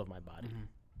control of my body. Mhm.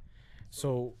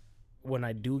 So when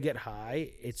I do get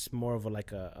high, it's more of a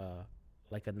like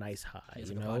a nice high, It's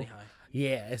you like a know? body high.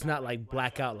 Yeah, it's not like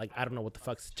blackout, like I don't know what the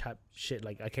fuck's type shit,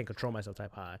 like I can't control myself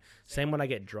type high. Same when I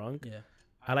get drunk. Yeah.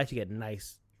 I like to get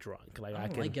nice drunk. Like I I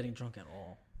don't can like getting drunk at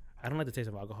all. I don't like the taste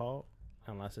of alcohol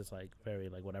unless it's like very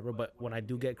like whatever. But when I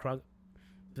do get crunk,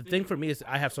 the thing for me is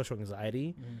I have social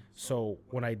anxiety. So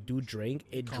when I do drink,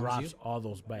 it Calms drops you? all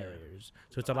those barriers.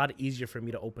 So it's a lot easier for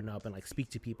me to open up and like speak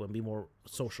to people and be more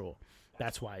social.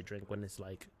 That's why I drink when it's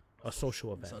like a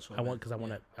social event. Social I want event, because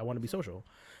yeah. I want to be social.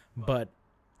 But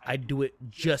I do it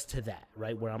just to that,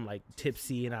 right? Where I'm like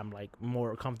tipsy and I'm like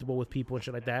more comfortable with people and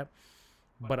shit like that.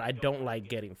 But I don't like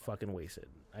getting fucking wasted.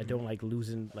 I don't like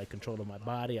losing like control of my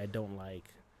body. I don't like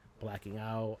blacking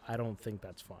out. I don't think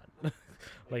that's fun.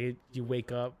 Like you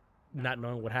wake up not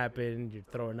knowing what happened, you're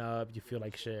throwing up, you feel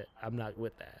like shit. I'm not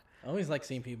with that. I always like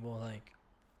seeing people like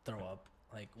throw up,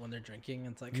 like when they're drinking.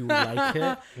 It's like You like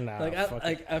it? Nah. like fuck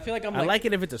it. I feel like I'm I like, like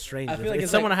it if it's a stranger. I feel If like it's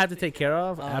it's someone like- I have to take care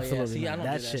of, oh, absolutely Yeah, see, not. I don't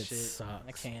That do that shit shit. sucks.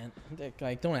 I can't.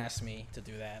 Like, don't ask me to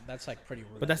do that. That's like pretty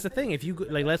rude. But that's the thing. If you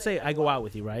like, let's say I go out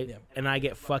with you, right? Yeah. And I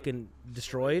get fucking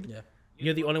destroyed. yeah.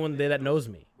 You're the only one there that knows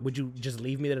me. Would you just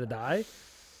leave me there to die?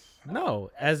 No.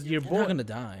 As your You're boy, not gonna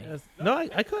die. no,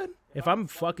 I could. If I'm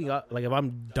fucking up, like if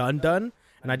I'm done,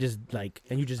 and I just like,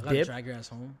 and you just I gotta dip. drag your ass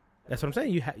home. That's what I'm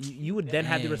saying. You would then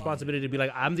have the Dang. responsibility to be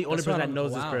like, I'm the only That's why person I that don't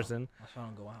knows go this out. person. That's why I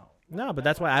don't go out. No, but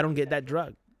that's why I don't get that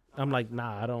drug. I'm like,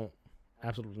 nah, I don't.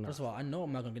 Absolutely not. First of all, I know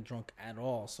I'm not gonna get drunk at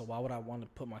all. So why would I want to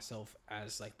put myself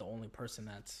as like the only person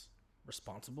that's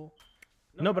responsible?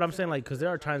 No, but I'm saying like, because there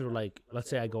are times where like, let's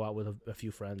say I go out with a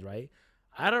few friends, right?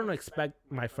 I don't expect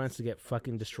my friends to get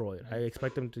fucking destroyed. I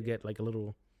expect them to get like a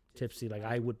little tipsy, like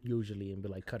I would usually, and be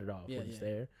like, cut it off Yeah, when it's yeah.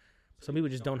 there. Some people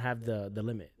just don't have the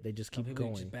limit. They just Some keep people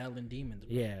going. just battling demons.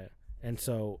 bro. Yeah, and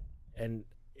so, and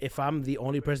if I'm the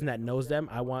only person that knows them,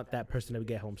 I want that person to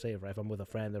get home safe, right? If I'm with a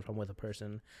friend or if I'm with a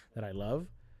person that I love,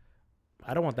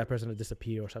 I don't want that person to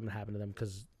disappear or something to happen to them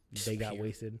because they got Disappear.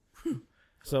 wasted.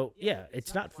 So yeah,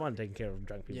 it's not fun taking care of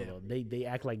drunk people. Yeah. Though. They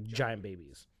act like giant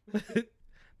babies.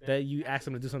 That you ask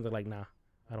them to do something like, nah,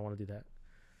 I don't want to do that.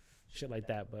 Shit like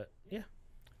that. But yeah,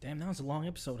 Damn, that was a long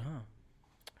episode, huh?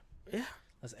 yeah.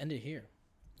 Let's end it here.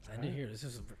 Let's end it here. This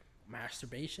is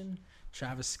masturbation,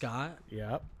 Travis Scott,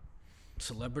 Yep.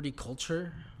 celebrity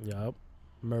culture, Yep.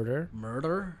 Murder.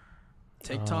 murder,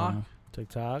 TikTok,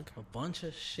 TikTok. a bunch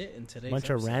of shit in today's Bunch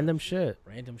of episode. random shit.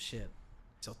 Random shit.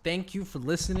 So thank you for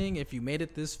listening. If you made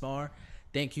it this far,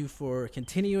 thank you for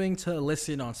continuing to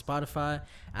listen on Spotify.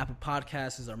 Apple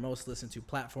Podcasts is our most listened to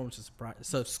platform. So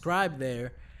subscribe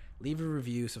there. Leave a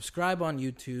review. Subscribe on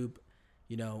YouTube.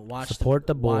 You know, Support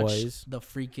the watch boys. the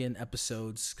freaking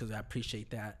episodes because I appreciate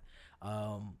that.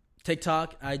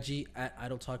 TikTok, IG at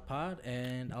Idle Talk Pod,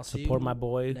 and I'll see you Support my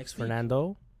boy next week.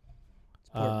 Fernando.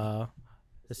 Support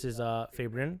This is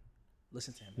Fabian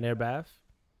Listen to him. Nairbath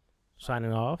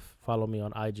signing off. Follow me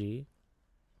on IG.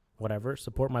 Whatever.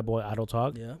 Support my boy Idle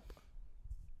Talk. Yeah.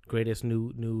 Greatest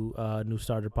new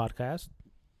starter podcast.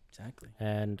 Exactly.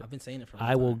 And I've been saying it for a long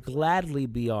I will time. gladly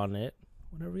be on it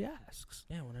whenever he asks.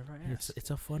 Yeah, whenever I ask. It's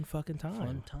a fun fucking time.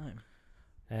 Fun time.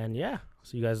 And yeah,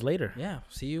 see you guys later. Yeah.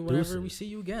 See you whenever Deuces. we see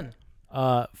you again.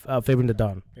 Fabian the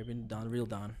Don. Maybe Don, real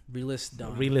Don. Realist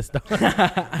Don. Realist Don. All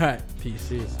right. Peace.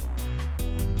 Peace.